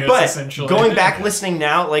you. But going back listening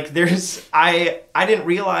now, like I didn't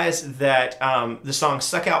realize that the song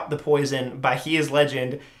Suck Out the Poison by He Is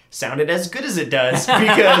Legend sounded as good as it does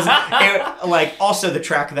because also the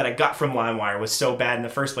track that I got from LimeWire was so bad in the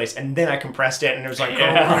first place, and then I compressed it and it was like it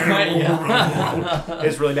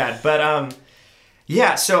was really bad. But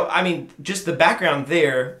so just the background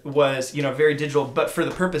there was, very digital, but for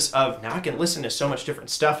the purpose of now I can listen to so much different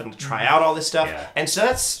stuff and try out all this stuff. Yeah. And so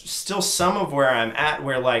that's still some of where I'm at,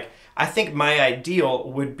 where like I think my ideal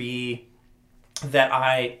would be that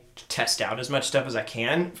I test out as much stuff as I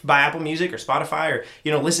can by Apple Music or Spotify,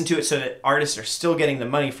 or listen to it so that artists are still getting the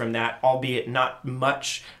money from that, albeit not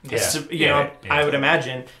much. I would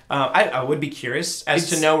imagine. I would be curious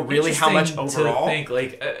to know really how much overall. To think,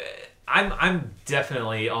 like, I'm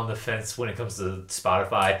definitely on the fence when it comes to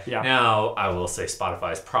Spotify. Yeah. Now, I will say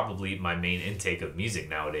Spotify is probably my main intake of music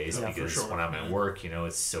nowadays Yeah, because for sure. when I'm at work,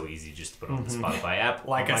 it's so easy just to put on the Spotify app.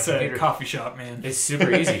 Like on I my said, computer. coffee shop, man. It's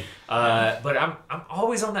super easy. But I'm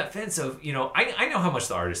always on that fence of, I know how much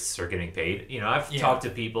the artists are getting paid. I've talked to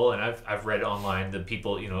people and I've read online the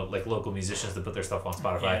people, like local musicians that put their stuff on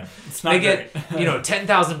Spotify. Yeah, it's not they get, great.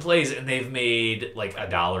 10,000 plays and they've made like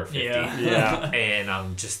 $1.50. Yeah. And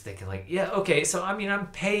I'm just thinking like, yeah, okay. So, I'm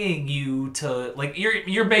paying you to like,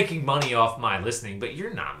 you're making money off my listening, but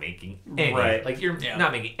you're not making any, Right. like you're Yeah.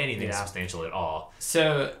 not making anything Yeah. substantial at all.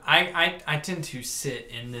 So I tend to sit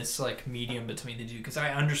in this like medium between the two because I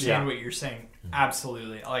understand what you're saying.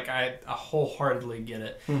 Absolutely, like I wholeheartedly get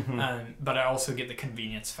it, but I also get the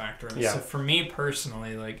convenience factor of it. Yeah. So for me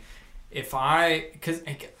personally, like because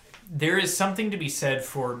there is something to be said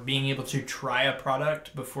for being able to try a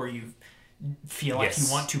product before you feel like Yes.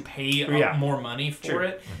 you want to pay Yeah. more money for Sure.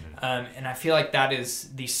 it. And I feel like that is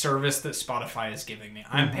the service that Spotify is giving me.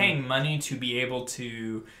 I'm paying money to be able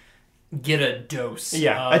to get a dose.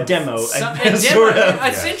 Yeah, of a demo, some- a sort of.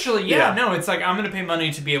 Essentially, Yeah. no, it's like I'm going to pay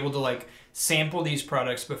money to be able to like sample these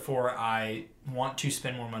products before I want to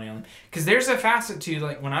spend more money on them. Because there's a facet to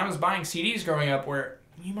like when I was buying CDs growing up where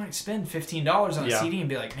you might spend $15 on a Yeah. CD and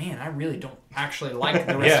be like, man, I really don't actually like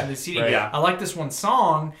the rest of the CD. right. Yeah. I like this one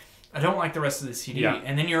song. I don't like the rest of the CD. Yeah.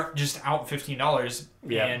 And then you're just out $15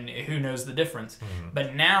 Yeah. and who knows the difference.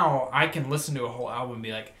 But now I can listen to a whole album and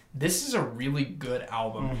be like, this is a really good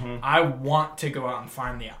album. I want to go out and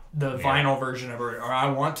find the vinyl version of it, or I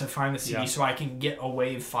want to find the CD so I can get a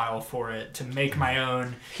WAV file for it to make my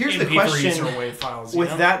own Here's the MP3s question or WAV files.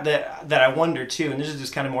 with that I wonder too, and this is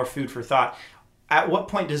just kind of more food for thought. At what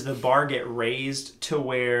point does the bar get raised to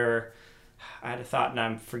where I had a thought and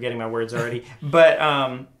I'm forgetting my words already, but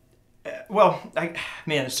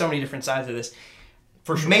there's so many different sides of this.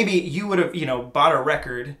 For sure. Maybe you would have, bought a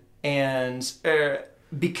record and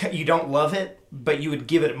because you don't love it, but you would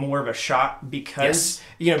give it more of a shot because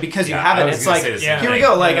because you have I it. was It's gonna like, say the same here we thing.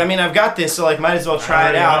 go. Like, I've got this, so like, might as well try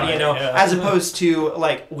it out. As Yeah. opposed to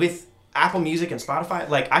like with Apple Music and Spotify,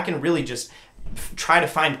 like I can really just try to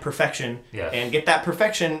find perfection and get that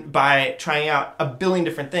perfection by trying out a billion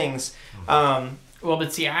different things. Well,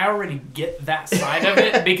 but see, I already get that side of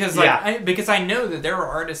it because because I know that there are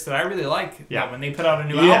artists that I really like that when they put out a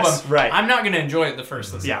new album, right. I'm not going to enjoy it the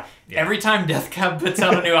first listen. Yeah. Every time Death Cab puts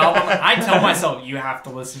out a new album, I tell myself, you have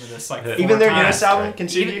to listen to this like 4 Even their times. newest album,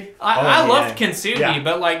 Kintsugi? I loved Kintsugi, Yeah.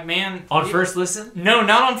 but like, man... On first listen? No,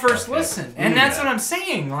 not on first listen. And that's Yeah. what I'm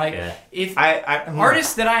saying. Like, if I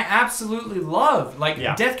artists that I absolutely love, like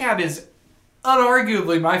Death Cab is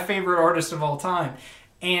unarguably my favorite artist of all time.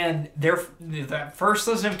 And that first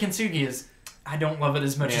listen of Kintsugi is, I don't love it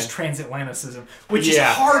as much as Transatlanticism, which is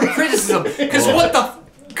hard criticism, because what the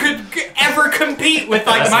could ever compete with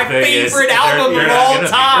like That's my the thing favorite is, album they're of not all gonna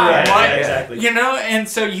be. time? Right, Like, exactly. and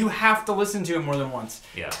so you have to listen to it more than once.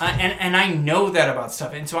 Yeah. And I know that about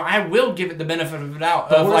stuff, and so I will give it the benefit of the doubt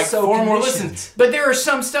But of we're like so 4 more conditioned. listens. But there are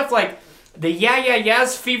some stuff like the Yeah Yeah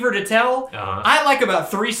Yeahs Fever to Tell. I like about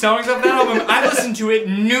 3 songs off that album. I listened to it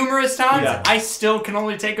numerous times. Yeah. I still can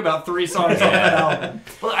only take about 3 songs off that album.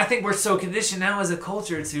 Well, I think we're so conditioned now as a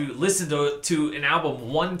culture to listen to an album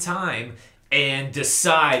one time and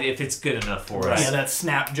decide if it's good enough for us. Yeah, that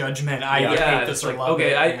snap judgment. I hate this it's or like, love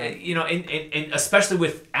okay, it. and especially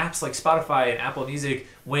with apps like Spotify and Apple Music,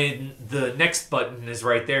 when the next button is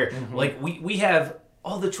right there, like we have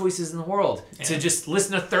all the choices in the world to just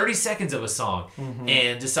listen to 30 seconds of a song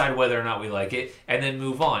and decide whether or not we like it, and then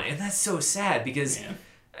move on. And that's so sad because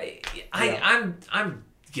I'm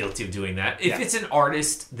guilty of doing that. If it's an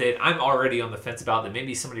artist that I'm already on the fence about, that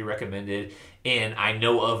maybe somebody recommended and I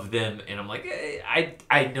know of them and I'm like,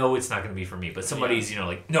 I know it's not going to be for me, but somebody's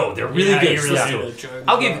like, no, they're really good. you So really listen do to the it. judge.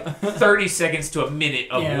 I'll give 30 seconds to a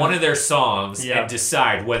minute of one of their songs Yeah. and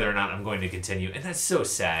decide whether or not I'm going to continue. And that's so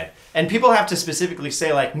sad. And people have to specifically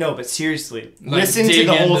say like, no, but seriously, Like, listen to dig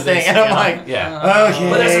the whole into thing. this, And I'm yeah. like, Yeah. okay.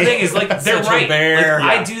 But that's the thing is, like, they're Such a right. bear.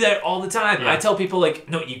 Like, I do that all the time. Yeah. I tell people, like,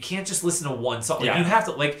 no, you can't just listen to one song. Like, Yeah. you have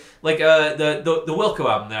to, like the Wilco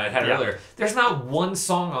album that I had Yeah. earlier. There's not one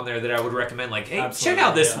song on there that I would recommend. Like, hey, Absolutely, check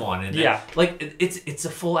out this yeah. one. And Yeah. like, it's a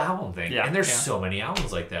full album thing. Yeah. And there's Yeah. so many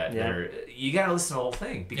albums like that. Yeah. That are, you gotta listen to the whole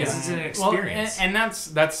thing because it's an Well, experience. and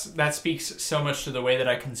that speaks so much to the way that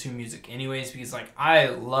I consume music anyways, because like I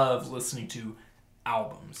love listening to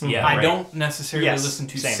albums. Yeah, I right. don't necessarily Yes, listen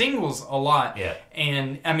to same. singles a lot. Yeah.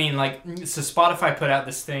 And I mean, like, so Spotify put out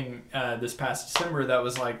this thing this past December that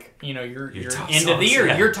was like, you know, your top end of the songs, year,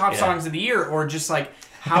 yeah. your top Yeah. songs of the year, or just like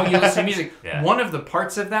how you listen to music. Yeah. One of the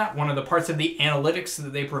parts of the analytics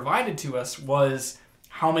that they provided to us was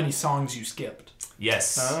how many songs you skipped.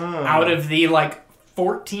 Yes. Out of the like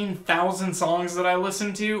 14,000 songs that I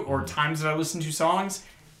listened to, or times that I listened to songs,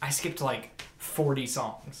 I skipped like 40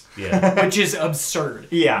 songs, Yeah. which is absurd.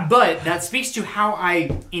 Yeah. But that speaks to how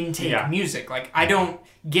I intake Yeah. music. Like, I don't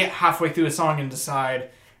get halfway through a song and decide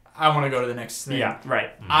I want to go to the next thing. Yeah,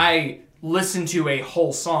 right. I listen to a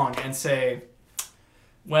whole song and say,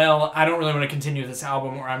 well, I don't really want to continue this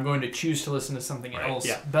album, or I'm going to choose to listen to something Right, else.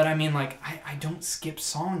 yeah. But I mean, like, I don't skip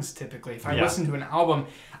songs typically. If I Yeah. listen to an album,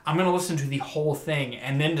 I'm going to listen to the whole thing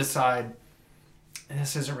and then decide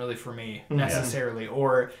this isn't really for me necessarily.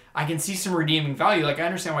 Or I can see some redeeming value. Like, I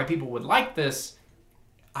understand why people would like this.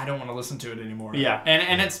 I don't want to listen to it anymore. Yeah.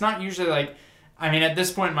 And it's not usually like, I mean, at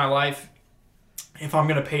this point in my life, if I'm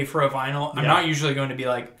going to pay for a vinyl, I'm Yeah. not usually going to be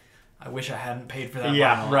like, I wish I hadn't paid for that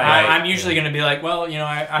Yeah, vinyl. right. I'm usually going to be like, well, you know,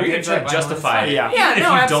 I You're paid gonna for try that to vinyl. justify it. Yeah. Yeah, Even no,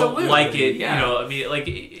 if you absolutely. don't like it, Yeah. you know, I mean,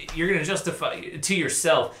 like, you're gonna justify to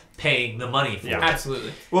yourself paying the money for Yeah. it.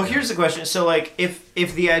 Absolutely. Well, here's the question. So, like, if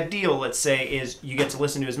the ideal, let's say, is you get to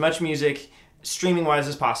listen to as much music streaming wise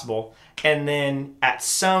as possible, and then at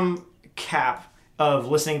some cap of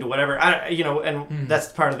listening to whatever, and that's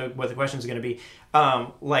part of what the question is going to be.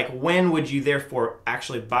 Like, when would you therefore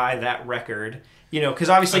actually buy that record? You know, because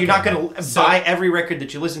obviously you're not going to buy every record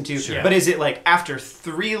that you listen to. Sure. But is it like after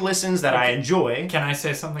 3 listens that I enjoy? Can I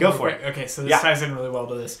say something? Go real for quick? Okay, so this Yeah. ties in really well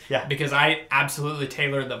to this. Yeah. Because I absolutely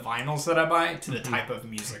tailor the vinyls that I buy to the type of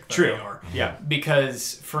music that True. they are. Yeah.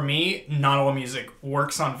 Because for me, not all music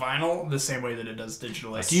works on vinyl the same way that it does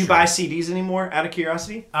digitally. Do you buy CDs anymore? Out of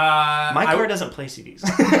curiosity, my car doesn't play CDs.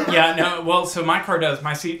 Yeah, no. Well, so my car does.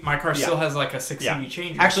 My car Yeah. still has like a 6 Yeah. CD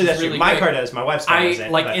changer. Actually, which that's is really true. My great. car does. My wife's car I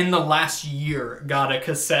doesn't. like but- in the last year got a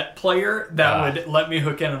cassette player that would let me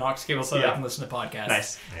hook in an aux cable so that I Yeah. can listen to podcasts.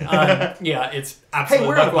 Nice. Yeah, it's absolutely.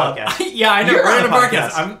 we're on a buck wild. podcast. Yeah, I know. You're we're on on a a podcast.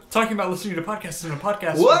 podcast. I'm talking about listening to podcasts in a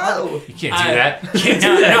podcast. Whoa! You can't do I- that. You can't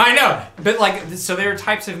No, do that. no, I know. But like, so there are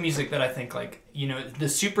types of music that I think, like, you know, the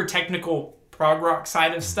super technical prog rock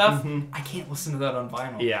side of stuff, I can't listen to that on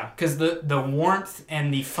vinyl. Mm-hmm. Yeah. Because the warmth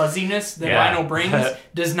and the fuzziness that Yeah. vinyl brings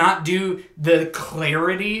does not do the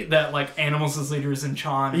clarity that, like, Animals as Leaders and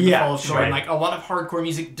Chon and Yeah, The Fall of Troy right. and, like, a lot of hardcore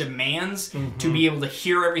music demands to be able to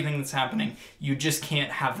hear everything that's happening. You just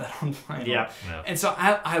can't have that on vinyl. Yeah. No. And so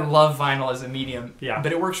I love vinyl as a medium. Yeah.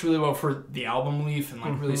 But it works really well for the album leaf and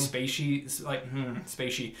like really spacey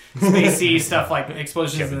stuff like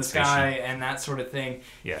explosions Kevin in the sky and that sort of thing.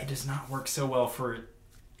 Yeah. It does not work so well for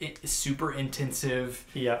super intensive,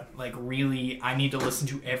 Yeah. like really I need to listen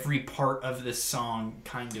to every part of this song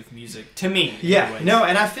kind of music. To me. Yeah, anyways. no,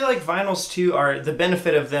 and I feel like vinyls too are the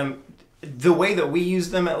benefit of them. The way that we use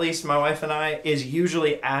them, at least my wife and I, is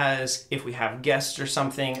usually as if we have guests or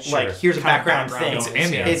something. Sure. Like, here's a Kind of background background thing.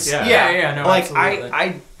 noise, yeah. It's It's yeah. Yeah, no, like absolutely.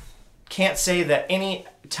 I can't say that any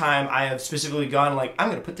time I have specifically gone like I'm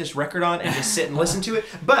gonna put this record on and just sit and listen to it.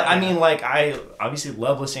 But I mean, like, I obviously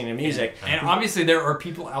love listening to music. And obviously there are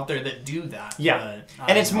people out there that do that. Yeah, but,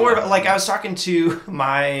 and it's more of, like, I was talking to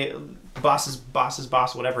my boss's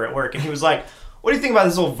boss, whatever, at work, and he was like, "What do you think about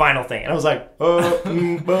this whole vinyl thing?" And I was like, yeah.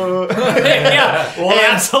 Well,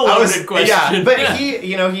 that's a loaded question. Yeah, but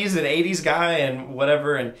he's an '80s guy and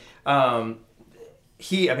whatever, and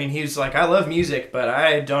he's like, I love music, but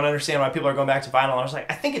I don't understand why people are going back to vinyl. And I was like,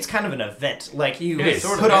 I think it's kind of an event. Like, you It is,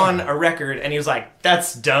 put sort of, on a record, and he was like,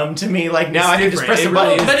 that's dumb to me. Like, now I can just different. press It a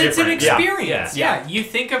really button. is. But it's an different. Yeah. experience. Yeah. Yeah. You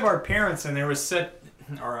think of our parents, and there was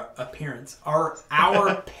our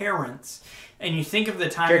parents, and you think of the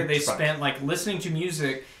time that they Very spent like listening to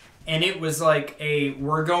music, and it was like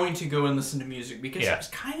we're going to go and listen to music because Yeah. it was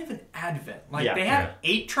kind of an advent. Like Yeah. they had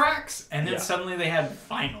 8 tracks, and then Yeah. suddenly they had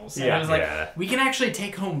vinyls, and Yeah. it was like Yeah. we can actually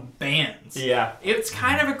take home bands. Yeah. It's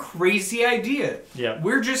kind of a crazy idea. Yeah.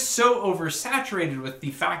 We're just so oversaturated with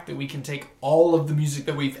the fact that we can take all of the music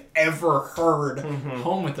that we've ever heard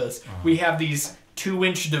home with us. We have these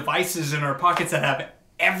 2-inch devices in our pockets that have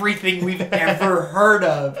everything we've ever heard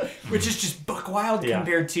of, which is just buck wild Yeah.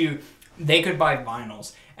 compared to they could buy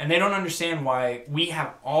vinyls. And they don't understand why we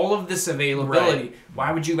have all of this availability. Right.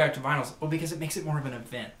 Why would you go back to vinyls? Well, because it makes it more of an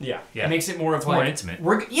event. Yeah. Yeah. It makes it more of more like intimate.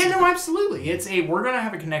 No, absolutely. It's we're gonna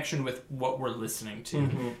have a connection with what we're listening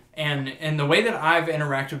to, and the way that I've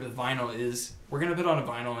interacted with vinyl is we're gonna put on a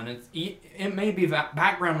vinyl, and it may be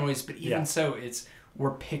background noise, but even Yeah. so,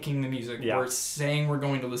 we're picking the music. Yeah. We're saying we're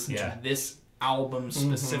going to listen Yeah. to this album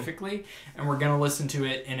specifically, and we're going to listen to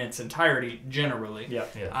it in its entirety generally.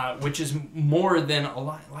 Which is more than a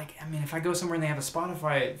lot. Like, I mean, if I go somewhere and they have a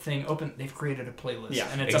Spotify thing open, they've created a playlist,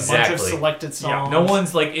 and it's a bunch of selected songs. No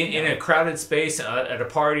one's like in a crowded space at a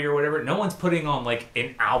party or whatever. No one's putting on like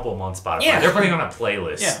an album on Spotify. They're putting on a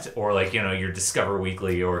playlist or like your Discover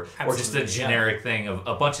Weekly or just a generic thing of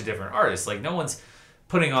a bunch of different artists. Like no one's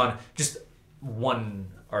putting on just one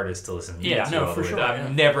artist to listen to. For sure.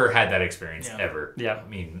 I've never had that experience ever. I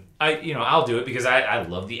mean, I'll do it because I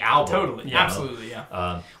love the album. Totally. Absolutely.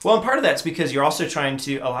 Well, and part of that's because you're also trying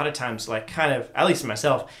to, a lot of times, like kind of, at least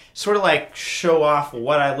myself, sort of like show off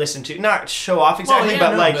what I listen to. Not show off exactly,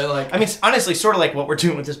 but I mean, honestly, sort of like what we're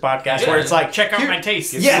doing with this podcast, where it's like, check out my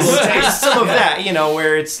taste. Yes, some of that,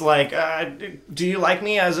 where it's like, do you like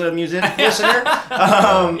me as a music listener?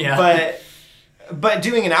 But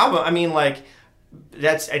doing an album, I mean, like,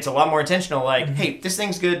 it's a lot more intentional. Like, hey, this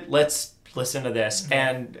thing's good. Let's listen to this.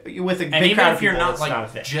 And with a big crowd of people, not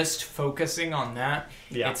like just focusing on that,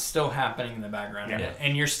 it's still happening in the background,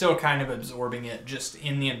 and you're still kind of absorbing it just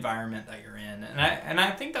in the environment that you're in. And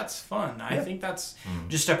I think that's fun. I think that's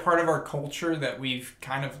just a part of our culture that we've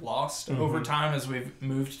kind of lost over time as we've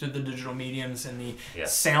moved to the digital mediums, and the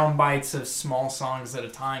sound bites of small songs at a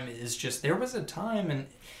time is just, there was a time and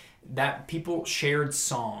that people shared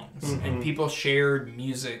songs and people shared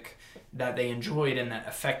music that they enjoyed and that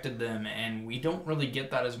affected them, and we don't really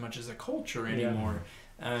get that as much as a culture anymore.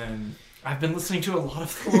 I've been listening to a lot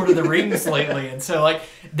of The Lord of the Rings lately, and so like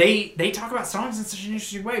they talk about songs in such an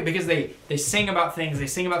interesting way because they sing about things. They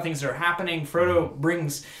sing about things that are happening. Frodo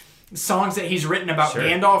brings songs that he's written about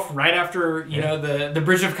Gandalf right after the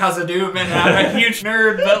Bridge of Khazad-dûm, and I'm a huge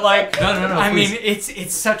nerd, but like I mean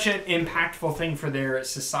it's such an impactful thing for their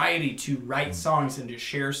society to write songs and to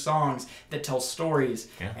share songs that tell stories,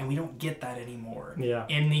 and we don't get that anymore.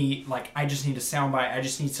 In the like, I just need a soundbite, I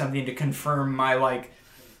just need something to confirm my like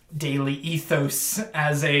daily ethos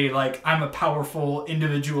as a like I'm a powerful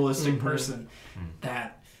individualistic person.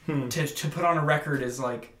 That to put on a record is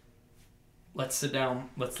like, let's sit down,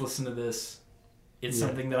 let's listen to this. It's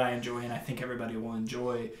something that I enjoy and I think everybody will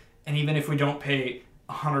enjoy. And even if we don't pay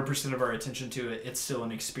 100% of our attention to it, it's still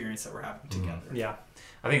an experience that we're having together.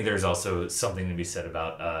 I think there's also something to be said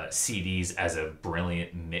about CDs as a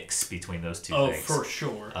brilliant mix between those two things. Oh, for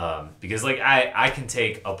sure. Because like I can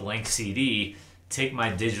take a blank CD, take my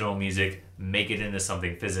digital music, make it into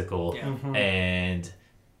something physical, and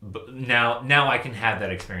now I can have that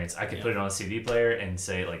experience. I can put it on a CD player and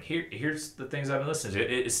say like, here's the things I've been listening to.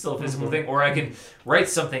 It's still a physical thing, or I can write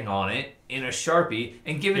something on it in a Sharpie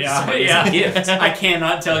and give it to somebody as a gift. I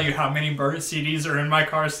cannot tell you how many burnt CDs are in my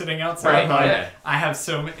car sitting outside. I have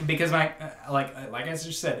so many, because my like I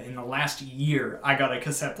just said, in the last year I got a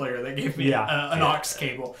cassette player that gave me an aux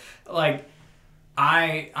cable. Like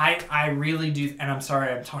I really do, and I'm sorry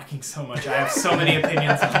I'm talking so much. I have so many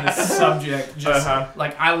opinions on this subject. Just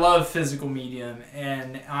like, I love physical medium,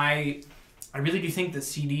 and I really do think that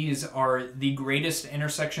CDs are the greatest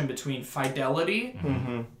intersection between fidelity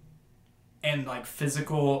and like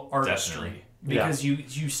physical artistry. Because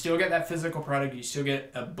you still get that physical product, you still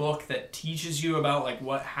get a book that teaches you about like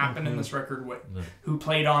what happened in this record, who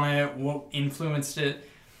played on it, what influenced it.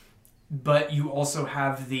 But you also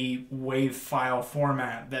have the WAV file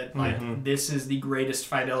format that like this is the greatest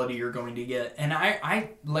fidelity you're going to get. And I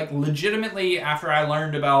like legitimately, after I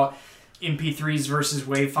learned about MP3s versus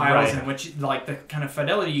WAV files and which like the kind of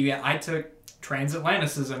fidelity you get, I took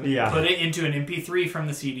transatlanticism, put it into an MP3 from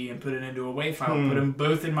the CD and put it into a WAV file, put them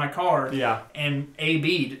both in my car, and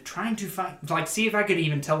A/B'd, trying to find, like, see if I could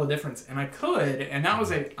even tell the difference. And I could, and that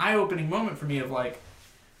was an eye-opening moment for me of like,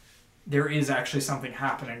 there is actually something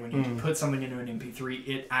happening when you put something into an MP3.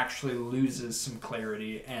 It actually loses some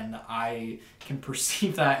clarity, and I can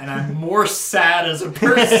perceive that, and I'm more sad as a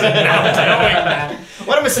person now knowing that.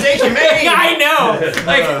 What a mistake you made! I know!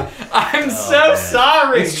 Like, I'm so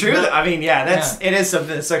sorry! It's true. I mean, it is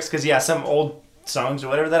something that sucks, because, some old songs or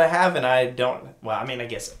whatever that I have, and I don't, well, I mean, I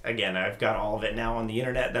guess, again, I've got all of it now on the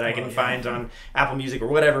internet that I can find on Apple Music or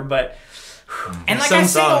whatever, but... And like, I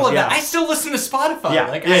say all of that, I still listen to Spotify.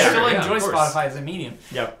 I still enjoy Spotify as a medium.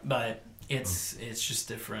 But it's just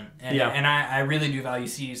different. And I really do value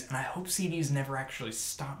CDs, and I hope CDs never actually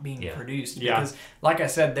stop being produced, because like I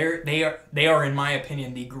said, they are in my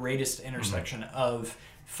opinion the greatest intersection of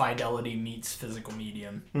fidelity meets physical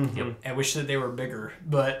medium. I wish that they were bigger,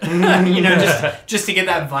 but just to get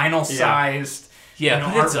that vinyl sized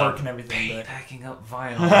artwork and everything. Packing up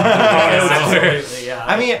vinyl. Absolutely,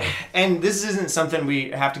 I mean, and this isn't something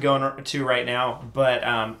we have to go into right now, but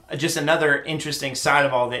just another interesting side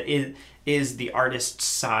of all that is the artist's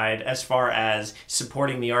side as far as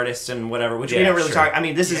supporting the artists and whatever, which we Yeah, don't really sure. talk. I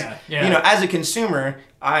mean, this is, Yeah. you know, as a consumer,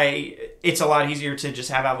 it's a lot easier to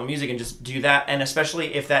just have Apple Music and just do that. And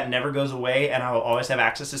especially if that never goes away and I will always have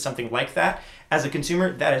access to something like that. As a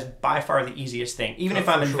consumer, that is by far the easiest thing. Even if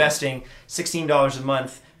I'm investing $16 a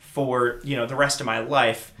month for, you know, the rest of my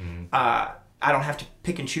life, I don't have to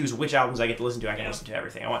pick and choose which albums I get to listen to. I can listen to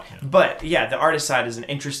everything I want. Yeah. But yeah, the artist side is an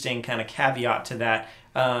interesting kind of caveat to that.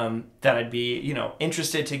 That I'd be, you know,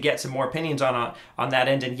 interested to get some more opinions on that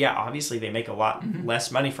end. And yeah, obviously they make a lot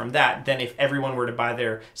less money from that than if everyone were to buy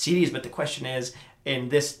their CDs. But the question is, in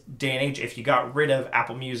this day and age, if you got rid of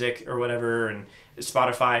Apple Music or whatever and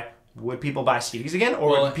Spotify, would people buy CDs again,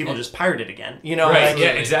 or would people just pirate it again? You know, right? like,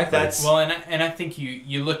 Yeah, exactly. And I think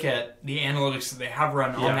you look at the analytics that they have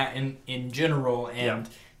run on that in general, and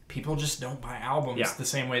people just don't buy albums the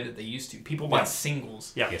same way that they used to. People buy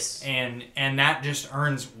singles. Yeah. Yes. And that just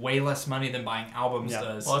earns way less money than buying albums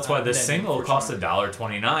does. Well, that's why the single costs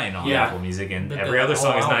 $1.29 on Apple Music, and But every other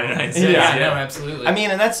song is 99 cents. Yeah, no, absolutely. I mean,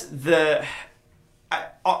 and that's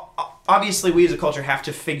obviously we as a culture have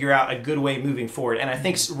to figure out a good way moving forward, and I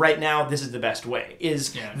think right now this is the best way,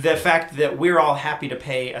 is the fact that we're all happy to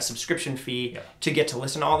pay a subscription fee to get to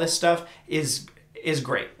listen to all this stuff is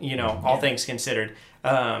great, you know, all things considered.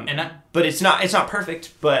 But it's not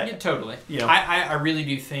perfect, but yeah, totally. You know. I really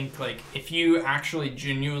do think, like, if you actually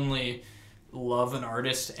genuinely love an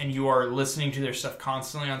artist and you are listening to their stuff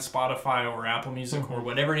constantly on Spotify or Apple Music or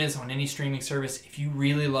whatever it is on any streaming service, if you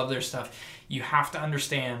really love their stuff, you have to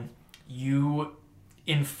understand you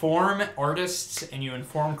inform artists and you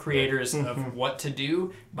inform creators of what to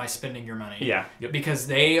do by spending your money. Yeah. Because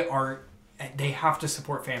they have to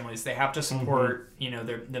support families. They have to support, you know,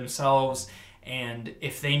 themselves. And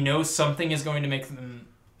if they know something is going to make them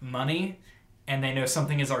money and they know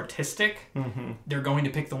something is artistic, they're going to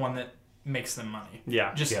pick the one that makes them money.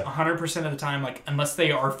 Yeah. Just 100% of the time, like, unless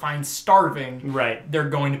they are fine starving, right, they're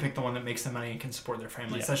going to pick the one that makes them money and can support their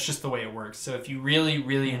families. That's just the way it works. So if you really,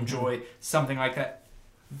 really enjoy something like that,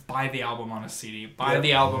 buy the album on a CD, buy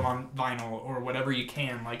the album on vinyl or whatever you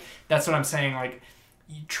can. Like, that's what I'm saying. Like,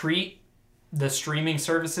 you treat the streaming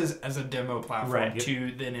services as a demo platform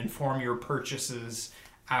to then inform your purchases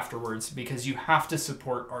afterwards, because you have to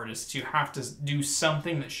support artists. You have to do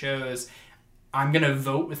something that shows, I'm going to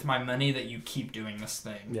vote with my money that you keep doing this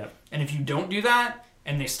thing. Yep. And if you don't do that,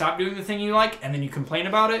 and they stop doing the thing you like, and then you complain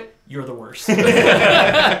about it, you're the worst.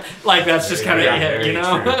 Like, that's just kind of it, you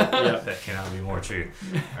know? That cannot be more true.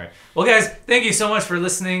 All right. Well, guys, thank you so much for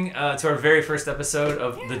listening to our very first episode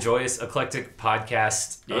of the Joyous Eclectic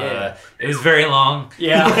Podcast. It was very long.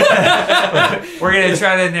 Yeah. We're going to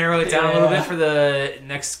try to narrow it down a little bit for the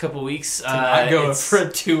next couple weeks. Go for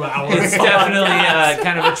 2 hours. It's definitely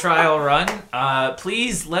kind of a trial run.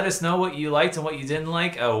 Please let us know what you liked and what you didn't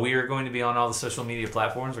like. We are going to be on all the social media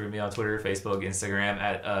platforms. We're going to be on Twitter, Facebook, Instagram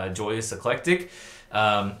at Joyous Eclectic.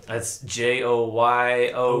 That's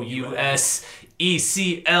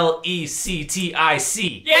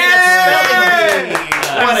JOYOUSECLECTIC.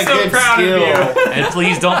 Yeah! What a good skill. And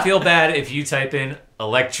please don't feel bad if you type in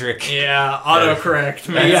electric. Yeah, autocorrect,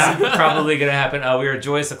 man. That's probably going to happen. We are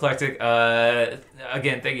Joyous Eclectic.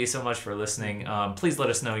 Again, thank you so much for listening. Please let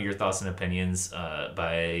us know your thoughts and opinions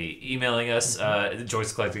by emailing us,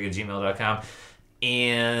 joyouseclectic@gmail.com.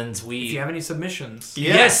 And if you have any submissions,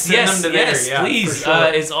 yes, please.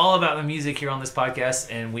 Sure. It's all about the music here on this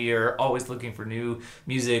podcast, and we are always looking for new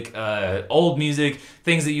music, old music,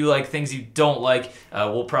 things that you like, things you don't like.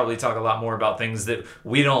 We'll probably talk a lot more about things that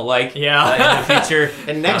we don't like in the future.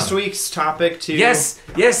 And next week's topic too.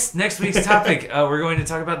 Yes, next week's topic, we're going to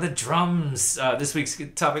talk about the drums. This week's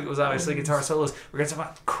topic was obviously guitar solos. We're going to talk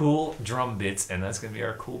about cool drum bits, and that's going to be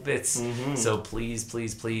our cool bits. So please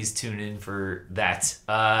tune in for that.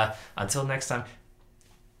 Until next time.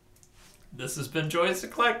 This has been Joyous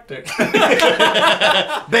Eclectic.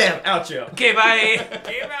 Bam, outro. Okay, bye.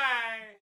 Game out.